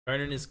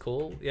 Conan is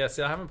cool. Yeah.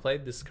 See, I haven't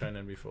played this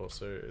Conan before,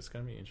 so it's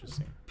gonna be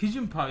interesting.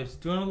 Pigeon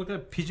Post. Do you want to look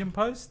at Pigeon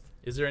Post?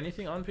 Is there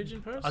anything on Pigeon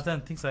Post? I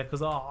don't think so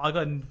because I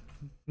got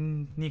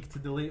Nick to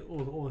delete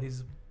all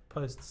his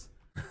posts.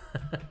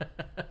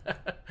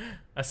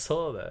 I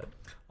saw that.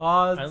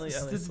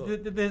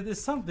 There's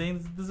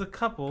something. There's a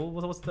couple.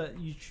 What's that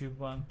YouTube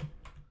one?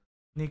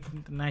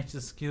 Nick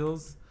Nature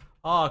Skills.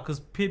 Because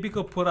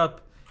Pico put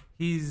up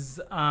his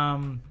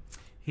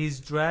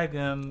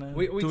dragon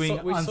doing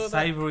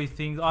unsavory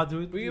things.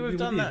 We've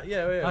done that.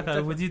 Yeah.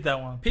 Okay, we did that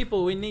one.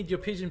 People, we need your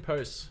Pigeon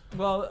Posts.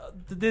 Well,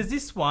 there's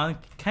this one.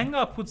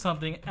 Kanga put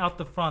something out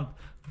the front.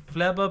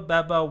 Flabba,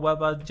 Baba,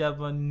 Wabba,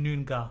 Jabba,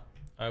 Noonga.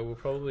 I will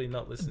probably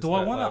not listen to that. Do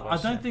I want to? I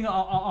don't think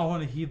I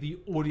want to hear the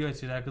audio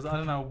to that because I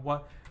don't know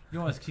what you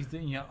almost kicked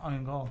it in your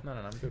own goal. No,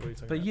 I'm good. What are you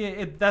talking but about?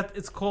 yeah,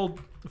 it's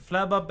called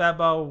Flabba,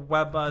 Baba,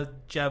 Wabba,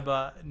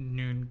 Jabba,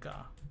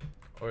 Noonga.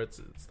 Or it's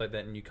like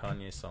that new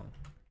Kanye song.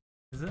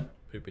 Is it?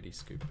 Poopity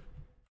Scoop.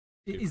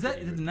 Is that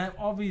the name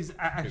of his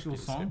actual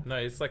song? Scoop. No,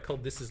 it's like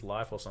called This Is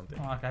Life or something.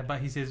 Oh, okay, but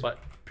he says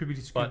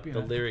Poopity Scoop. But the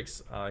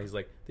lyrics, he's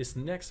like, this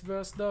next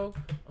verse though,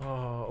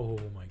 oh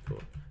my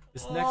god.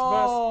 This next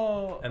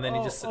verse, and then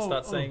he just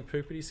starts saying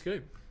Poopity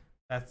Scoop.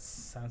 That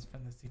sounds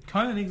fantastic.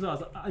 Conan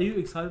Exiles. Are you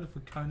excited for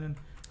Conan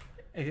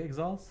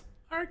Exiles?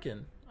 I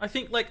reckon. I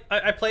think like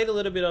I played a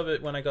little bit of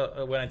it when I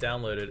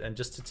downloaded and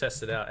just to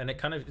test it out, and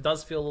it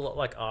does feel a lot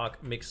like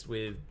Ark mixed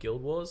with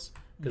Guild Wars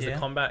because the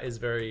combat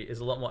is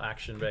a lot more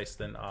action based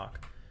than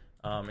Ark,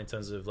 in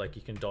terms of like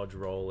you can dodge,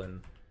 roll,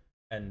 and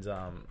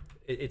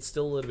it's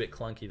still a little bit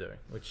clunky though,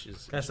 which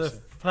is so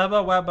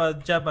Flabba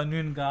Wabba Jabba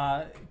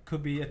Noonga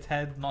could be a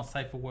tad not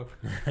safe for work.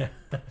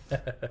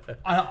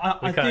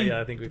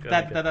 I think we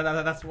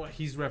that's what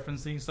he's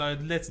referencing. So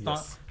let's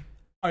not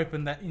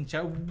open that in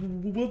chat.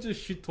 We'll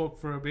just shit talk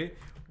for a bit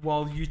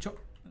while you.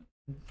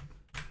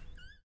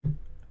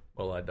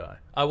 Well, I die.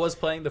 I was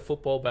playing the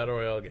football battle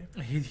royale game.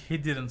 He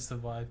didn't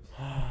survive.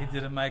 He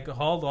didn't make it.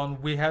 Hold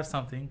on, we have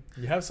something.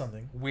 You have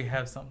something. We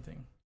have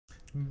something.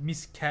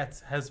 Miss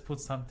Cat has put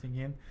something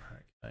in.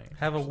 Okay.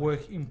 Have a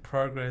work in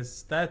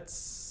progress.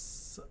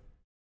 That's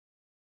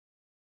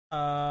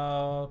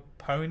a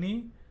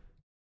pony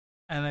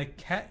and a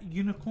cat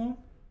unicorn.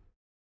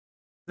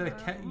 Is that a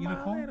cat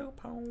unicorn? Little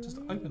pony, just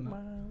open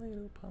my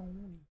little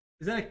pony.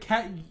 Is that a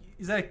cat?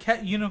 Is that a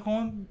cat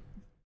unicorn?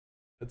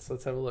 Let's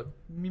have a look.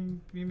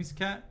 Mimi's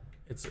cat.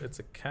 It's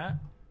a cat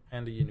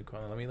and a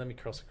unicorn. Let me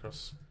crossing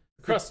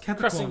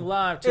Catacorn.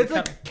 live to It's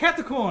a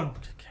catacorn.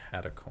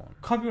 Catacorn.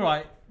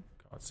 Copyright.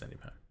 God send him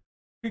home.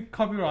 Big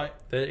copyright.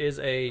 There is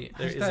a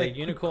Hashtag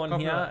unicorn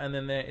here, copyright. and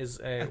then there is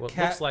what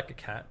cat. looks like a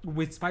cat.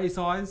 With space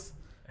eyes.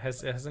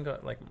 It hasn't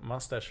got like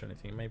mustache or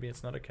anything. Maybe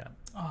it's not a cat.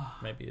 Oh,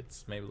 Maybe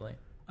it's Maybelline.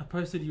 I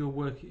posted your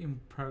work in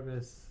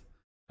progress.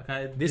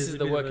 Okay. This there's is a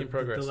the bit work of a in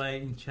progress.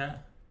 Delay in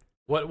chat.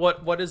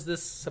 What is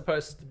this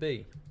supposed to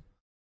be?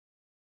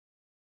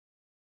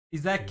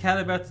 Is that cat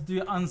about to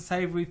do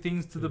unsavory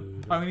things to the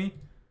pony?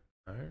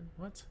 No,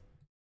 what?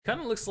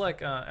 Kind of looks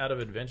like out of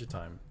Adventure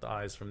Time. The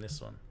eyes from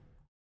this one.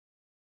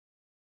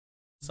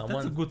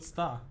 That's a good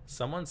start.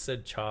 Someone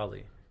said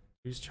Charlie.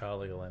 Who's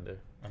Charlie, Orlando?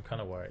 I'm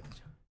kind of worried.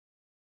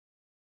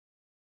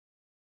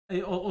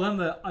 Hey,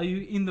 Orlando, are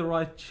you in the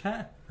right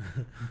chat?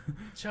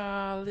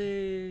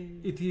 Charlie.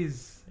 It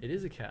is. It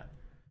is a cat.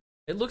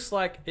 It looks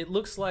like It's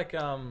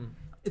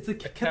a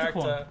catacorn.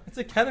 character. It's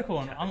a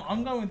catacorn.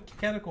 I'm going with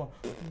catacorn.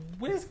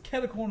 Where's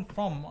catacorn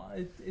from?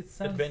 It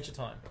sounds. Adventure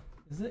Time.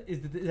 Is it? Is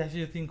it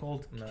actually a thing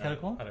called No,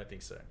 catacorn? I don't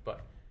think so.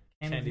 But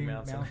Candy Candy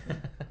Mountain.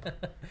 Mountain.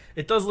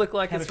 It does look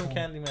like it's from Catacorn.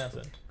 Candy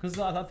Mountain. Because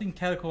I think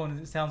catacorn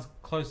it sounds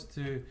close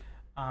to.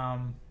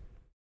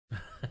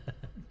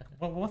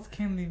 What's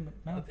Candy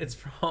Mountain? It's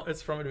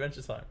from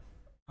Adventure Time.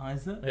 Oh,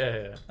 is it?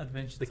 Yeah.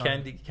 Adventure The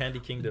Time. Candy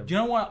Kingdom. Do you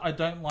know why I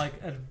don't like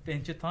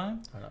Adventure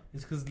Time? I know.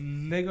 It's because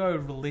Lego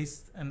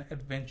released an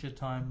Adventure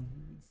Time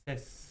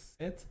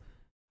set,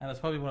 and it's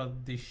probably one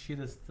of the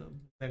shittest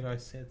Lego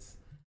sets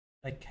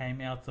that came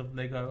out of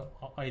Lego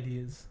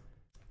ideas.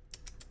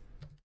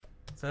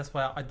 So that's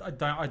why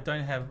I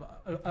don't have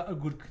a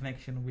good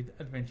connection with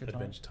Adventure Time.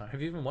 Adventure Time.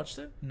 Have you even watched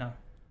it? No.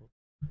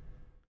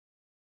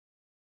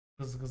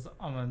 Because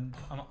I'm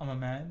a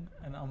man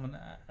and I'm an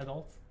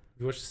adult.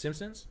 You watched The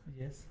Simpsons?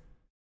 Yes.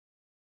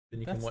 Then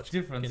you That's can watch.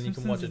 different. Then you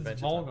can Simpsons watch is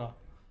Adventure vulgar. Time.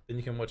 Then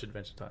you can watch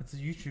Adventure Time. It's a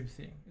YouTube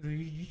thing. Is it a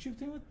YouTube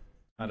thing?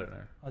 I don't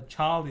know. A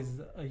child is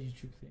a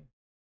YouTube thing.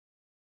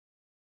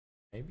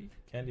 Maybe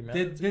Candy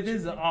Mountain.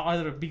 There's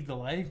either a big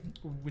delay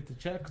with the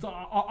chat. Because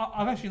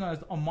I've actually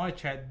noticed on my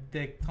chat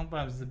there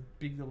sometimes is a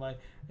big delay,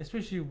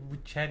 especially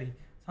with chatty.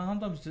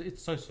 Sometimes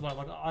it's so slow.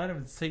 Like I don't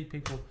even see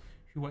people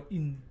who are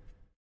in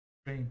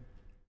stream.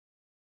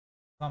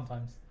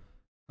 Sometimes,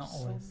 not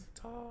always.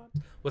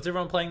 What's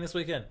everyone playing this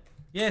weekend?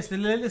 Yes,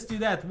 let's do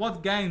that.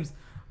 What games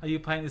are you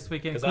playing this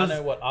weekend? Because I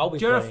know what I'll be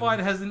Jerified playing.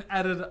 hasn't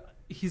added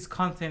his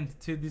content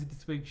to this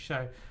week's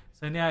show,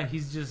 so now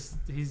he's just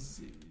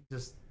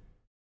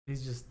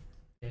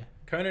yeah.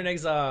 Conan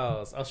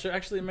Exiles. I'll show.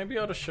 Actually, maybe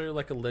I'll just show you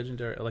like a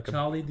legendary, like a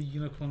Charlie the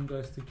Unicorn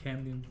goes to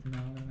Candy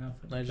Mountain.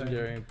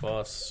 legendary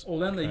boss.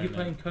 Orlando, you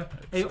Conan. playing?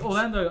 Hey,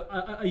 Orlando,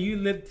 are you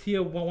led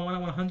tier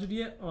 100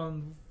 yet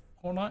on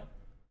Fortnite?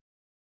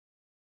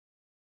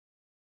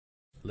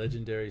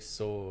 Legendary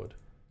sword.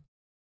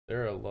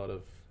 There are a lot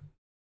of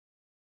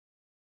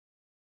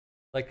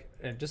like,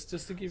 and just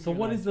to give. So you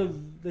what an is the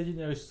idea.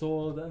 legendary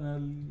sword and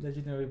a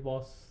legendary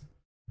boss?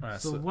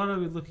 Alright, So what are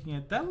we looking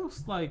at? That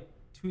looks like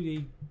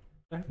 2D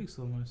graphics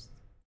almost.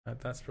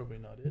 that's probably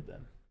not it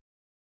then.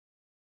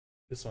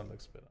 This one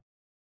looks better.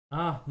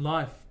 Ah,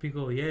 Life,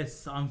 Pickle.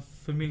 Yes, I'm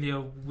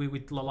familiar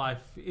with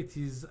Life. It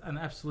is an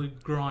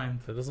absolute grind.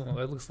 That doesn't.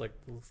 That looks like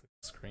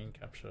screen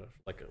capture,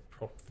 like a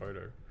prop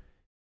photo.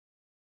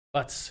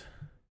 But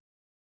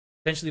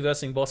potentially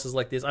versing bosses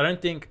like this, I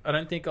don't think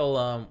I'll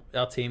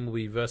our team will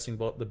be versing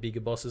the bigger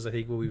bosses. I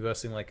think we'll be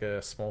versing like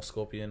a small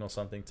scorpion or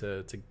something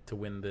to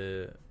win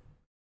the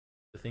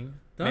thing.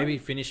 Don't- Maybe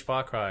finish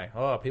Far Cry.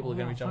 Oh, people are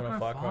going to be Far jumping on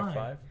Cry Far Cry 5.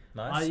 5.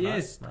 Nice. Ah, yes,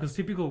 nice, because nice.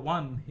 Typical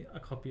won a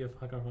copy of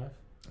Far Cry 5.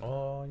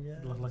 Oh yeah.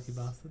 Lucky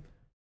bastard.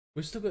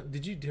 We've still got.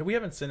 We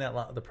haven't sent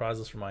out the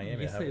prizes from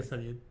Miami, have we? Yes, I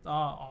did.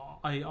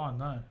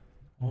 No.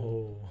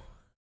 Oh.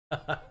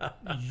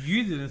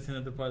 You didn't send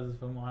out the prizes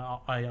from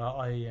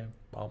IAM.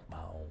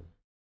 Wow.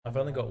 I've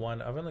only got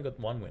one. I've only got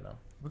one winner.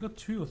 We got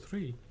 2 or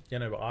 3. Yeah,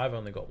 no, but I've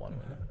only got one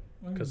winner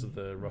because of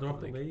the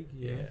Rocket League.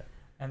 Yeah.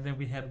 And then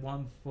we had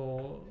one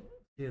for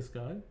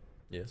CS:GO.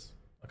 Yes.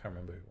 I can't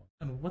remember who won.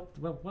 And what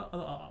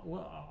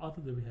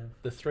other do we have?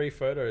 The 3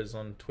 photos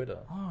on Twitter.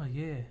 Oh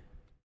yeah.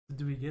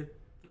 Do we get?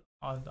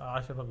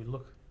 I should probably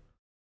look.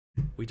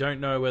 We don't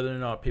know whether or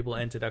not people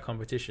entered our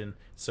competition,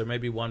 so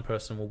maybe one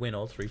person will win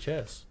all 3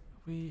 chairs.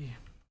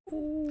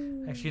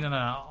 Actually,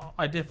 no.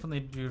 I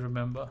definitely do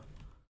remember.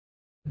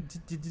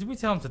 Did we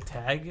tell him to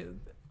tag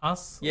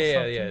us? or Yeah.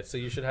 something? So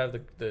you should have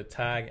the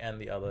tag and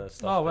the other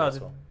stuff. Oh there wow! as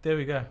well. There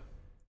we go.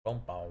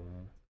 Bum, bum.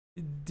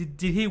 Did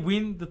he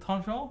win the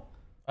time trial?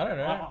 I don't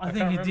know. I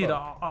think he did.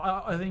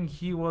 I think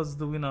he was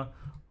the winner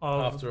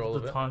of After all the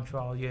of it? time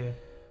trial. Yeah,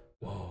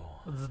 Whoa.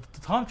 the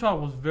time trial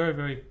was very,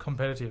 very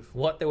competitive.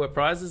 What? There were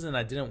prizes and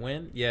I didn't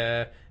win?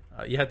 Yeah.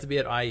 You had to be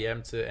at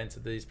IEM to enter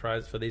these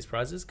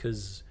prizes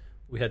because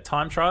we had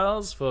time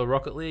trials for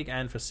Rocket League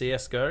and for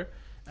CS:GO,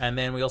 and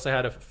then we also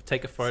had to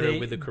take a photo See,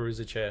 with the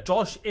Caruza chair.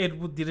 Josh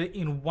Edward did it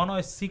in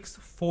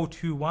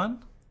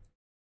 106.421,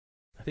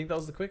 I think that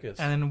was the quickest.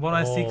 and then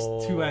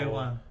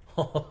 106.281.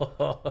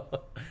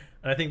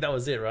 And I think that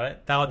was it,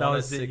 right? That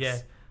was it. Yeah,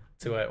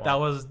 281. that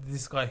was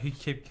this guy who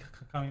kept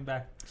coming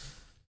back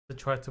to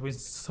try to win.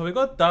 So we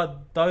got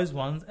those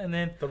ones, and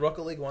then The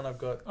Rocket League one I've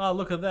got. oh,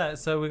 look at that!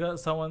 So we got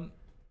someone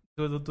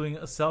doing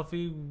a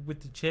selfie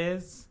with the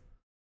chairs.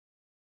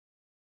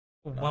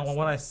 Nice.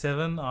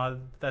 107.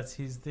 That's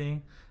his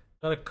thing.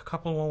 Got a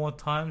couple more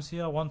times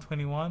here.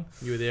 121.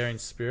 You were there in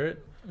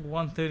spirit.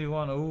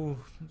 131. Ooh,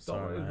 not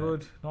Sorry, very man.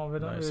 good. Not No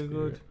very spirit.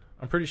 good.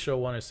 I'm pretty sure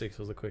 106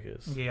 was the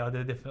quickest. Yeah,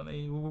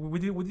 definitely. We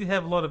did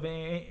have a lot of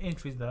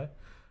entries though.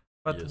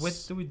 But Yes.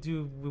 what do we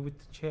do with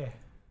the chair?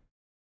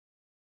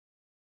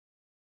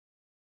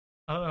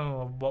 I don't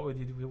know what we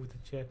did with the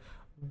chair.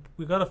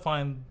 We gotta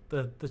find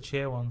the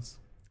chair ones.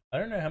 I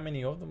don't know how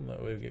many of them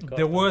that we've got.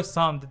 There were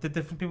some. The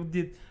different people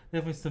did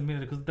definitely submit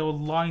it because they were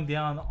lying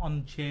down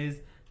on chairs.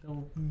 They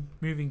were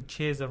moving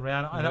chairs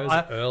around. And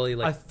those early, I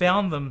like,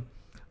 found them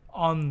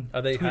on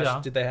are they Twitter.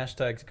 did they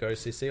hashtag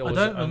GoCC? Or I was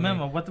don't it only-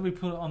 remember. What did we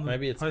put on the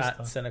Maybe it's poster? at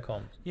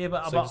Centacom. Yeah,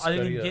 but, So but just I go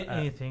to didn't your get at.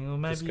 anything.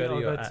 Or Just maybe go to I'll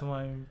your go at. to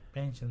my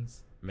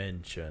mentions. It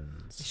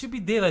Mentions. should be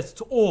there.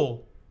 It's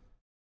all.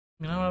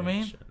 You know what I mean?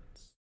 Mentions.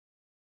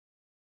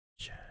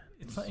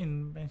 It's not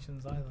in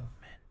mentions either.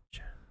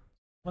 Mentions.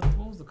 What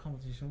was the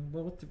competition?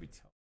 What did we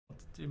tell? What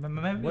did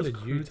maybe What it did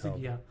was you Cruiser tell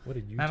Gear. me? What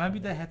did you Maybe tell me?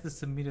 they had to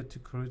submit it to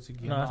Cruiser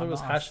Gear. No, I thought it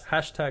was not us.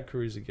 hashtag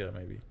Cruiser Gear,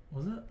 maybe.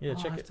 Was it? Yeah,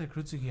 check it. Hashtag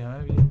Cruiser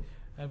Gear.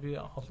 Maybe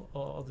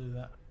I'll do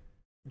that.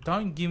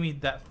 Don't give me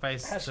that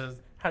face.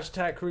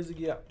 Hashtag Cruiser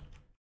Gear.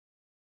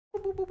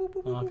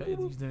 Okay,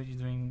 you're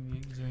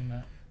doing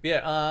that.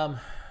 Yeah,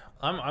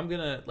 I'm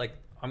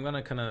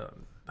gonna kind of.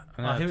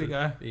 Here we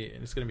go. Yeah,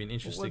 it's gonna be an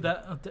interesting.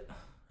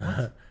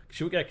 What?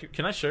 Should we?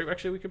 Can I show?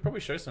 Actually, we could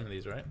probably show some of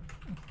these, right?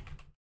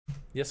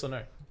 Yes or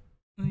no?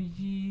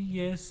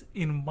 Yes,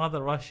 in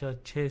Mother Russia,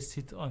 chairs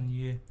sit on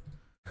you.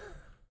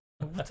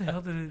 What the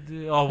hell did it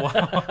do? Oh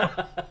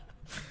wow!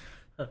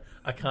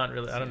 I can't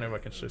really. I don't know if I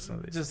can show some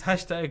of these. Just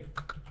hashtag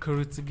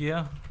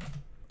Kurutsugia.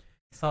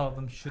 Some of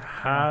them should.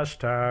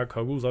 Hashtag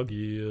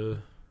Kaguzagear.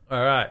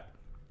 All right.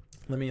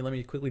 Let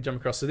me quickly jump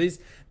across. So this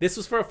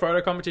was for a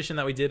photo competition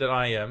that we did at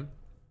IEM.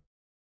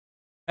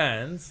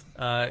 And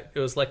it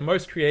was like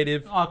most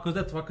creative. Oh, because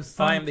that's right. Because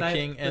I am the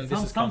king and this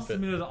is some comfort.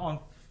 submitted on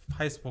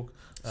Facebook,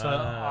 so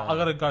I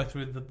got to go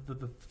through the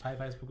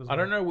Facebook as well. I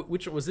don't know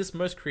which was this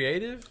most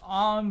creative.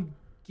 I'm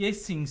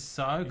guessing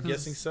so. You're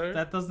guessing so?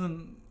 That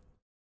doesn't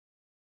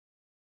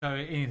show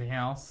anything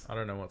else. I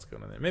don't know what's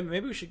going on there.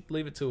 Maybe we should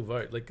leave it to a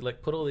vote.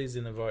 Like put all these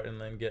in a vote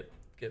and then get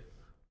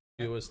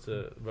viewers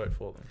to vote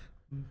for them.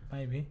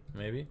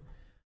 Maybe.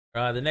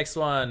 The next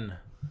one.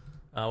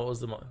 What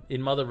was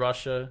in Mother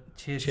Russia?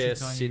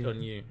 Chairs sit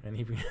on you, and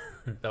he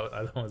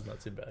that one's not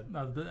too bad.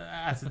 No,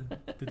 that's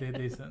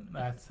decent.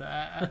 That's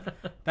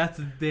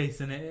a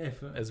decent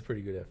effort. It's a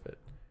pretty good effort.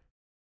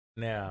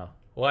 Now,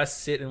 why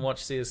sit and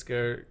watch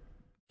CS:GO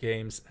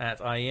games at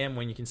IEM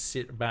when you can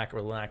sit back,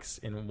 relax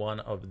in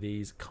one of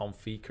these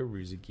comfy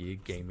Karuza Gear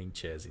gaming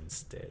chairs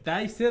instead?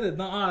 They said it,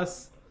 not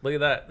us. Look at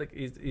that! Like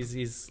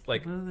he's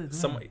like What are they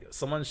doing?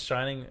 someone's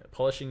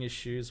polishing his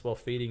shoes while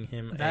feeding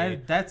him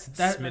That's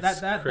Smith's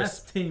that's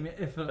crisp. team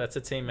effort. That's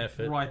a team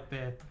effort. right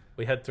there.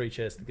 We had 3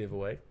 chairs to give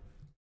away.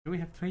 Do we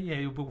have 3?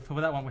 Yeah,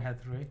 for that one we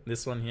had 3.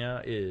 This one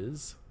here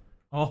is.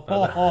 Oh,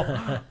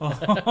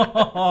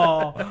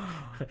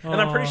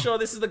 And I'm pretty sure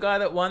this is the guy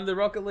that won the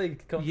Rocket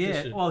League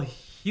competition. Yeah, well,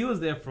 he was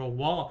there for a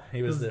while.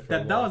 He was there for a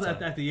that long was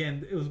time. at the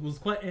end. It was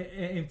quite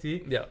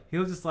empty. Yeah, He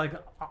was just like,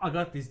 I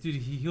got this dude.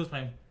 He was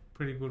playing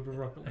pretty good with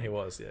Rocket League. he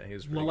was. Yeah, he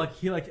was. Well, like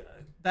he like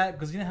that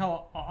because you know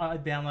how I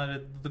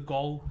downloaded the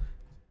goal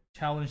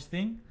challenge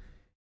thing.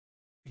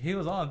 He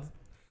was on.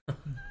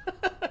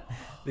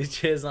 These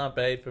chairs aren't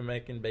made for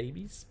making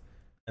babies,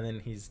 and then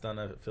he's done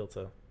a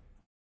filter.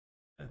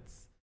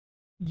 It's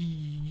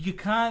you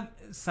can't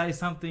say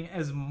something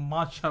as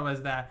macho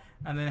as that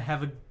and then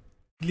have a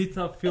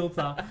glitter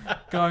filter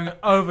going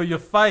over your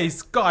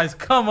face, guys.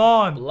 Come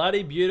on.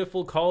 Bloody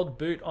beautiful cold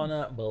boot on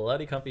a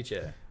bloody comfy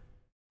chair.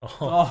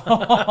 Oh.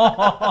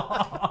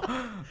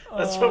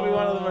 That's probably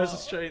one of the most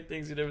Australian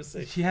things you'd ever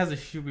see. She has a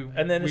shoey.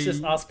 And then it's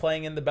just us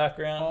playing in the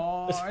background.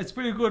 Oh, it's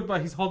pretty good, but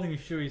he's holding a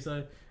shoey,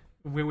 so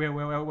we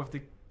have to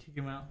kick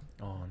him out.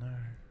 Oh no.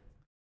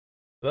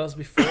 That was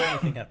before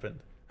anything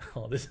happened.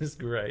 Oh, this is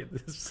great.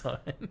 This sign.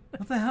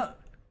 What the hell?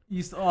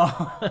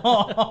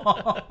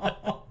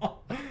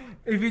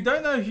 If you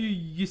don't know who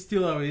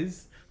Ustilo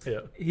is,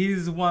 Yeah.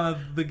 he's one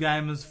of the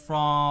gamers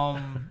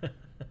from.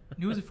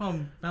 Who was he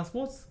from? Mouse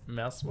Sports?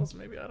 Mouse Sports,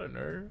 maybe? I don't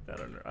know.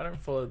 I don't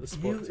follow the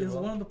sport too He's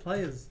well. one of the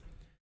players.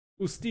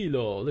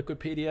 Ustilo.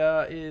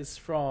 Wikipedia is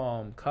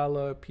from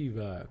Carlo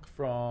Pivac.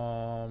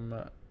 From.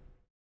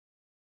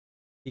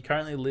 He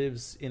currently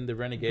lives in the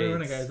Renegades.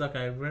 Renegades,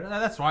 okay.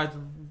 That's right.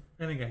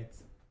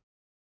 Renegades.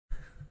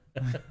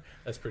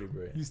 That's pretty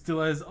brilliant.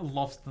 Ustilo is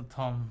lost the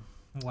Tom.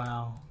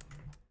 Wow.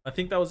 I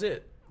think that was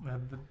it.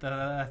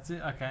 That's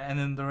it. Okay, and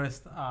then the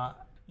rest are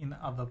in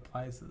other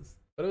places.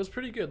 But it was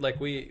pretty good. Like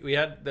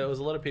there was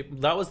a lot of people.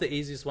 That was the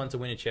easiest one to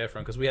win a chair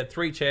from because we had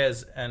 3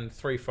 chairs and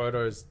 3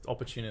 photos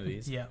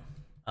opportunities. Yeah.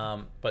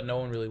 But no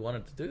one really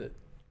wanted to do it.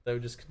 They were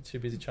just too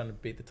busy trying to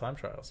beat the time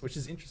trials, which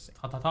is interesting.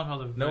 Time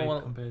trials are No very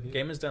one, competitive.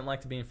 gamers don't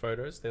like to be in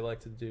photos. They like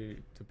to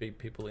beat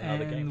people in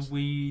other games.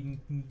 And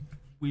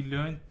we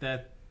learned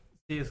that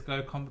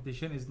CS:GO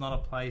competition is not a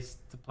place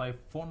to play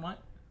Fortnite.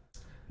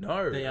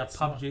 No, They are it's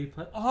PUBG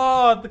play.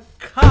 Oh, the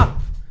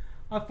cup!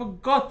 I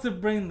forgot to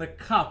bring the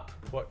cup.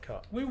 not. What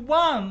cup? We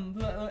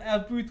won. Our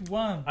booth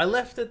won. I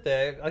left it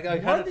there. Like, I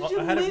Why had did it, you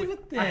I had leave it,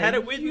 it there? I had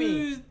it with me.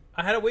 You-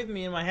 I had it with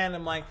me in my hand.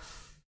 I'm like,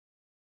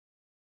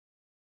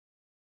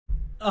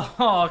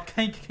 Oh,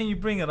 can you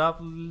bring it up?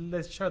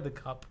 Let's show the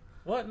cup.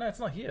 what? No, it's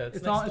not here. It's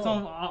next on. It's door.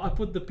 on. I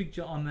put the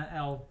picture on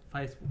our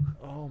Facebook.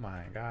 Oh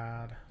my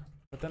god!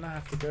 But then I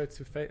have to go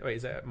to Wait,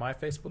 is that my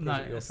Facebook or No, is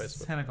it your it's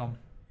Facebook? Senecom.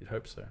 You'd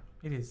hope so.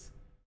 It is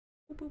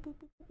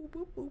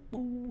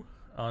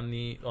On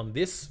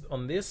this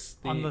on the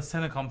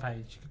Senecom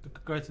page.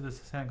 Go to the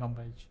Senecom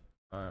page.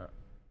 uh,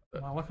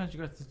 Why can't you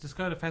go? Just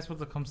go to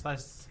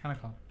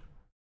facebook.com/Senecom.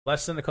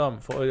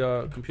 /Cinecom for all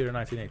your computer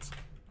 1980s.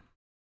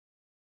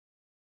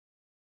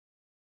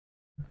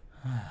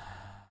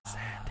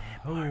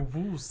 Oh,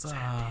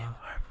 Wusa.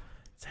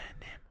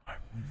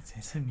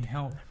 Send me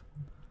help.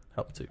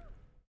 Help too.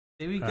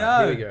 There we go.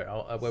 Here we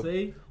go.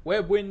 See,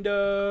 Web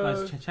window.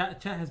 guys,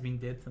 chat has been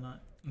dead tonight.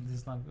 This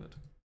is not good.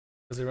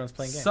 Because everyone's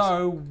playing games.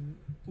 So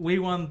we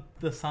won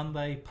the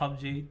Sunday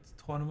PUBG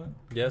tournament.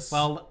 yes.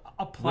 Well,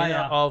 a winner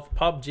player. of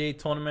PUBG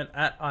tournament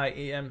at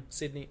IEM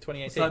Sydney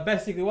 2018. So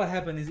basically, what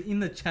happened is in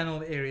the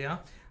channel area,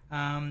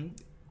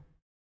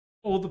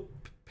 all the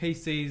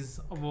PCs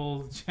of all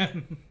the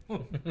channels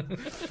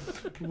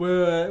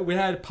we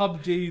had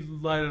PUBG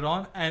loaded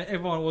on, and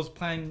everyone was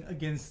playing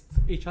against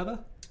each other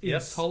in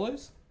Yes.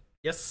 solos.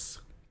 yes.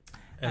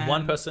 And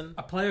one person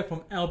a player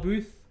from our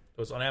booth,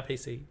 was on our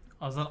PC.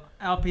 I was on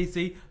our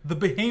PC, the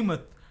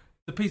Behemoth,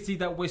 the PC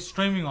that we're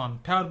streaming on,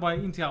 powered by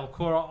Intel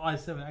Core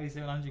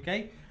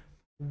i7-8700K,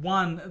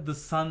 won the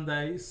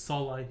Sunday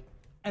solo.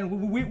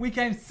 And we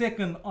came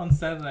second on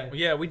Saturday.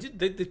 Yeah, we did.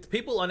 The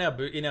people on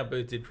our in our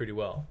booth did pretty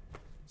well.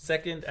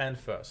 Second and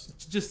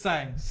first. Just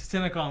saying,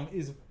 Senecom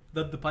is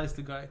the place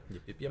to go.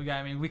 Yep. Okay,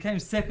 I mean, we came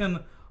second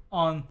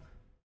on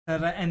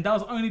Saturday, and that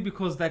was only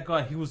because that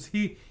guy he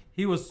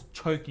was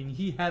choking.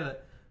 He had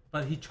it,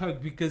 but he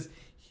choked because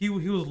he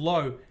was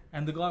low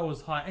and the guy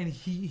was high, and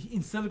he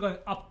instead of going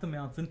up the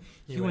mountain,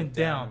 he went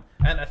down.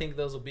 And I think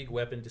there was a big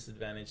weapon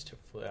disadvantage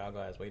for our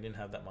guys. We didn't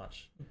have that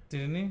much.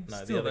 Didn't he? No,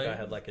 Still, the other though, guy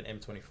had like an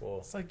M24.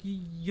 It's like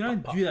you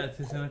don't do that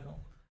to Senecom.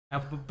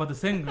 But the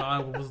second guy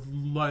was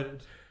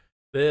loaded.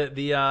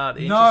 The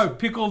No,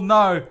 Pickle,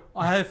 no.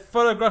 I have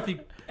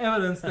photographic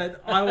evidence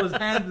that I was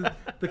handed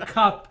the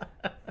cup.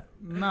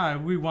 No,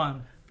 we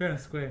won. Fair and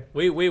square.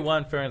 we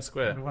won fair and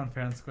square. We won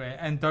fair and square.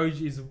 And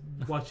Doge is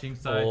watching,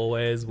 so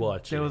Always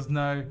watching. there was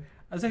no...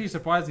 It's actually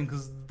surprising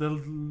because the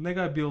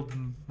Lego build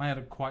made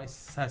it quite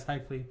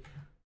safely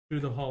through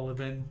the whole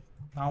event.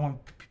 No one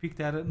picked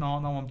at it. No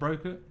one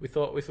broke it. We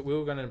thought we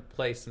were going to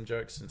play some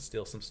jokes and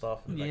steal some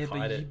stuff and Yeah,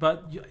 hide it.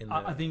 in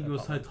I the think you were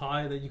so apartment.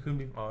 tired that you couldn't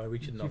be... Oh, we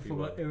could you not be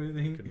forgot bothered.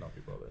 everything. Could not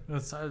be bothered. It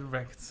was so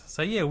wrecked.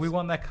 So yeah, we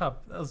won that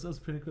cup. That was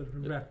pretty good.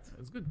 We wrecked. It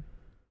was good.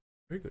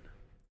 Very good.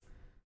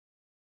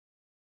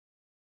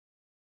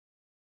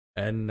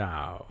 And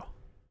now,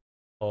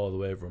 all the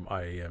way from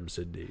IEM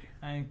Sydney.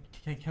 And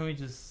can we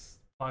just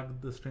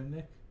plug the stream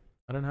deck?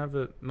 I don't have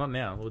it. Not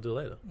now. We'll do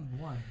it later.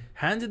 Why?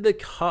 Handed the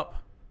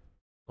cup.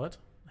 What?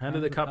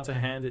 Handed the cup to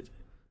hand it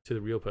to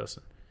the real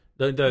person.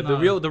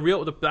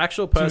 The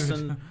actual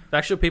person, the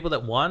actual people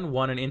that won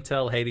an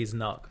Intel Hades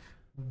NUC.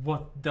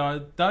 What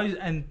those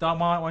and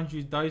mind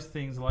you, those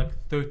things are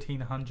like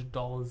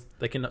 $1,300.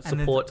 They can it's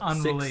support six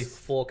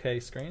unreleased.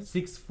 4K screens.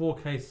 6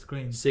 4K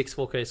screens. 6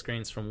 4K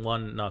screens from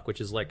one NUC,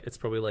 which is like, it's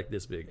probably like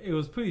this big. It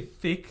was pretty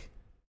thick.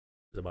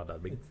 It's about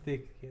that big. It's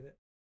thick. Get it?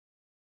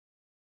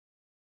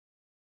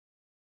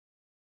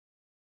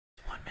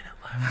 1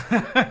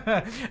 minute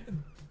left.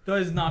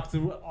 Those Nucks,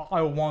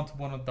 I want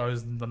one of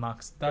those. The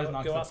Nucks. Those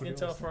Nucks. Go are ask pretty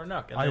Intel awesome. for a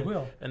NUC. I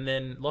will. And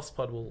then Lost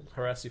Pod will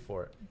harass you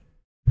for it.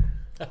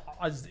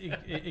 I just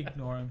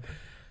ignore him.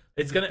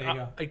 It's Is it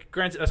gonna.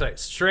 Granted, sorry.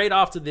 Straight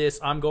after this,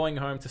 I'm going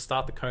home to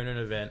start the Conan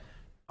event.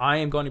 I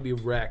am going to be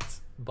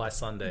wrecked by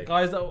Sunday.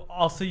 Guys,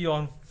 I'll see you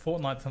on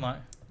Fortnite tonight.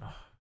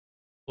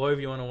 Or if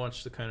you want to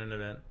watch the Conan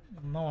event,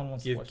 No one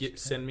wants to watch.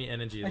 send me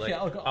energy. Actually,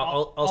 Like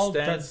I'll I'll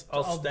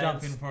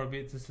jump in for a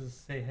bit just to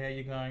see how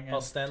you're going. And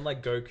I'll stand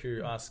like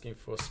Goku asking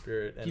for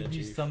spirit give you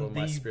energy some for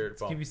my spirit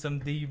bomb. give you some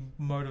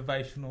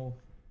demotivational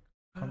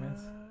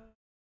comments. And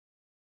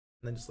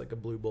then just like a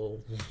blue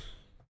ball.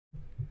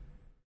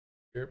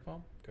 Spirit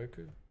bomb?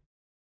 Goku?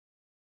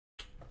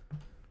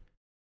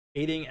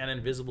 Eating an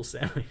invisible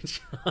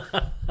sandwich.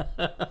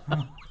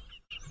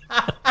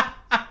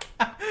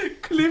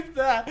 Clip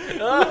that.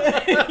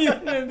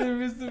 An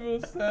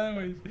invisible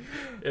sandwich.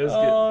 It was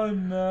Oh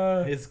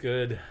no. good. It's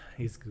good.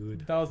 He's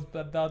good. That's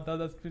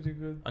pretty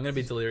good. I'm gonna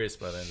be delirious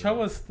by then.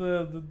 Show us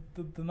the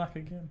nut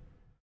again.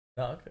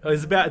 Oh, okay. Oh,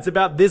 it's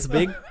about this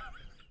big.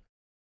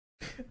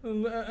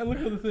 And look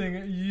at the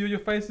thing. Your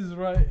face is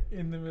right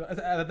in the middle.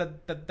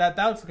 That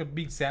looks like a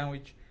big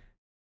sandwich.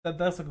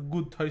 That's like a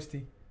good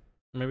toasty.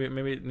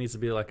 Maybe it needs to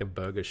be like a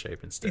burger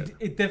shape instead.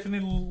 It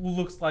definitely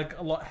looks like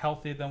a lot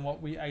healthier than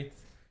what we ate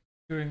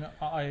during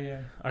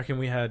IEM. I reckon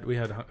we had.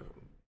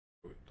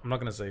 I'm not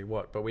gonna say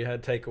what, but we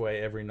had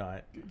takeaway every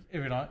night.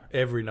 Every night.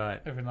 Every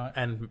night. Every night.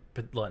 And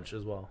lunch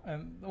as well.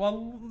 And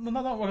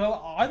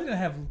I didn't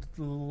have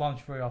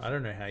lunch very often. I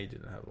don't know how you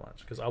didn't have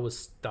lunch because I was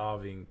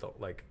starving.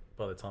 Like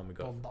by the time we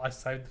got, I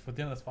saved it for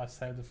dinner. That's why I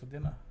saved it for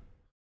dinner.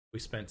 we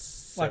spent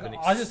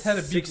I just had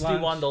a big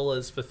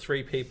 $61 for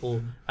 3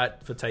 people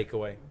for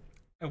takeaway.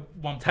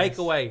 One place.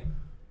 Takeaway,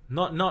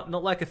 not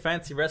like a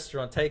fancy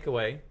restaurant.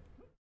 Takeaway,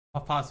 A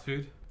fast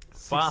food.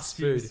 fast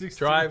food,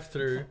 drive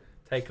through.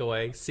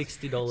 Takeaway,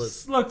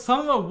 $60. Look,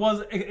 some of it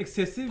was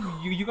excessive.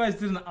 You guys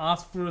didn't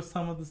ask for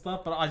some of the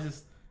stuff, but I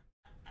just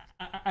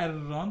added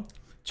it on.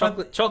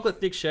 Chocolate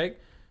thick shake,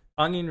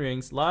 onion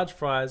rings, large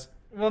fries.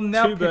 Well,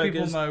 now 2 people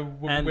burgers, know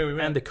where we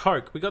went. and the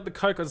Coke. We got the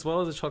Coke as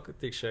well as the chocolate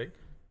thick shake,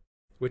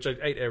 which I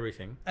ate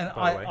everything. And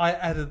by the way. I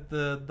added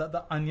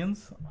the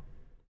onions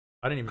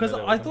I didn't even because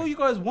know I thought you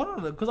guys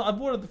wanted it because I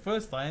bought it the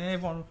first time and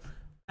everyone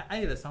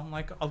ate it. So I'm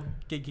like, I'll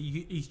get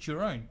you each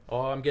your own.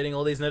 Oh, I'm getting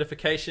all these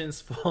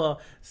notifications for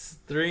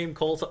stream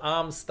call to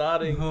arms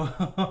starting.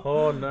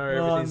 Oh no,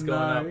 everything's going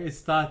up. It's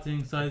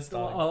starting. So It's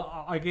starting.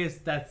 I guess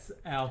that's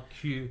our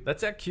cue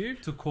That's our cue.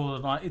 to call it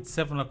a night. It's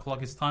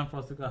 7:00. It's time for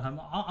us to go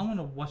home. I'm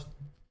gonna watch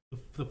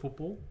the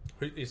football.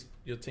 Who is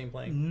your team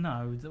playing?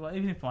 No,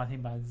 even if my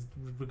team plays,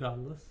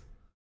 regardless.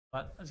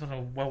 But I just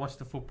want to watch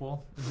the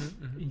football,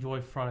 enjoy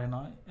Friday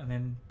night, and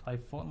then play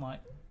Fortnite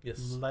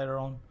Yes. later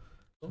on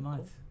tonight.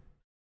 Cool.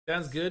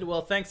 Sounds good.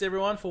 Well, thanks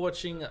everyone for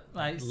watching.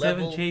 Like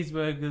 7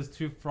 cheeseburgers,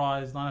 2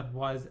 fries, 9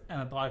 pies,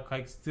 and a Diet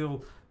Coke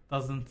still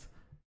doesn't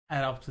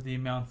add up to the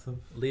amount of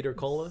Liter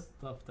cola.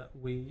 stuff that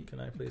we Can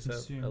I please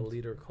consumed. have a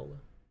liter cola?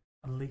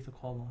 A liter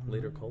cola.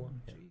 Liter cola,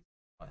 yeah. Jesus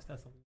Christ,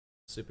 that's a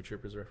Super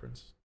Troopers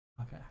reference.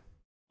 okay.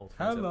 Old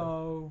friends out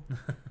Hello.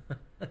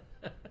 there.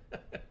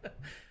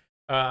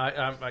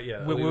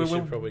 Yeah, we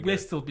should probably go. We're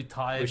still a bit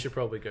tired. We should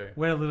probably go.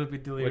 We're a little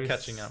bit delirious. We're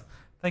catching up.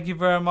 Thank you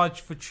very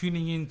much for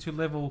tuning in to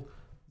level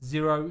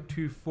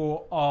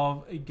 024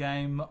 of a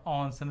game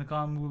on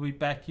Senecom. We'll be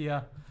back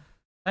here,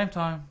 same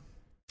time,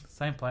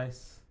 same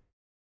place.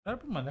 Did I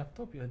put my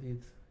laptop? Yeah, I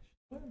did.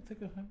 Should I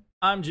take it home?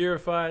 I'm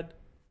Jurified.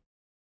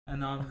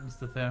 And I'm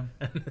Mr. Therm.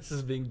 And this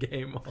has been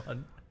Game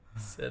On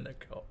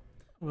Senecom.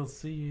 We'll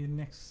see you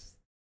next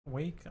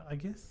week, I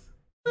guess.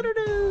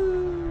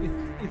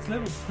 Doo-doo-doo. It's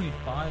level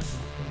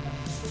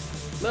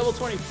 25. Level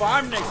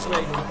 25 next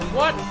week.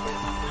 What?